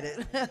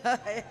excited.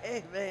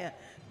 Amen.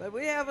 But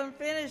we haven't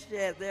finished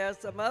yet. There are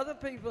some other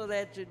people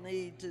that you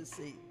need to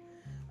see.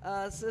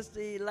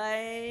 Sister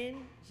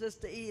Elaine,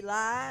 Sister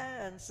Eli,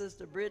 and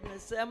Sister Brittany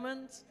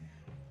Simmons,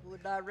 who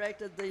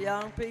directed the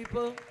young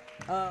people.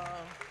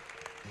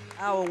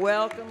 Our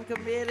welcome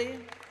committee,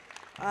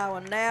 our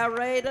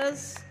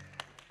narrators,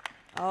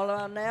 all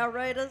our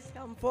narrators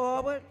come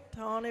forward.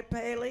 Tony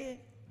Paley,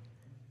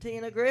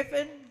 Tina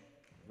Griffin,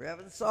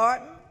 Reverend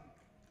Sarton,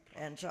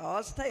 and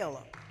Charles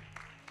Taylor.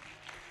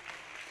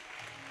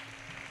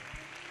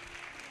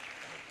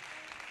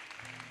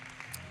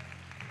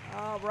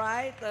 All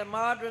right, the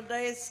modern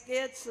day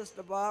skit,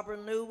 Sister Barbara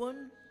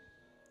Newman,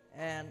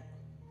 and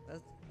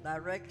the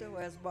director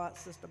was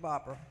Sister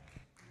Barbara.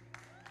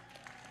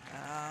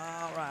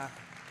 All right.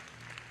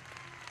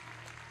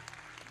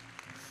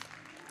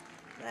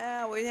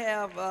 Now we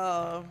have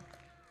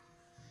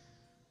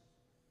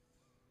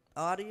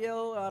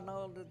audio. I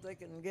know that they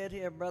can get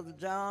here. Brother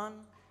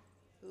John,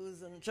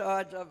 who's in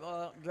charge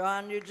of,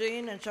 John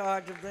Eugene, in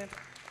charge of them.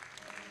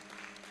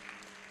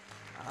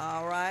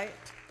 All right.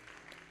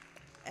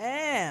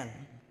 And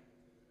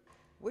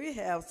we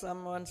have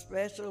someone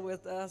special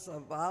with us,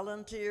 a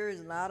volunteer,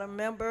 is not a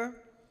member,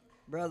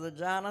 Brother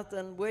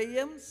Jonathan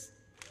Williams.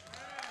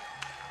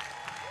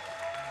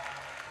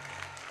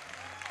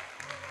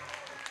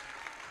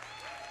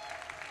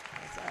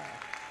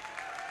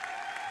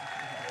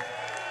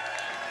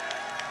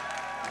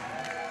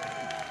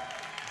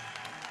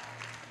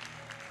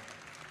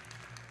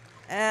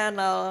 And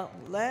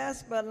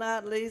last but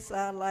not least,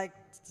 I'd like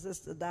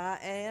Sister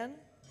Diane.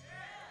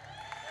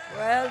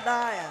 Well,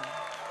 Diane.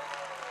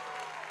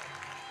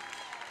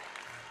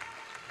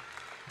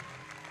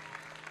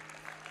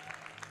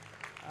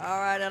 All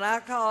right, and I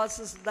call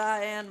Sister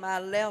Diane my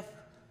left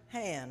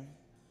hand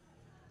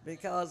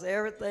because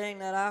everything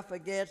that I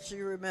forget, she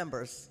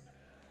remembers.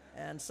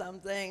 And some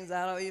things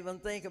I don't even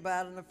think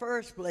about in the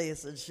first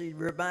place, and she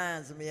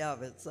reminds me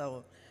of it.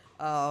 So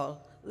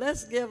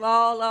let's give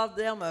all of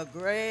them a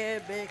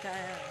great big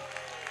hand.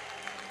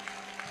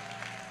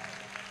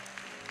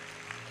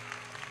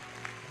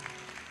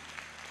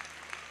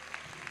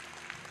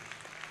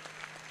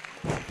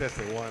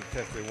 Testing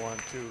one,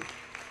 2.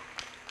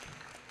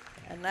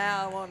 And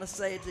now I want to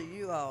say to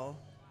you all,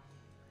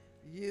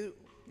 you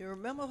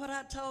remember what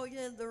I told you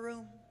in the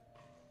room?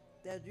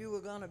 That you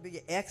were going to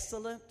be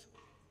excellent?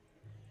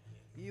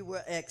 You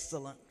were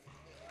excellent.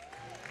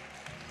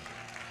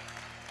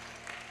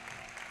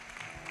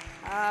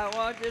 I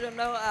want you to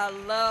know I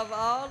love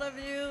all of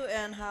you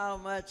and how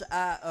much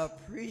I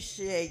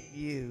appreciate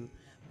you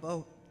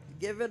for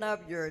giving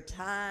up your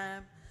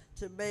time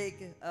to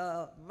make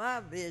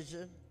my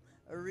vision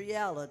a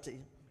reality.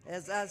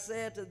 As I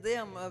said to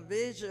them, a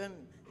vision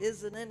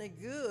isn't any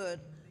good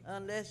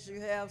unless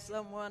you have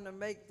someone to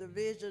make the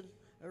vision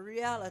a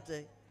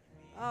reality.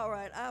 All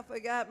right, I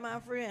forgot my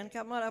friend.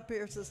 Come on up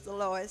here, Sister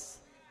Lois.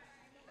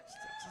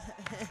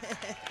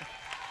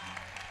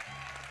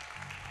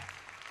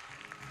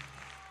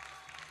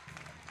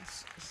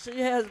 She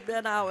has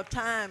been our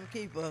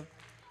timekeeper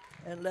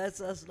and lets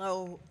us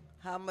know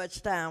how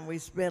much time we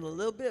spent. A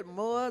little bit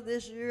more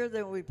this year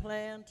than we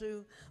planned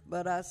to,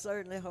 but I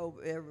certainly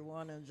hope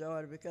everyone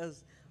enjoyed it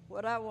because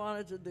what I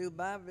wanted to do,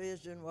 my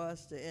vision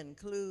was to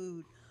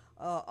include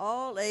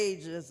all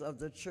ages of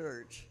the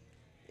church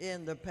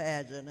in the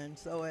pageant. And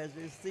so as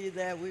you see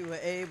that, we were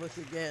able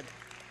to get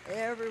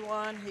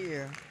everyone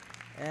here.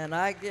 And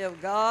I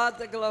give God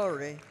the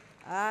glory.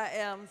 I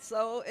am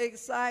so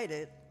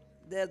excited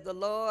that the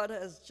Lord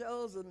has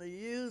chosen to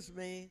use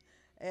me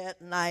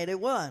at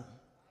 91.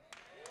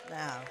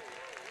 Now,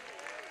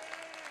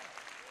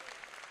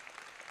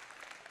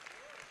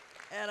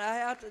 and I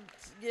have to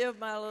give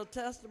my little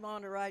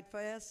testimony right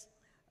fast.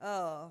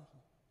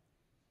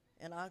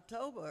 In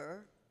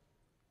October,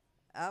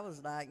 I was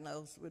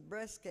diagnosed with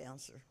breast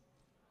cancer.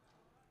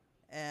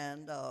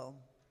 And of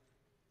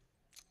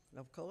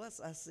course,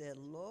 I said,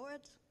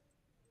 Lord,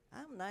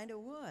 I'm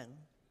 91.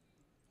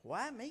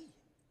 Why me?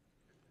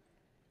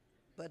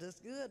 But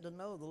it's good to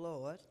know the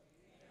Lord.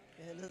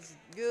 And it's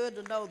good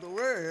to know the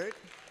word,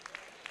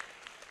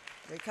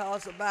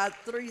 because about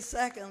 3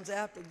 seconds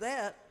after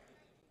that,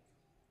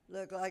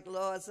 looked like the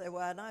Lord said,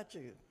 why not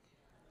you?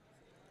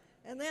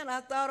 And then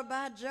I thought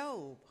about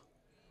Job.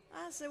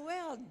 I said,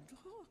 well,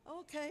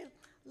 okay,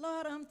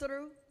 Lord, I'm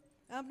through.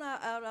 I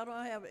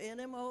don't have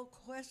any more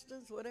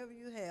questions, whatever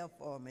you have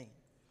for me.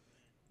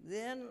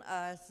 Then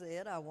I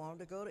said I wanted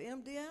to go to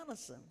MD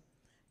Anderson.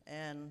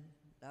 And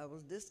I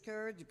was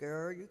discouraged.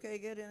 Girl, you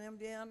can't get in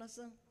MD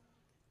Anderson.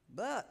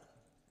 But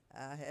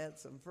I had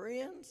some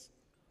friends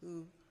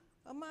who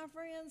are my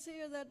friends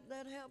here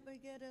that helped me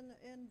get in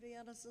MD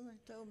Anderson.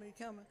 They told me,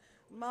 come,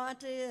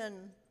 Monty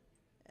and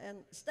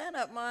stand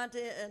up,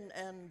 Monty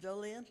and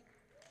Jolene.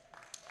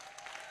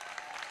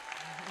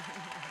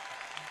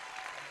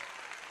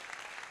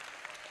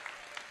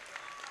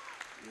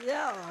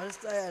 Yeah, I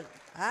said,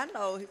 I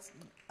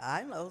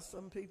know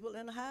some people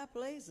in high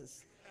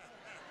places.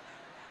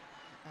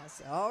 I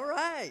said, all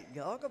right,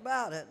 talk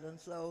about it. And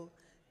so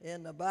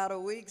in about a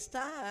week's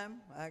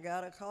time, I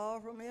got a call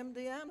from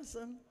MD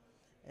Anderson.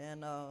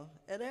 And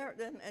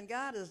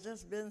God has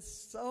just been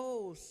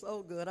so,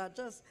 so good. I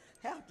just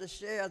have to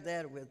share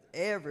that with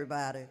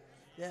everybody.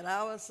 And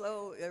I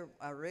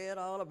read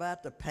all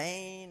about the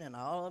pain and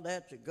all of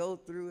that you go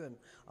through and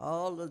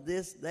all of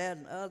this, that,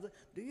 and other.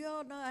 Do you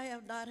all know I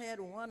have not had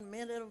 1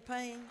 minute of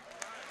pain?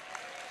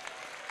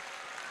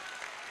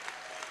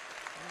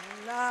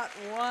 Not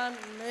 1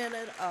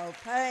 minute of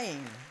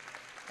pain.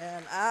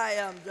 And I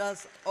am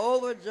just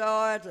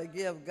overjoyed to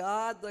give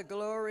God the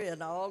glory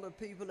and all the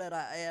people that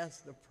I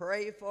asked to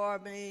pray for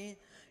me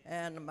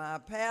and my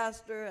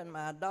pastor and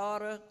my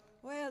daughter.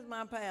 Where's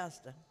my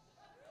pastor?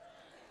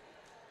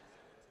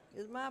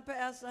 Is my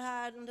pastor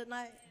hiding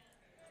tonight?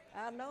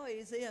 I know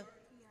he's here.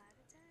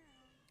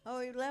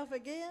 Oh, he left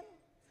again?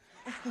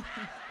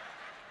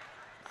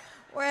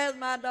 Where's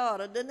my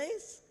daughter,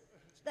 Denise?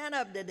 Stand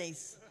up,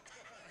 Denise.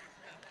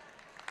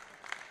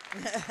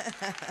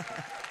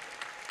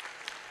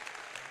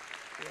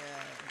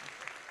 Yeah.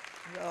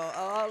 So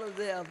all of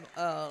them,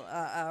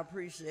 I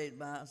appreciate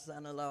my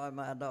son-in-law and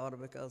my daughter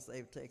because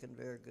they've taken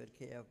very good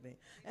care of me.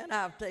 And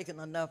I've taken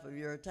enough of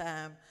your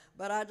time.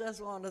 But I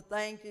just want to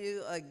thank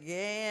you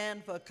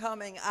again for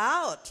coming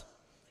out.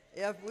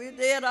 If we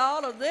did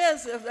all of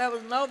this, if there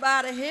was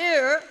nobody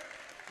here,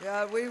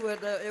 yeah,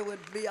 it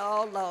would be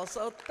all lost.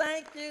 So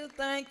thank you,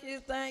 thank you,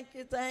 thank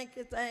you, thank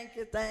you, thank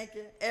you, thank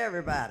you,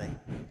 everybody.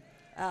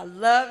 I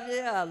love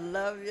you, I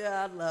love you,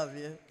 I love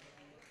you.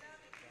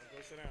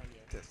 Don't sit down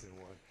yet. Testing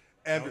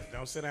one.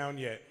 Don't sit down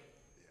yet.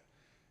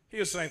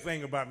 Here's the same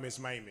thing about Miss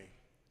Mamie.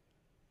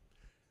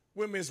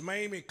 When Miss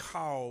Mamie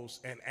calls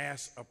and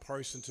asks a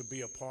person to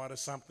be a part of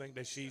something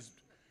that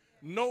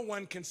no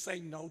one can say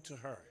no to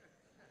her.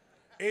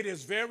 It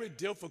is very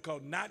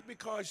difficult, not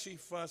because she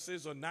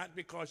fusses or not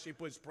because she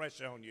puts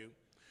pressure on you.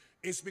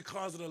 It's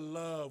because of the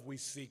love we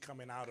see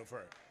coming out of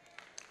her.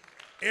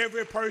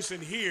 Every person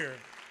here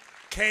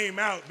came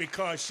out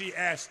because she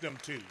asked them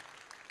to.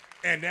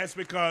 And that's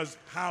because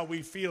how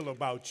we feel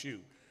about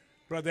you.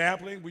 Brother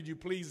Appling, would you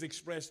please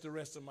express the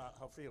rest of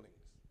her feelings?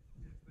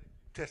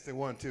 Testing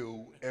 1,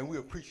 2, and we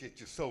appreciate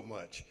you so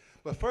much.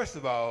 But first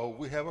of all,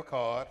 we have a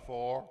card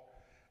for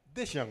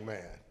this young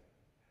man.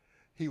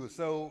 He was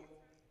so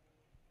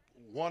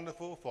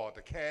wonderful for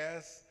the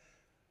cast,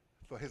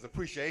 for his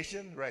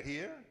appreciation right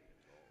here.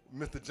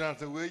 Mr.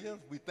 Johnson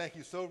Williams, we thank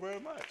you so very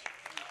much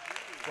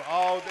for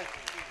all that.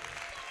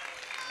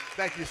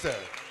 Thank you, sir.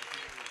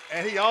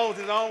 And he owns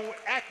his own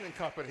acting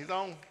company, his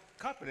own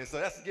company, so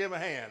that's to give him a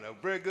hand. A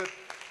very good,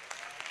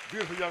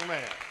 beautiful young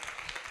man.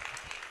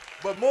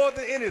 But more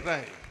than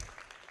anything,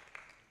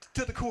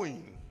 to the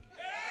Queen,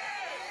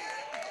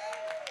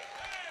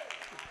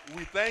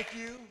 we thank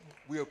you,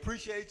 we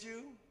appreciate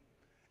you,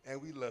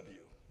 and we love you.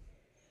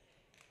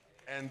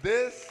 And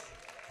this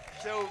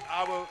shows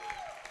our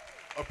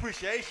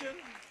appreciation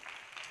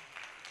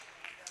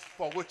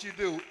for what you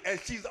do. And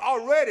she's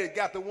already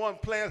got the one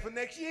planned for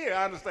next year,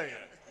 I understand.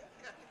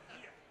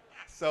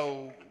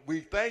 So we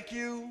thank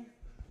you,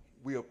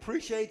 we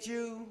appreciate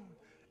you,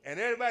 and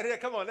everybody here,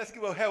 come on, let's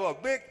have a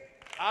big,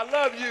 I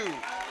love you.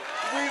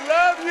 We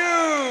love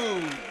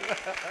you.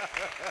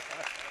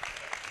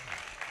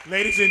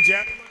 Ladies and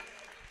gentlemen,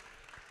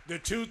 the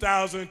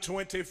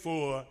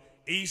 2024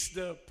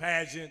 Easter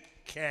Pageant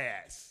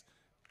cast.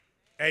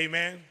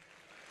 Amen.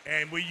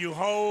 And will you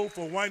hold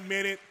for 1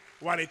 minute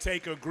while they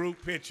take a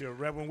group picture?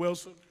 Reverend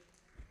Wilson?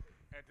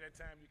 At that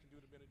time, you can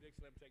do the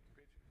benediction. Let me take the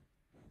picture.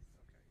 Okay,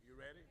 you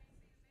ready?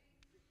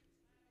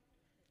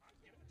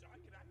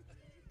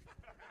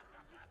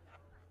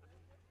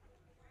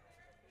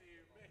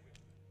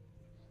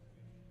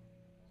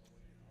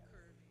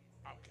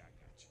 Okay, I got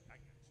you.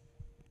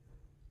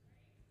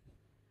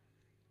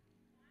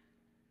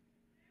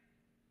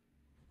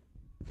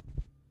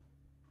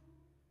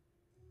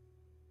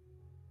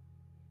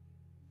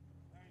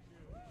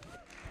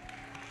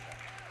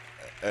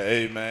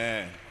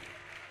 Amen.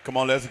 Come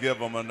on, let's give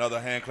them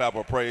another hand clap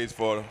of praise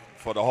for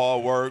the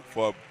hard work,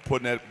 for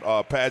putting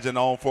that pageant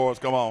on for us.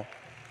 Come on.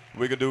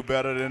 We can do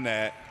better than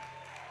that.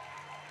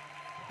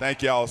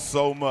 Thank y'all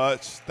so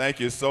much. Thank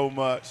you so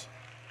much.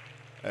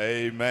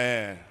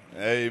 Amen.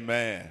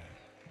 Amen.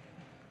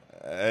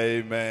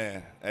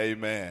 Amen.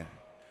 Amen.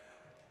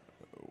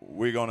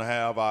 We're going to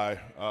have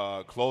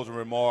our closing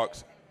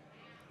remarks.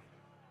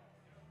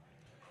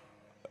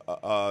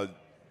 No,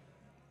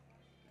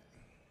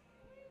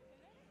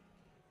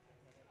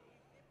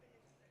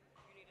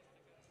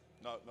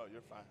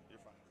 you're fine. You're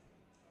fine.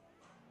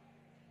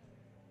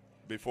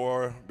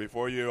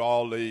 Before you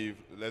all leave,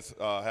 let's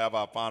have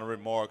our final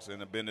remarks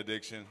and a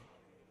benediction.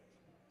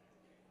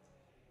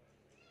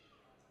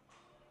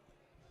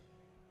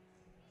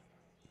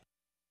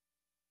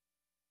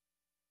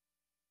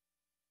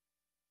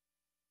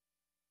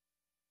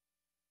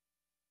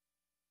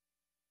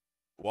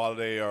 While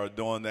they are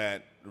doing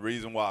that, the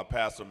reason why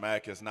Pastor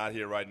Mack is not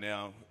here right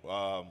now,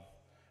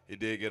 he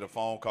did get a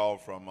phone call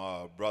from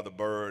Brother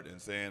Bird and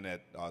saying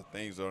that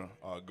things are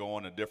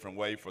going a different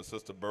way for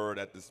Sister Bird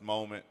at this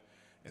moment.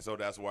 And so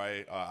that's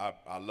why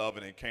I love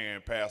it and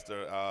caring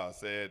Pastor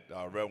said,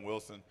 Reverend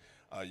Wilson,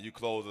 you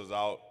close us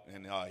out.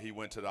 And he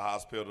went to the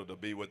hospital to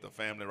be with the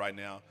family right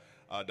now.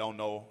 Don't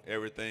know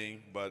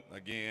everything, but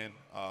again,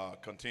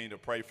 continue to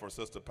pray for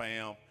Sister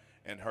Pam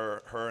and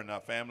her and her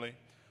family.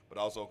 But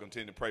also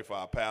continue to pray for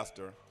our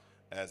pastor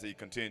as he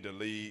continues to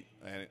lead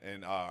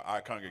in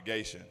our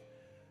congregation.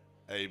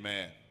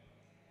 Amen.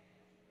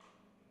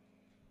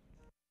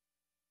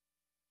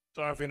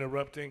 Sorry for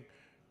interrupting.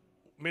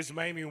 Miss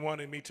Mamie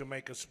wanted me to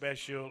make a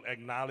special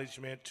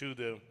acknowledgement to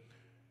the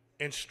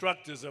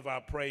instructors of our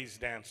praise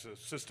dancers.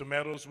 Sister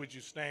Meadows, would you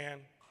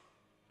stand?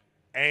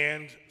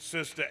 And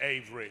Sister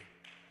Avery,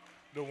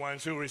 the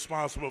ones who are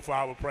responsible for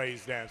our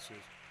praise dancers.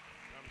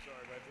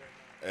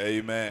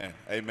 Amen.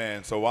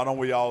 Amen. So why don't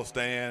we all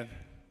stand?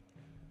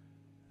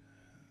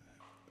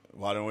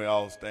 Why don't we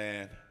all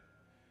stand?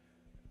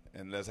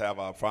 And let's have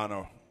our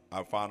final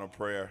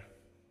prayer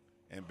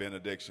and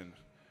benediction.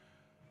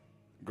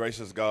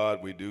 Gracious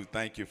God, we do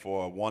thank you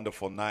for a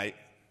wonderful night.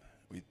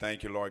 We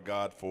thank you, Lord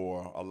God,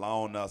 for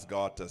allowing us,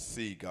 God, to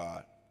see,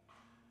 God,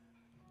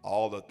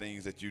 all the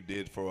things that you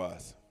did for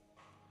us.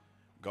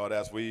 God,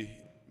 as we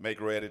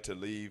make ready to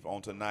leave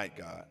on tonight,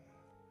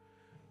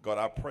 God,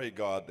 I pray,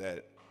 God,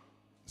 that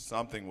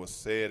something was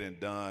said and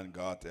done,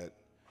 God,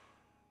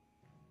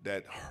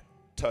 that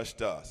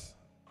touched us,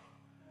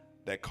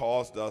 that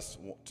caused us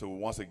to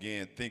once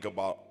again think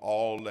about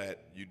all that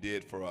you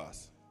did for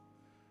us,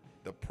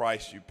 the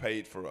price you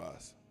paid for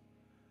us.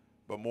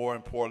 But more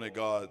importantly,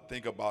 God,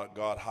 think about,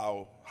 God,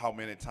 how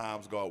many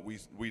times, God,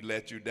 we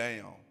let you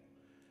down.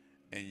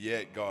 And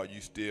yet, God,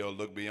 you still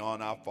look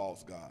beyond our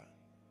faults, God,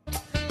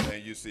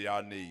 and you see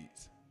our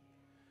needs.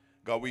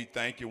 God, we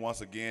thank you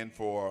once again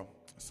for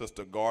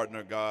Sister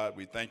Gardner, God.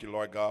 We thank you,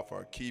 Lord God,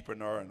 for keeping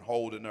her and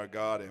holding her,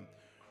 God, and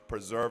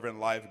preserving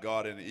life,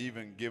 God, and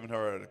even giving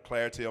her the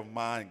clarity of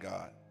mind,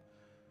 God,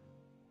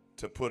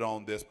 to put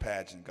on this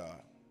pageant,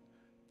 God.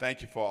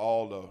 Thank you for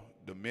all the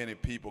many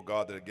people,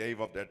 God, that gave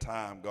up their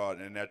time,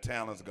 God, and their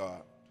talents,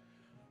 God,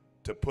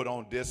 to put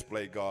on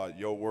display, God,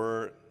 your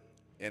word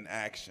in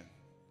action.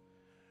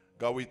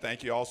 God, we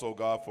thank you also,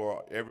 God,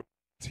 for everyone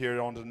here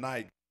on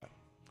tonight, God,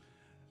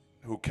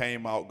 who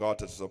came out, God,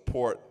 to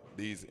support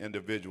these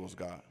individuals,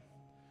 God.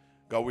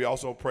 God, we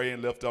also pray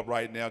and lift up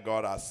right now,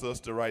 God, our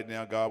sister right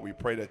now, God. We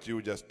pray that you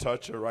would just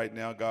touch her right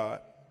now, God.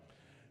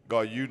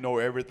 God, you know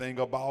everything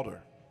about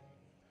her.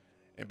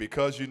 And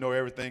because you know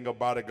everything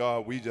about it,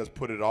 God, we just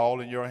put it all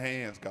in your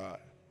hands, God.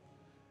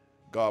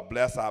 God,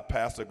 bless our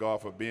pastor,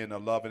 God, for being a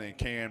loving and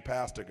caring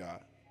pastor,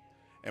 God.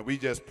 And we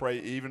just pray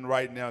even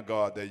right now,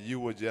 God, that you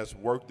would just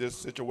work this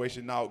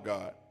situation out,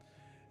 God.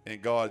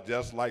 And God,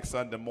 just like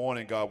Sunday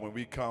morning, God, when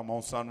we come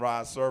on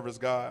sunrise service,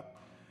 God,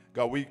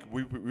 we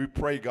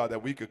pray, God,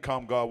 that we could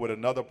come, God, with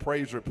another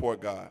praise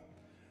report, God.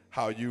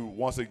 How you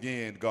once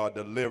again, God,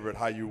 delivered,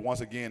 how you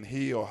once again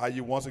healed, how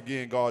you once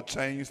again, God,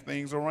 changed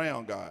things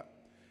around, God.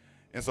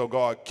 And so,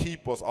 God,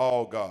 keep us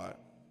all, God.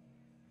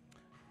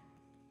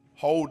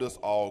 Hold us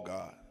all,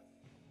 God.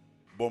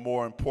 But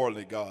more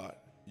importantly, God,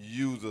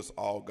 use us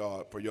all,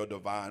 God, for your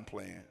divine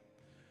plan.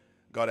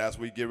 God, as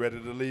we get ready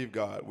to leave,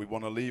 God, we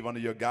want to leave under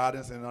your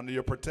guidance and under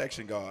your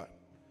protection, God.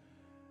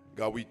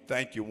 God, we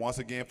thank you once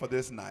again for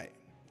this night.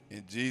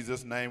 In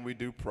Jesus' name we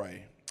do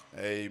pray.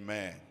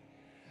 Amen.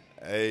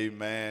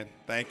 Amen.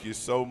 Thank you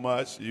so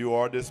much. You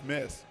are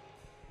dismissed.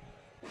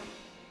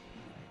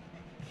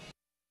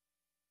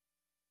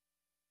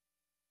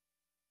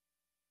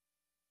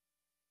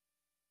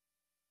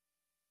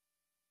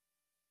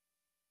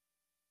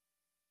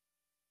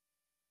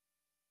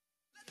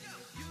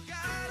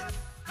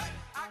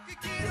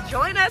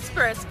 Join us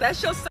for a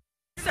special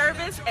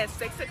service at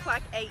 6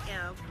 o'clock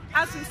a.m.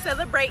 as we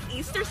celebrate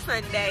Easter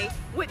Sunday,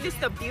 witness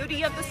the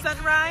beauty of the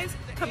sunrise,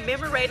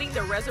 commemorating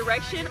the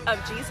resurrection of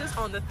Jesus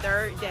on the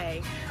third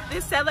day.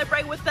 Then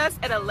celebrate with us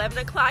at 11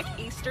 o'clock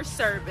Easter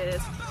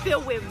service,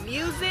 filled with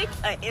music,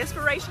 an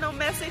inspirational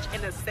message,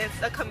 and a sense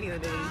of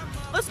community.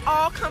 Let's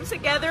all come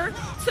together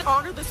to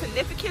honor the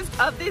significance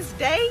of this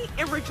day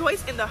and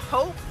rejoice in the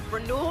hope,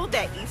 renewal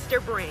that Easter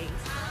brings.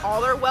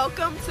 All are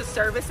welcome to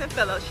service and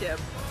fellowship.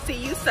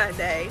 See you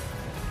Sunday.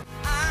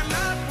 I'm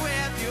not